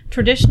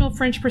 Traditional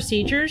French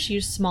procedures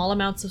use small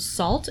amounts of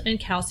salt and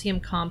calcium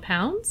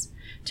compounds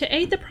to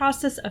aid the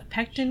process of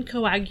pectin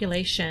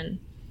coagulation.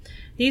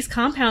 These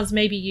compounds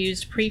may be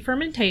used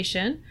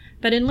pre-fermentation,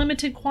 but in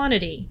limited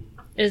quantity.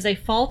 It is a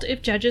fault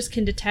if judges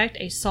can detect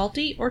a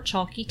salty or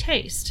chalky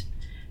taste.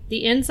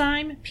 The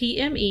enzyme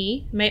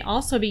PME may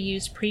also be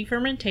used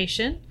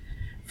pre-fermentation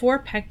for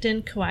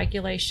pectin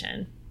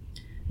coagulation.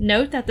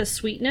 Note that the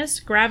sweetness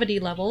gravity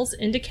levels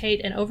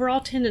indicate an overall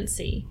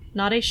tendency,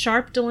 not a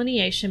sharp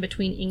delineation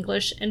between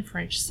English and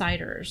French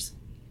ciders.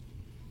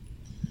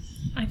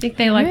 I think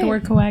they like the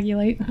word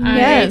coagulate. I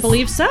Yes.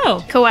 believe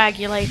so.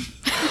 Coagulate.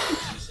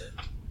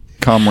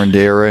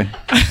 Camaraderie.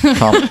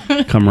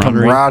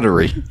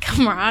 Camaraderie.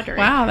 Camaraderie.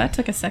 Wow, that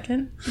took a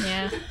second.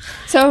 Yeah.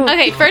 So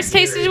Okay, first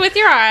taste it with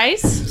your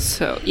eyes.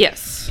 So,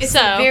 yes. It's So,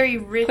 a very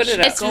rich. Put it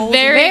up. It's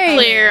very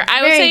clear.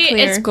 I would very say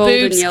clear. it's Golden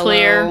boobs yellow.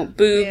 clear.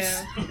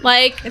 Boobs.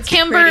 Like,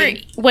 Kimber,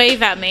 pretty.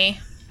 wave at me.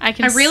 I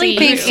can I really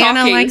see. think Anna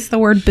Shocking. likes the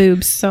word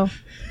boobs. So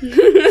There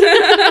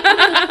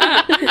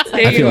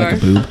I you feel are. like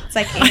a boob. It's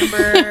like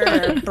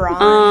amber or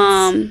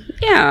bronze.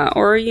 Yeah,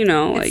 or like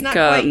It's not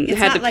quite- it's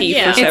had not to like- pee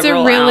yeah. for It's a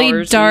several really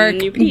hours. dark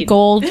and you peed.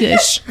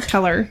 goldish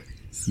color.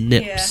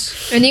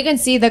 Nips. And you can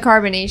see the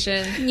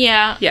carbonation.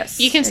 Yeah. Yes.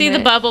 You can see In the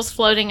it. bubbles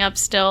floating up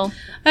still.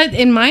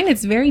 In mine,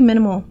 it's very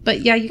minimal.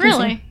 But yeah, you can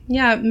Really? see.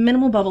 Yeah,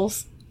 minimal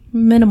bubbles.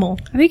 Minimal.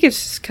 I think it's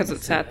just because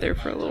it sat there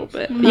for a little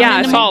bit. Yeah,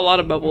 I saw a lot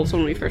of bubbles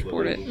when we first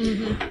poured it.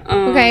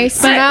 Okay, But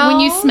smell. when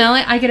you smell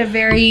it, I get a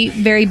very,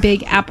 very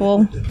big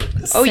apple.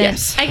 Oh, scent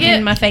yes. I get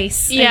in my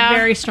face. yeah,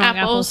 very strong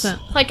apple apples, scent.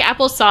 like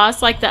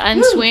applesauce, like the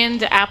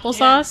unsweetened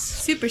applesauce,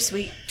 Super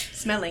sweet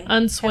smelling.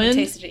 Unsweetened?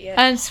 Haven't tasted it yet.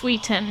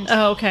 unsweetened.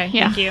 Oh, okay.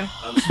 Yeah. Thank you.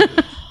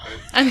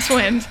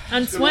 Unsweetened.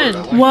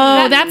 Unsweetened.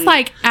 Whoa, that's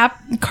like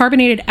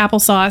carbonated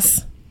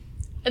applesauce.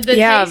 The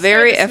Yeah, taste or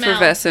very the smell?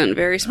 effervescent,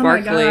 very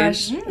sparkly.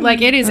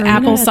 Like it is Are we not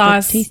at the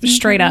applesauce tasting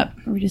straight up.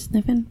 Are we just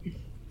sniffing?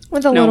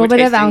 with a No, little we're bit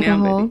of tasting now,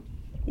 alcohol.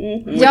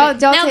 baby. Y'all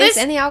Now taste this-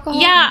 any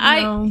alcohol? Yeah,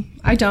 No,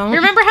 I don't.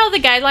 Remember how the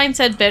guideline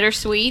said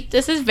bittersweet?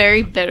 This is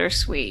very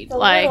bittersweet. A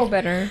Like little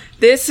bitter.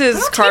 This is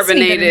taste any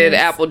carbonated bitterness.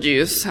 apple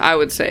juice, I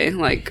would say.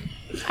 Like,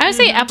 I would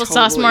say applesauce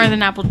Totally. more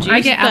than apple juice. I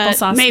get but-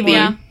 applesauce maybe.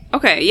 more.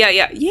 Okay, yeah.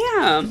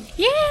 Yeah.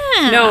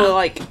 No,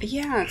 like,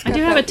 yeah. It's I got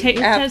do have a that taste.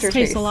 It does aftertaste.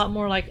 taste a lot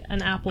more like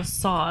an apple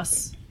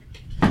sauce.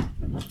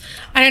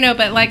 I don't know,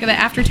 but like the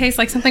aftertaste,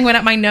 like something went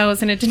up my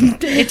nose and it didn't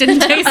taste very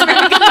good.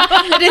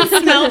 It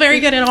didn't smell very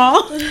good at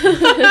all.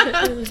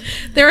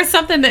 There was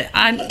something that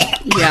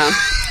Yeah.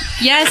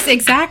 yes,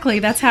 exactly.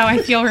 That's how I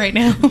feel right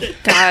now.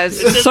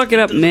 Guys, suck it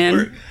up,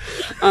 man.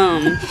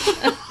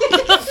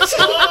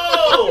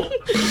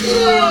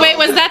 Wait,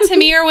 was that to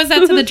me or was that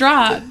to the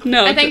drop?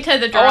 No. I think to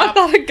the Oh, I drop.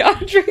 thought I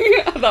got a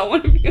drink. I thought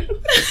one of you.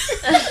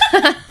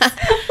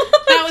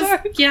 That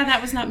was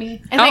that was not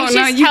me. I think Oh, she's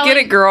no, you telling- get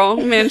it, girl.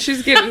 Man,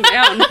 she's getting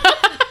down.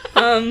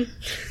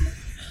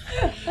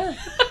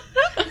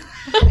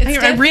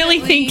 I really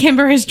think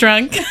Kimber is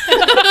drunk.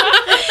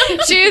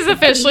 She is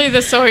officially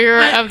the Sawyer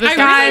of the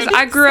Guys,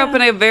 I grew up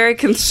in a very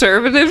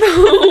conservative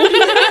home.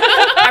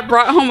 I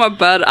brought home a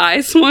Bud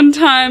Ice one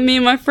time. Me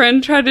and my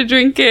friend tried to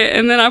drink it,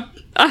 and then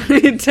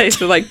it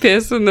tasted like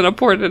piss, and then I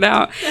poured it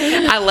out.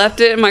 I left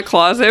it in my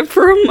closet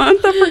for a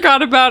month. I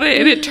forgot about it,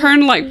 and it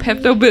turned like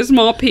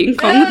Pepto-Bismol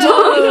pink on the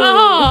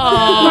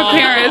top. My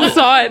parents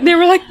saw it, and they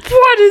were like,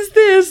 "What is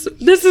this?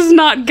 This is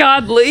not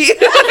godly."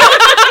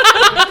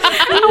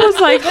 I was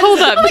like, "Hold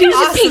up,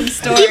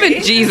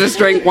 even Jesus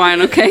drank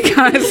wine, okay,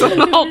 guys? So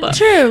hold up."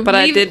 True. But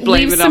I did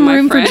blame leave it on some my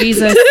room friend. for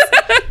Jesus.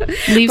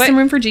 Leave But- some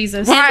room for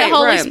Jesus. Right. the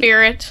Holy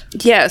Spirit.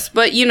 Yes,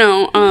 but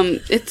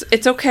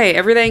it's okay.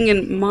 Everything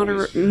in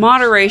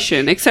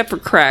moderation, except for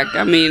crack.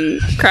 I mean,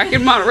 crack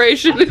in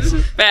moderation is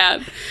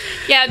bad.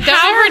 Yeah, don't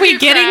How are we overdo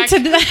getting crack. to?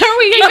 How are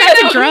we getting back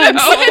to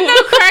drugs? Even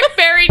though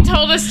Crackberry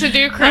told us to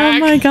do crack. Oh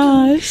my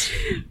gosh!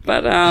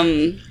 But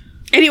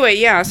anyway,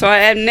 yeah. So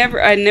I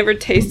never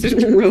tasted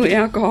really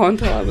alcohol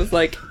until I was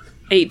like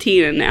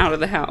 18 and out of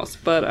the house.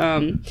 But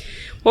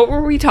what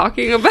were we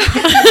talking about?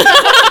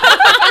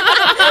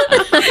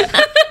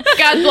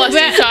 God bless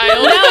you,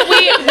 child. Well,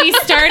 we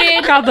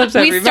started. God loves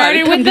We everybody.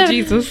 started Come with to the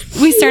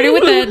Jesus. We started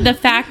with the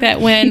fact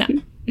that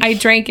when I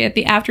drank it,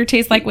 the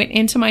aftertaste like went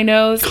into my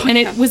nose, and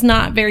it was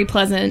not very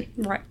pleasant.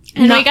 Right.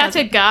 And Not we got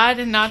pleasant. to God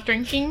and not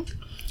drinking.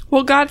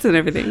 Well, God's in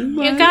everything.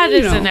 Yeah, Well, God you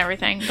is know. in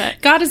everything,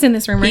 but God is in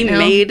this room right He now,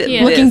 made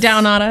Yeah. looking this.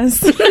 down on us.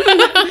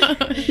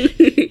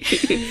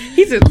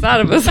 He's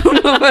inside of us.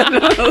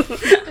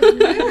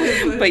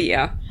 But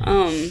yeah,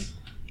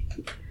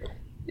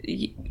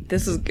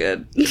 this is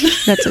good.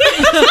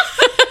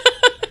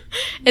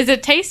 is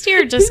it tasty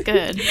or just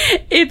good?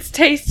 It's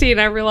tasty, and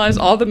I realize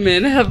all the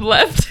men have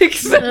left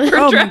except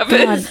for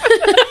Travis.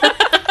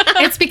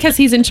 It's because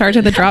he's in charge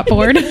of the drop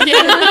board, He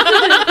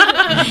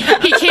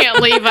can't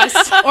leave us.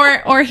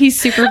 or he's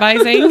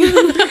supervising.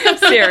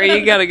 Sarah,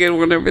 you got a good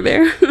one over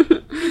there.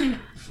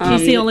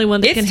 He's the only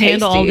one that it's can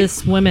handle all tasty.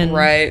 this women.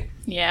 Right.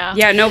 Yeah.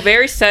 Yeah, no,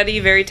 very suddy,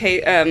 very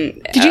Did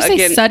you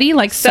say suddy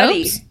like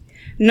Suddy. soaps?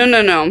 No,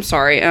 I'm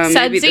sorry.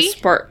 Maybe the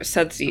Sudsy?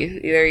 sudsy.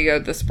 There you go.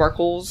 The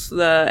sparkles,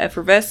 the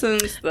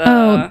effervescence,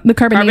 the The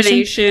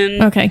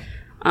carbonation. Okay.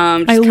 Just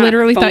I kinda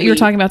literally thought you were foamy.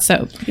 talking about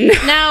soap.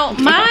 Now,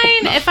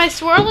 mine, if I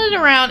swirl it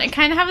around, it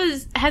kind of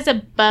has a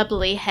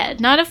bubbly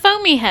head. Not a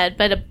foamy head,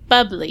 but a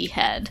bubbly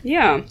head.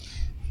 Yeah.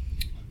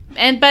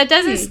 But it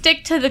doesn't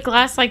stick to the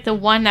glass like the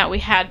one that we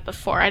had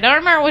before. I don't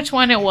remember which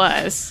one it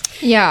was.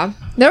 Yeah.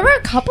 There were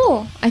a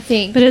couple, I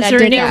think. But is that there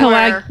did any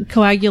that.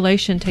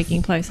 coagulation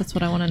taking place? That's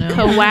what I want to know.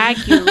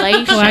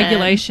 Coagulation.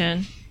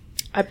 Coagulation.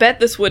 I bet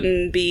this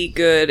wouldn't be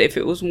good if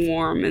it was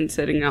warm and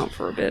sitting out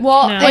for a bit.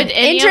 Well, No. Would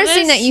any of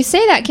interesting this- that you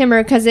say that,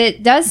 Kimber, because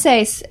it does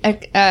say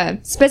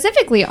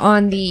specifically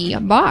on the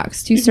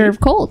box to serve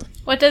cold.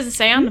 What does it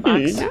say on the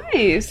box?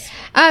 Nice.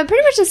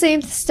 Pretty much the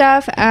same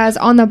stuff as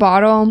on the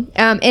bottle.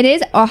 It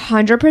is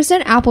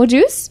 100% apple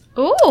juice.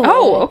 Ooh.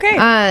 Oh, okay.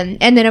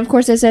 And then, of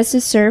course, it says to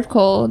serve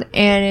cold,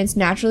 and it's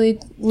naturally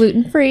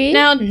gluten-free.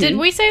 Now, did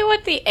we say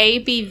what the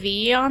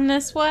ABV on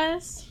this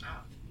was?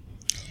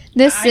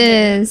 This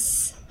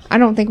is... I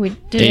don't think we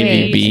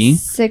did. ABV?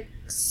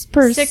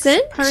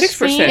 6%.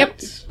 6%.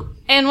 Yep.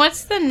 And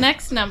what's the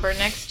next number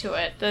next to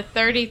it? The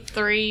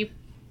 33.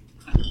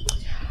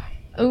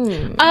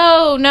 Ooh.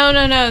 Oh,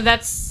 no.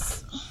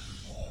 That's.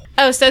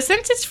 Oh, so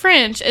since it's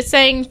French, it's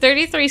saying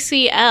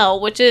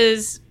 33cl, which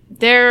is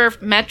their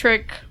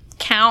metric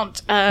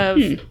count of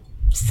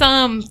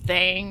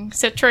something.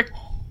 Citric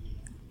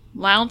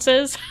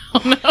lounces?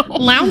 Oh, no.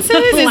 Lounces?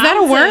 Is that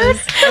a word?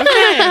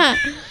 Okay.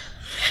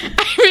 I'm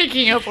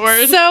making up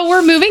words. So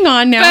we're moving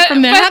on now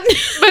from that.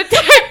 But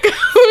that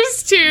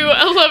goes to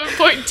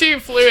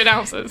 11.2 fluid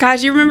ounces.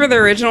 Guys, you remember the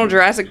original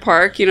Jurassic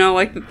Park? You know,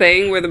 like the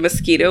thing where the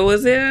mosquito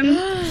was in?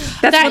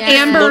 That's that what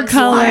amber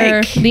color.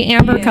 like. The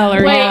amber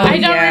color. Wait, yeah. I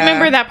don't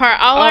remember that part.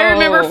 All I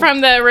remember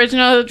from the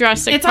original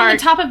Jurassic It's Park. on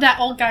the top of that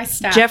old guy's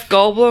staff. Jeff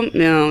Goldblum?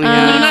 No,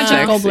 yeah. No, not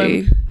Jeff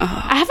sexy. Goldblum.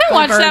 Oh. I haven't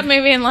watched that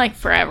movie in like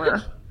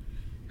forever.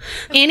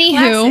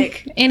 Anywho,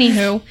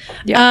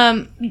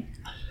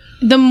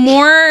 the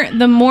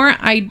more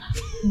I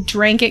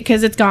drank it,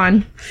 because it's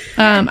gone.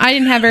 I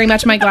didn't have very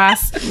much in my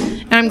glass,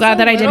 and I'm glad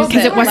that I didn't,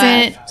 because it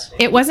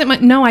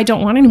wasn't. No, I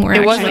don't want any more. It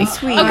actually. wasn't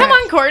sweet. Oh, come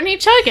on, Courtney,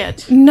 chug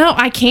it. No,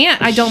 I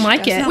can't. I don't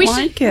like it. We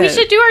should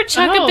do our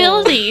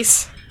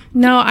chuggabilities.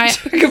 No, I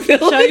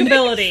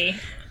Chuggability.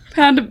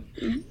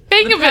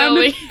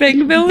 Bangability.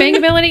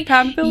 Bangability.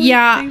 Poundability.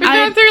 Yeah, We're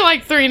going through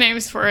like 3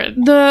 names for it.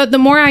 the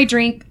more I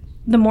drank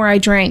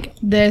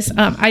this.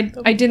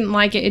 I didn't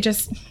like it. It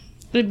just,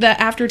 the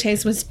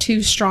aftertaste was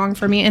too strong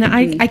for me, and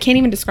I can't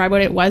even describe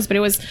what it was, but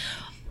it was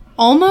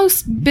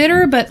almost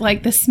bitter, but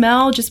like the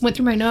smell just went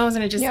through my nose,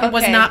 and it just it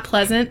was not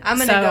pleasant. I'm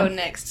gonna go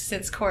next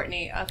since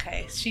Courtney.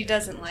 Okay, she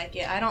doesn't like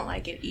it. I don't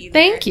like it either.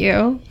 Thank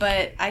you.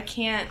 But I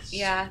can't.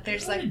 Yeah,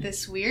 there's like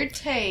this weird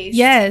taste.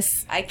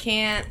 Yes. I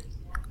can't.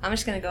 I'm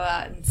just gonna go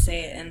out and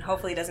say it, and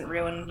hopefully it doesn't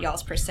ruin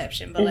y'all's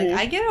perception. But like,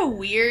 I get a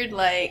weird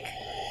like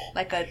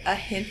a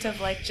hint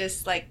of like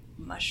just like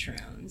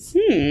mushrooms.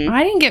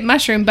 I didn't get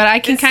mushroom, but I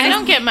can kind of. I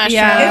don't get mushrooms.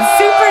 Yeah. It's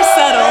super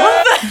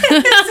subtle.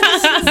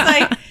 It's just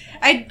like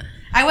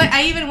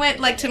I even went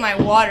like to my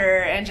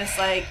water and just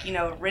like, you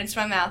know, rinsed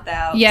my mouth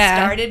out. Yeah.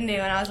 Started new,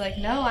 and I was like,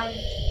 no, I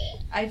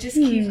just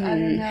keep. I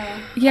don't know.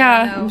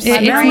 Yeah, I don't know.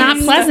 it's not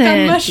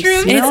pleasant.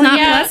 Mushrooms. It's not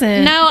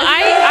pleasant. No,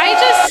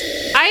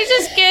 I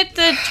just get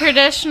the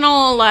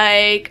traditional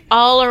like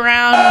all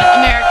around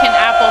American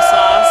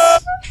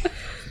applesauce.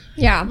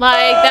 Yeah.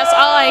 Like that's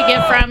all I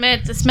get from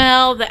it. The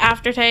smell, the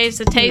aftertaste,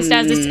 the taste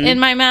as it's in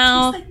my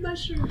mouth. Like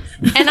mushrooms.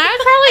 And I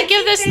would probably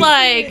give this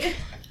like.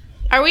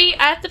 Are we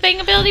at the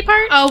bangability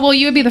part? Oh well,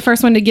 you would be the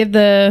first one to give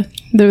the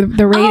rating.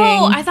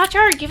 Oh, I thought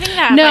you were giving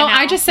that. No, by now.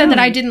 I just said that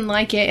I didn't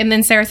like it, and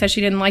then Sarah said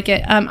she didn't like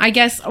it. I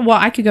guess. Well,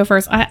 I could go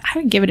first. I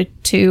would give it a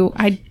 2.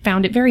 I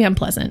found it very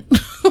unpleasant.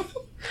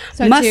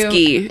 So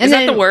musky. Is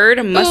that the word?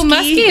 Musky? Ooh,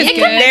 musky is good.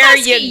 There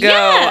musky, you go.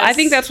 yes. I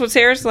think that's what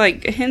Sarah's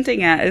like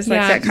hinting at. Is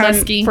like Yeah, that kind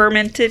musky. of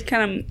fermented,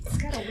 kind of It's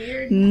got a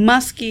weird.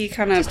 musky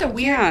kind of. Just a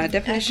weird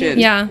definition.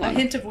 Yeah. A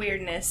hint of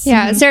weirdness.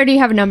 Yeah. Sarah, do you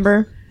have a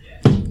number?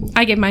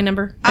 I gave my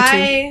number a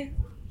 2.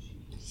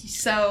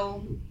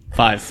 So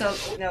 5. So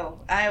no,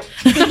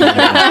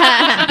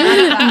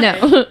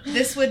 No.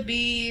 This would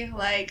be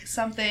like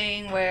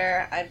something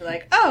where I'd be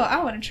like, oh,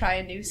 I want to try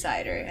a new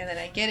cider, and then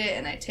I get it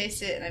and I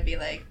taste it and I'd be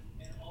like,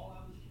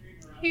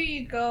 here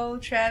you go,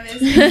 Travis.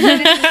 Finish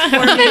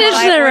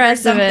the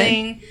rest of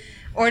it.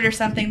 Order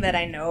something that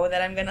I know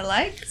that I'm gonna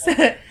like.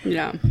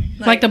 Yeah.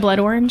 Like the blood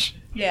orange.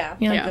 Yeah.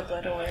 Yeah. Like the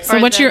blood orange. So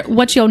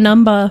what's your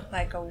number?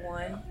 Like a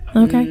 1.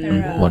 Okay. Or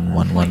a 1.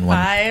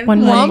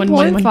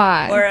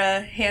 1.5.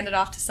 Or hand it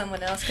off to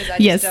someone else because I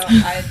Yes. just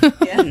don't.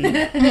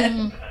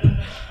 Yeah.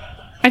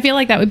 I feel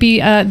like that would be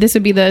this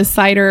would be the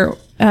cider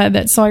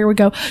that Sawyer would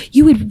go,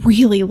 you would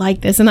really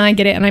like this, and then I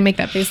get it and I make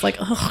that face like,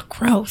 ugh,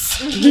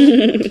 gross.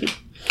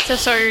 So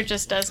Sawyer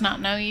just does not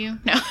know you?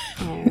 No.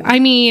 I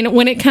mean,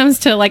 when it comes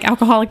to like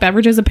alcoholic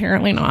beverages,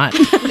 apparently not.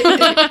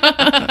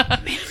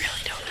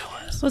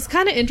 Well, it's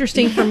kind of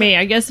interesting for me.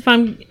 I guess if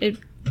I'm,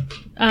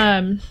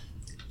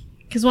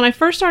 because when I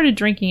first started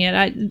drinking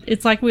it,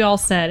 it's like we all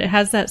said, it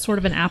has that sort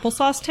of an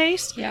applesauce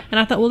taste. Yeah. And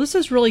I thought, well, this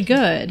is really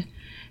good.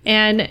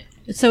 And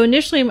so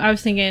initially I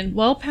was thinking,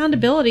 well,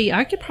 poundability,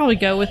 I could probably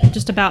go with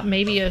just about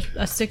maybe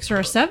a 6 or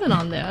a 7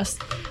 on this.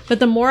 But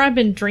the more I've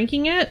been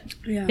drinking it,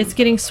 it's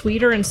getting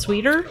sweeter and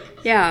sweeter.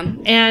 Yeah.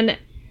 And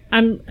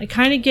I'm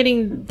kind of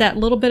getting that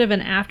little bit of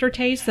an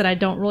aftertaste that I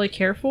don't really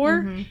care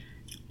for. Mm-hmm.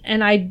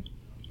 And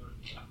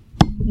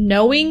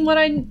knowing what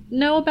I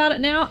know about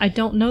it now, I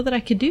don't know that I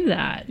could do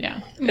that.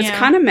 Yeah. It's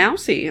kind of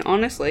mousy,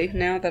 honestly,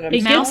 now that I'm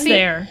It gets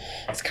there.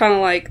 It's kind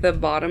of like the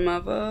bottom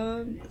of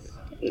a...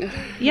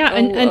 Yeah,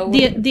 and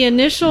the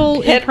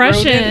initial pet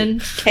impression...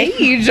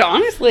 cage,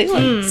 honestly.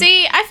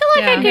 See, I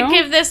feel like I could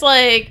give this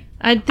like...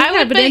 I think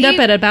I would end up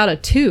at about a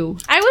 2.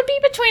 I would be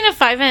between a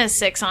 5 and a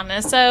 6 on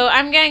this, so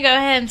I'm going to go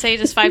ahead and say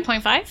just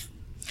 5.5.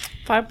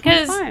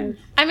 5.5.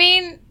 I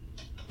mean...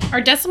 Are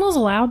decimals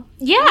allowed?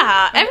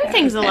 Yeah,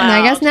 everything's allowed. And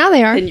I guess now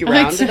they are. And you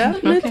round it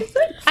up? Okay.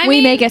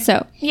 We make it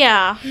so.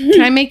 Yeah.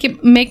 Can I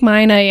make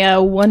mine a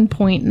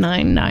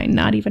 1.99,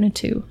 not even a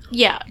 2?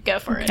 Yeah, go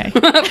for it.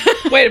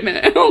 Wait a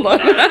minute. Hold on.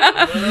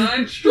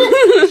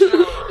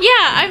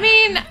 I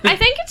mean, I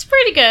think it's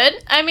pretty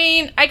good. I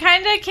mean, I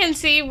kind of can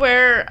see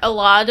where a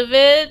lot of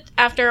it,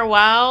 after a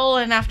while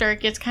and after it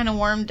gets kind of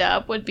warmed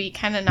up, would be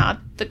kind of not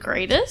the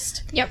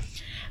greatest. Yep.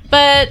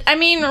 But, I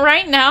mean,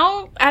 right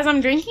now, as I'm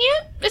drinking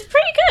it, it's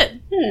pretty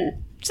good.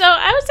 So,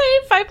 I would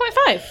say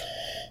 5.5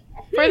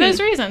 for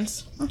those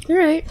reasons. All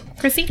right.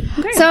 Chrissy?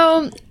 Okay.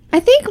 So, I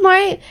think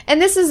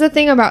and this is the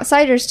thing about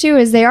ciders, too,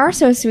 is they are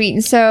so sweet.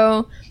 And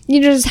so,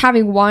 just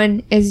having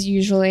one is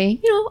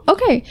usually,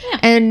 okay.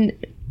 Yeah.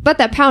 But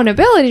that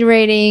poundability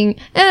rating,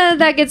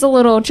 that gets a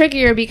little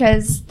trickier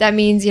because that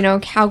means,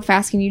 how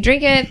fast can you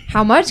drink it?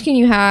 How much can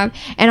you have?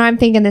 And I'm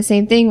thinking the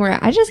same thing where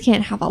I just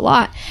can't have a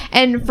lot.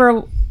 And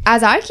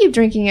as I keep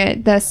drinking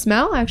it, the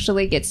smell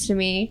actually gets to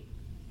me.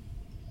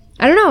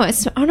 I don't know.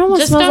 It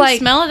almost just smells don't like...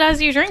 smell it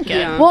as you drink it.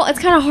 Yeah. Well, it's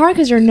kind of hard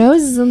because your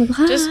nose is in the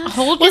glass. Just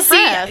hold your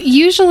breath.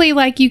 Usually,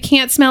 you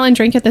can't smell and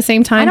drink at the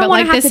same time. I don't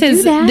but have this to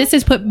do that. This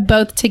is put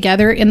both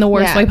together in the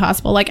worst way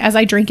possible. As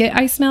I drink it,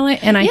 I smell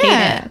it and I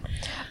hate it.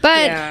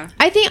 But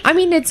I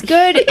mean, it's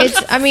good.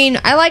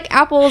 I like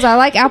apples. I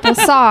like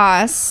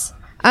applesauce.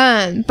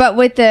 But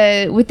with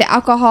the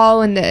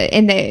alcohol and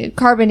the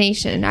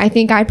carbonation, I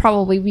think I'd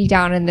probably be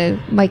down in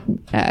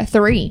the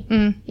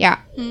 3. Yeah.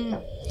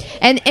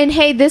 And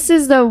hey, this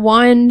is the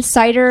one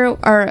cider,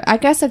 or I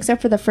guess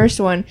except for the first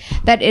one,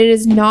 that it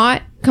is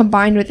not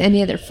combined with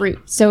any other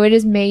fruit. So it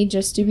is made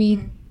just to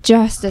be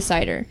just a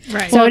cider.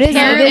 Right. So it is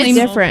a bit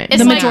different.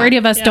 The majority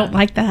of us don't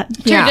like that.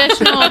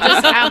 Traditional,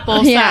 just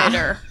apple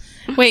cider.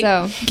 Wait,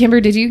 Kimber,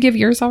 did you give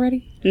yours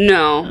already?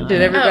 No.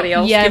 Did everybody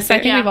else Yes, give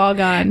I think we've all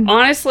gone.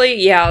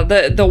 Honestly,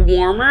 the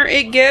warmer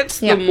it gets,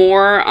 the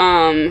more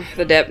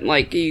the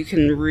depth, you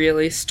can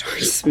really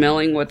start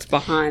smelling what's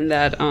behind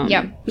that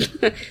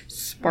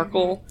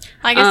sparkle.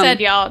 Like I said,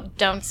 y'all,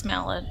 don't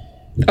smell it.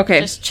 Okay.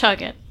 Just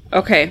chug it.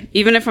 Okay.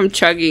 Even if I'm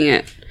chugging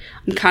it,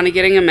 I'm kind of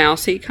getting a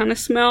mousy kind of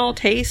smell,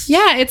 taste.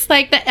 Yeah, it's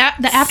like the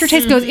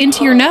aftertaste goes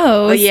into your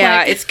nose.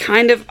 Yeah, it's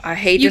kind of, I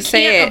hate to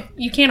say it.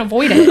 You can't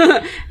avoid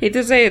it. Hate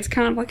to say it's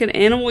kind of like an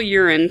animal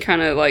urine,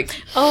 kind of like.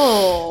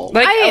 Oh.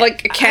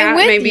 Like a cat,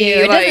 maybe.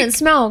 It doesn't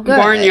smell good.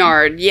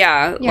 Barnyard,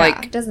 yeah.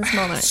 It doesn't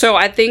smell nice. So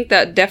I think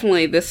that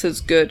definitely this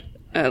is good,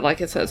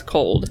 like it says,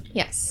 cold.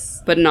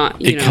 Yes. But not,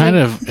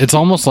 it's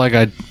almost like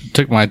I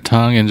took my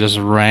tongue and just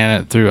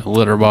ran it through a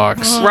litter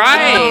box.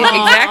 Right,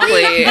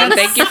 exactly. And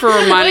thank you for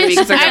reminding me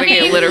because I gotta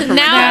get litter from my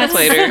cat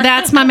later.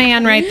 That's my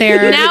man right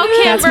there. Now,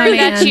 Kimber,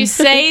 that you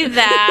say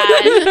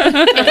that,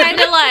 it kind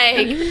of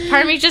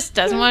part of me just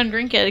doesn't want to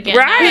drink it again.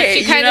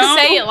 Right. You kind of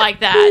say it like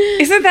that.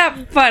 Isn't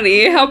that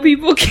funny how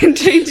people can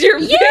change your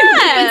opinion?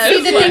 But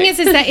see, the thing is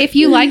that if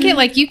you like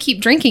it, you keep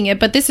drinking it,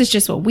 but this is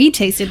just what we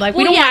tasted.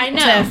 We don't want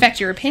it to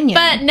affect your opinion.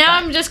 But now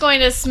I'm just going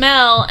to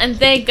smell and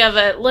think of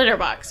a litter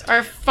box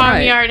or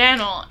farmyard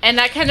animal, and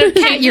that kind of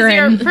changes your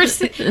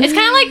it's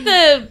kind of like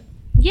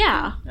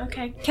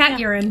cat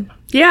urine.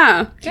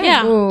 Yeah.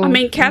 Ooh. I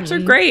mean, cats are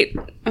great,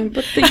 but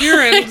the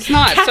urine's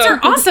not. Cats are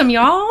awesome,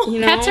 y'all.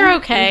 Cats are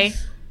okay.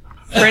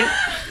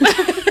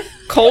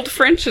 Cold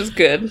French is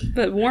good,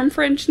 but warm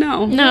French,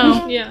 no.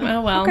 No. Yeah.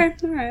 Oh well. Okay.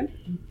 All right.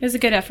 It was a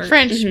good effort.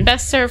 French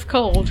best served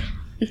cold.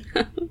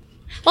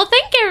 Well,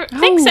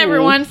 thanks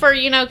everyone for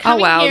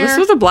coming here. This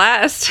was a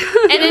blast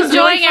and enjoying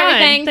really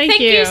everything. Thank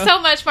you. you So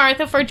much,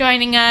 Martha, for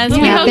joining us.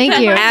 Thank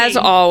you. As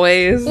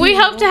always. We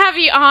hope to have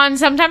you on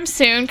sometime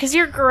soon because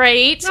you're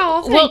great.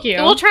 Oh, thank you.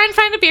 We'll try and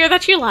find a beer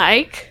that you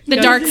like. The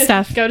dark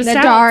stuff. Go to The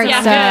Stout. dark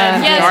Yeah,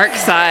 stuff. yes. Dark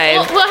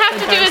side. We'll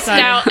have to do a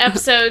stout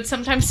episode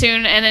sometime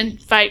soon and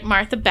invite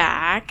Martha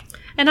back.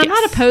 And I'm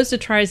not opposed to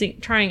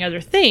trying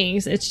other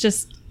things. It's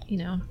just,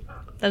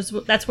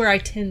 that's where I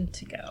tend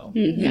to go.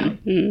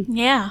 Mm-hmm.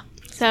 Yeah.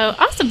 So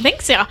awesome.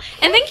 Thanks, y'all.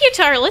 And thank you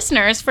to our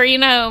listeners for, sucking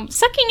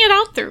it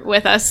out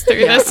with us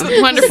through this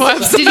wonderful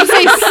episode. Did you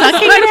say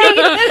sucking it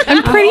out?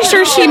 I'm pretty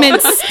sure she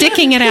meant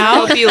sticking it I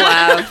out. hope you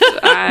laughed.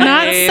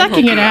 Not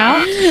sucking it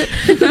out.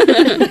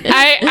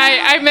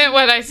 I meant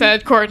what I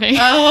said, Courtney.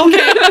 Oh,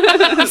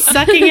 okay.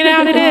 Sucking it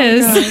out it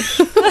is.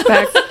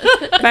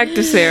 Back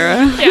to Sarah.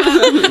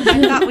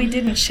 I thought we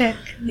didn't check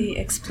the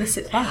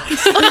explicit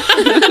box.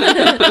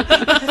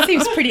 That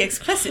seems pretty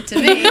explicit to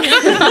me.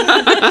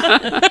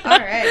 All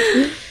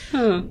right.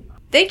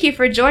 Thank you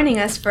for joining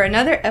us for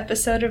another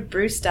episode of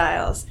Brew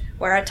Styles,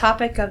 where our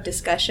topic of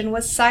discussion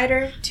was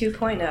Cider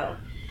 2.0.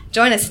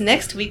 Join us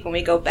next week when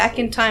we go back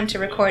in time to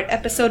record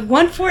episode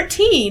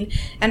 114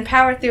 and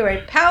power through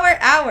a power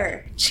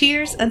hour.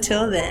 Cheers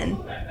until then.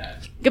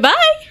 Goodbye.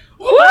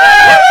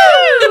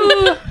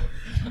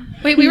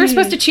 Wait, we were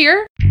supposed to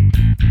cheer?